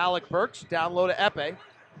 Alec Burks, down low to Ekpe.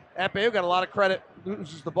 Ekpe, who got a lot of credit,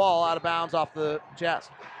 loses the ball out of bounds off the Jazz.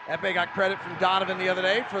 Ekpe got credit from Donovan the other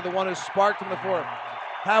day for the one who sparked him the fourth.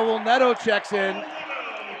 Howell Neto checks in,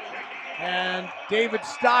 and David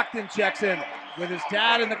Stockton checks in with his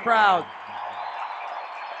dad in the crowd.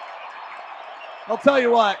 I'll tell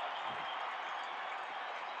you what,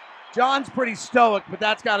 John's pretty stoic, but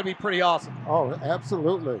that's got to be pretty awesome. Oh,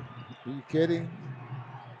 absolutely. Are you kidding?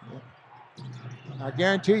 I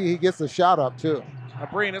guarantee you he gets a shot up, too.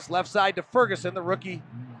 Abrinas, left side to Ferguson. The rookie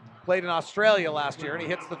played in Australia last year, and he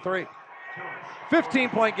hits the 3.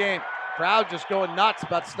 15-point game. Crowd just going nuts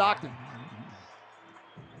about Stockton.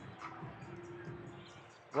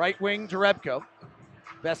 Right wing, Jerebko.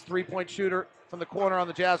 Best 3-point shooter from the corner on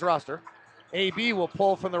the Jazz roster. AB will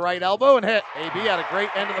pull from the right elbow and hit. AB had a great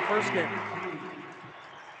end of the first game.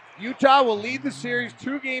 Utah will lead the series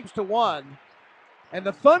 2-1, and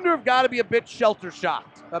the Thunder have got to be a bit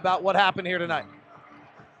shelter-shocked about what happened here tonight.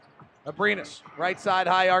 Abrinas, right side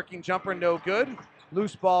high arcing jumper, no good.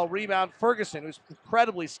 Loose ball rebound. Ferguson, who's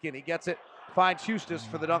incredibly skinny, gets it, finds Huestis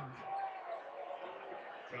for the dunk.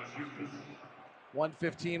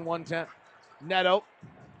 115-110. Neto,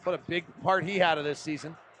 what a big part he had of this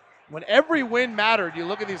season. When every win mattered, you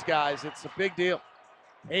look at these guys, it's a big deal.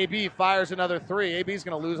 AB fires another 3. AB's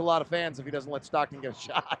going to lose a lot of fans if he doesn't let Stockton get a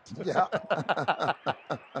shot. Yeah.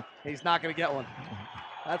 He's not going to get one.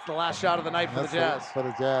 That's the last shot of the night for the Jazz. For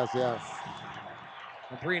the Jazz, yes.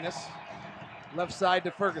 Abrinas, left side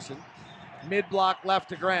to Ferguson. Mid-block left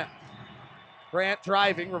to Grant. Grant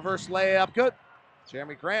driving, reverse layup, good.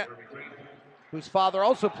 Jeremy Grant, whose father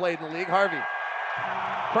also played in the league, Harvey.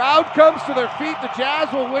 Crowd comes to their feet. The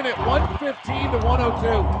Jazz will win it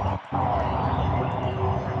 115-102.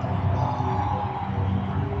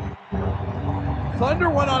 Thunder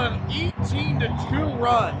went on an 18-2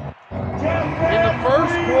 run in the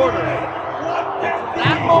first quarter. And from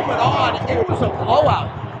that moment on, it was a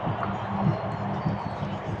blowout.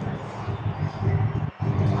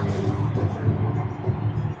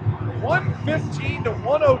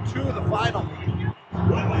 (115-102) the final.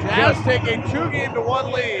 Jazz take a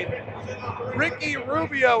 2-game-1 lead. Ricky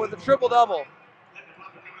Rubio with a triple-double.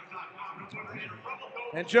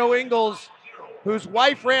 And Joe Ingles, whose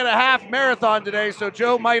wife ran a half marathon today, so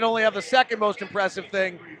Joe might only have the second most impressive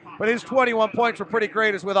thing, but his 21 points were pretty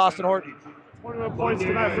great, is with Austin Horton. 21 points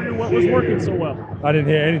tonight for you. What was working so well? I didn't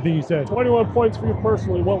hear anything you said. 21 points for you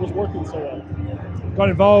personally. What was working so well? Got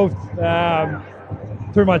involved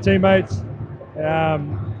through my teammates.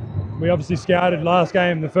 We obviously scouted last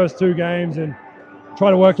game, the first 2 games, and try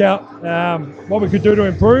to work out what we could do to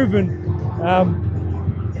improve.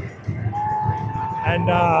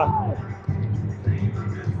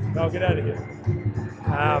 I'll get out of here.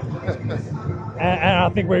 And I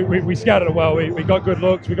think we scouted it well. We got good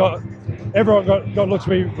looks. Everyone got looks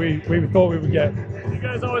we thought we would get. You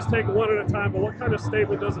guys always take it one at a time, but what kind of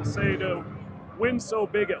statement does it say to win so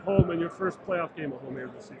big at home in your first playoff game at home here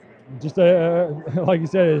this season? Just like you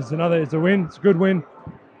said, it's a win. It's a good win.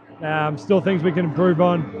 Still things we can improve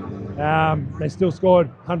on. They still scored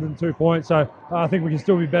 102 points, so I think we can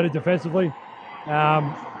still be better defensively.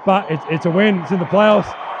 But it's a win. It's in the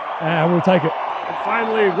playoffs, and we'll take it. And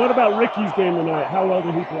finally, what about Ricky's game tonight? How well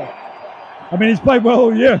did he play? I mean, he's played well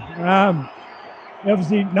all year.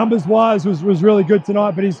 Obviously, numbers-wise was really good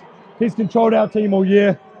tonight, but he's controlled our team all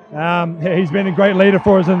year. He's been a great leader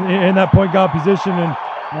for us in that point guard position, and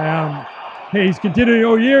he's continued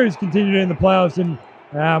all year. He's continued in the playoffs, and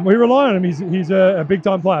we rely on him. He's a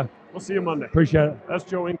big-time player. We'll see you Monday. Appreciate it. That's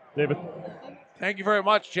Joe Ingles. David. Thank you very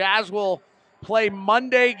much. Jazz will play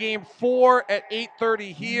Monday Game 4 at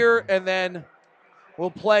 8:30 here, and then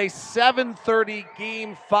we'll play 7:30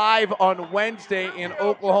 Game 5 on Wednesday in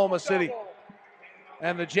Oklahoma City.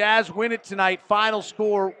 And the Jazz win it tonight. Final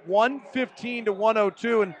score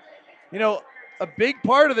 115-102. And, you know, a big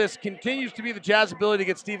part of this continues to be the Jazz ability to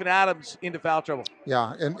get Steven Adams into foul trouble.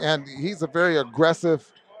 Yeah, and he's a very aggressive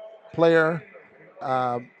player.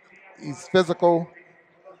 He's physical,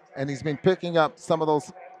 and he's been picking up some of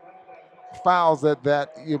those fouls that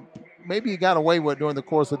maybe he got away with during the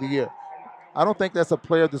course of the year. I don't think that's a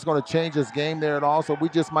player that's going to change his game there at all, so we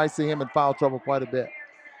just might see him in foul trouble quite a bit.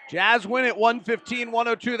 Jazz win at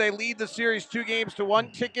 115-102. They lead the series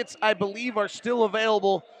 2-1. Tickets, I believe, are still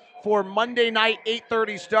available for Monday night,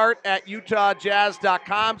 8:30 start at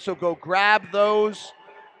UtahJazz.com. So go grab those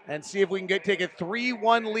and see if we can take a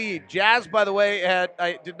 3-1 lead. Jazz, by the way,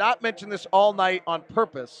 I did not mention this all night on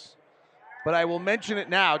purpose, but I will mention it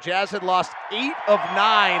now. Jazz had lost 8 of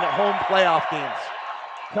 9 home playoff games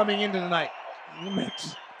coming into the night.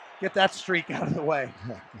 Get that streak out of the way.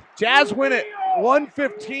 Jazz win it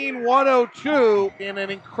 115-102 in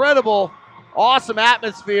an incredible, awesome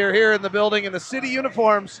atmosphere here in the building, and the city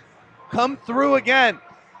uniforms come through again.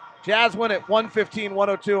 Jazz win it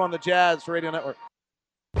 115-102 on the Jazz Radio Network.